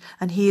created,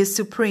 and he is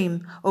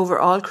supreme over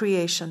all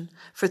creation.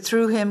 For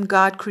through him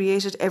God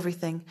created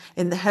everything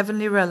in the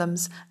heavenly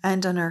realms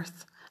and on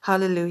earth.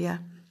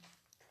 Hallelujah.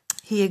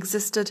 He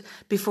existed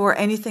before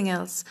anything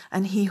else,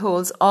 and he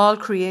holds all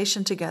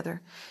creation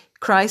together.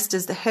 Christ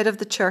is the head of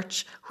the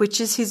church, which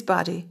is his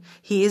body.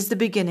 He is the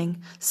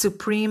beginning,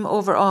 supreme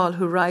over all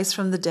who rise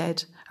from the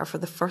dead, or for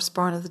the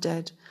firstborn of the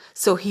dead.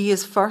 So he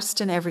is first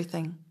in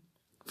everything.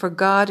 For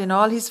God in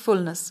all his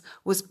fullness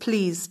was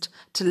pleased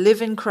to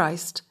live in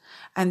Christ,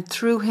 and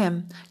through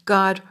him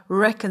God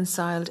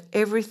reconciled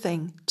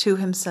everything to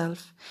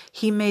himself.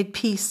 He made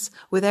peace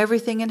with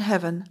everything in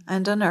heaven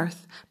and on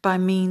earth by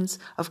means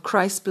of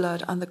Christ's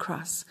blood on the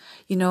cross.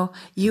 You know,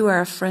 you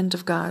are a friend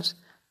of God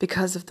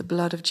because of the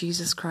blood of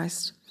Jesus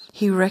Christ.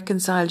 He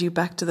reconciled you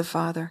back to the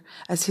Father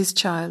as his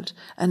child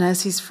and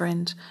as his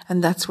friend,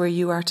 and that's where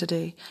you are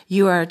today.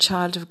 You are a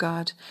child of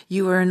God.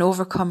 You are an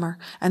overcomer,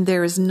 and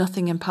there is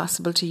nothing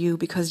impossible to you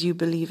because you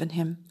believe in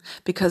him.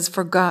 Because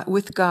for God,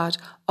 with God,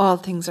 all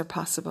things are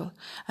possible.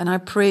 And I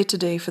pray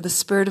today for the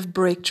spirit of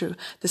breakthrough,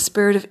 the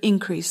spirit of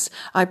increase.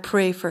 I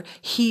pray for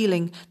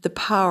healing, the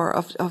power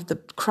of the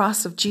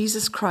cross of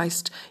Jesus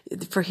Christ,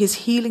 for his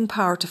healing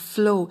power to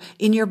flow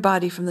in your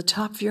body from the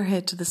top of your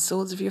head to the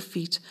soles of your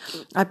feet.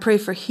 I pray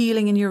for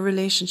healing in your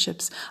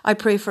relationships. I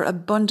pray for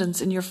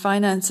abundance in your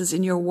finances,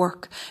 in your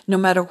work. No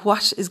matter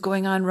what is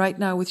going on right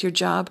now with your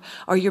job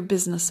or your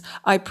business,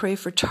 I pray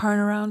for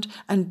turnaround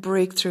and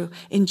breakthrough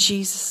in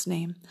Jesus'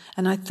 name.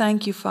 And I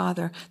thank you,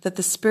 Father, that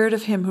the Spirit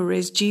of him who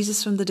raised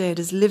Jesus from the dead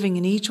is living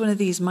in each one of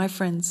these, my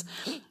friends,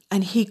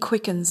 and he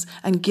quickens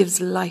and gives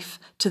life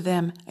to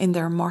them in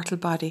their mortal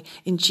body.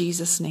 In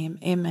Jesus' name,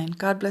 amen.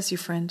 God bless you,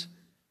 friend.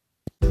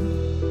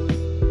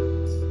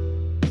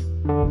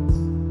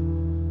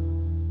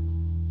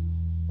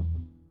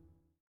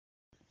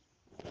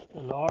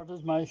 The Lord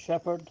is my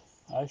shepherd,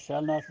 I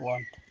shall not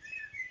want.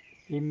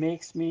 He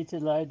makes me to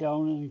lie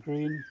down in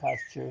green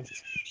pastures.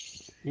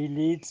 He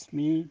leads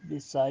me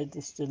beside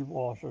the still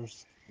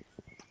waters.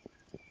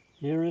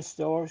 He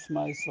restores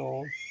my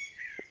soul.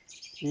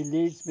 He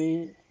leads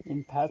me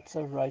in paths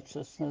of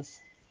righteousness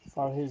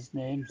for his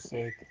name's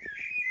sake.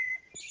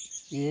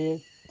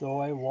 Yea,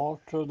 though I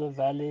walk through the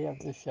valley of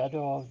the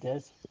shadow of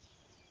death,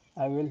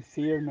 I will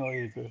fear no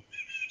evil.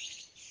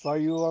 For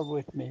you are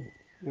with me,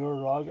 your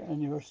rod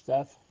and your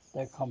staff,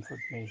 they comfort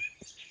me.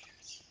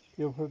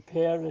 You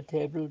prepare a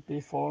table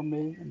before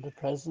me in the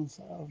presence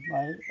of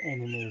my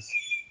enemies.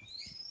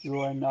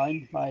 You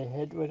anoint my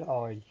head with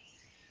oil.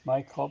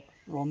 My cup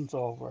runs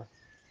over.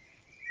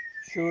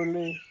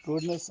 Surely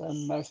goodness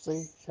and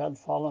mercy shall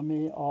follow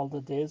me all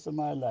the days of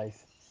my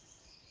life,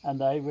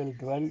 and I will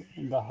dwell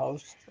in the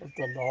house of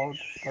the Lord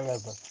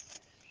forever.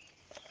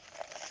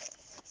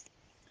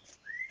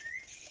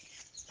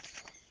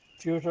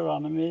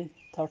 Deuteronomy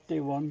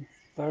 31,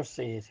 verse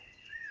 8.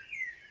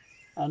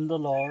 And the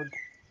Lord,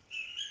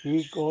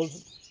 He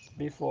goes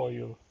before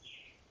you.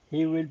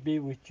 He will be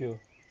with you.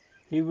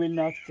 He will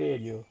not fail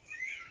you,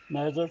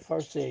 neither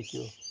forsake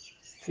you.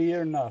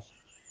 Fear not,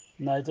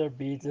 neither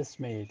be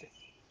dismayed.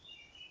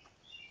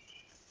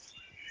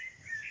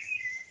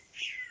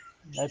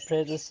 I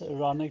pray this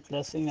Aaronic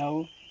blessing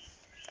now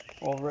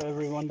over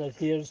everyone that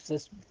hears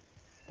this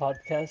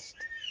podcast,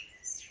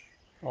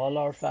 all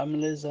our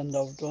families and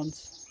loved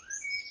ones,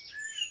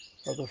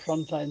 for the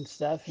frontline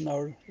staff in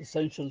our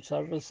essential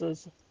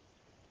services,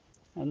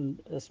 and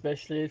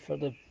especially for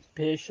the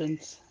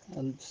patients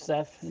and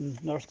staff in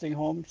nursing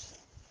homes.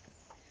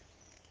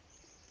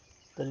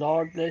 The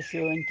Lord bless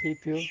you and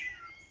keep you.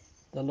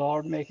 The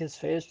Lord make his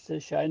face to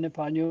shine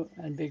upon you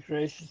and be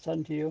gracious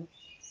unto you.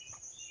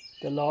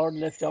 The Lord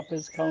lift up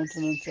his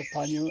countenance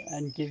upon you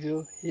and give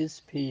you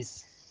his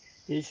peace,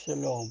 his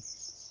shalom.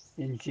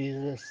 In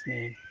Jesus'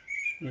 name,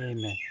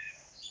 amen.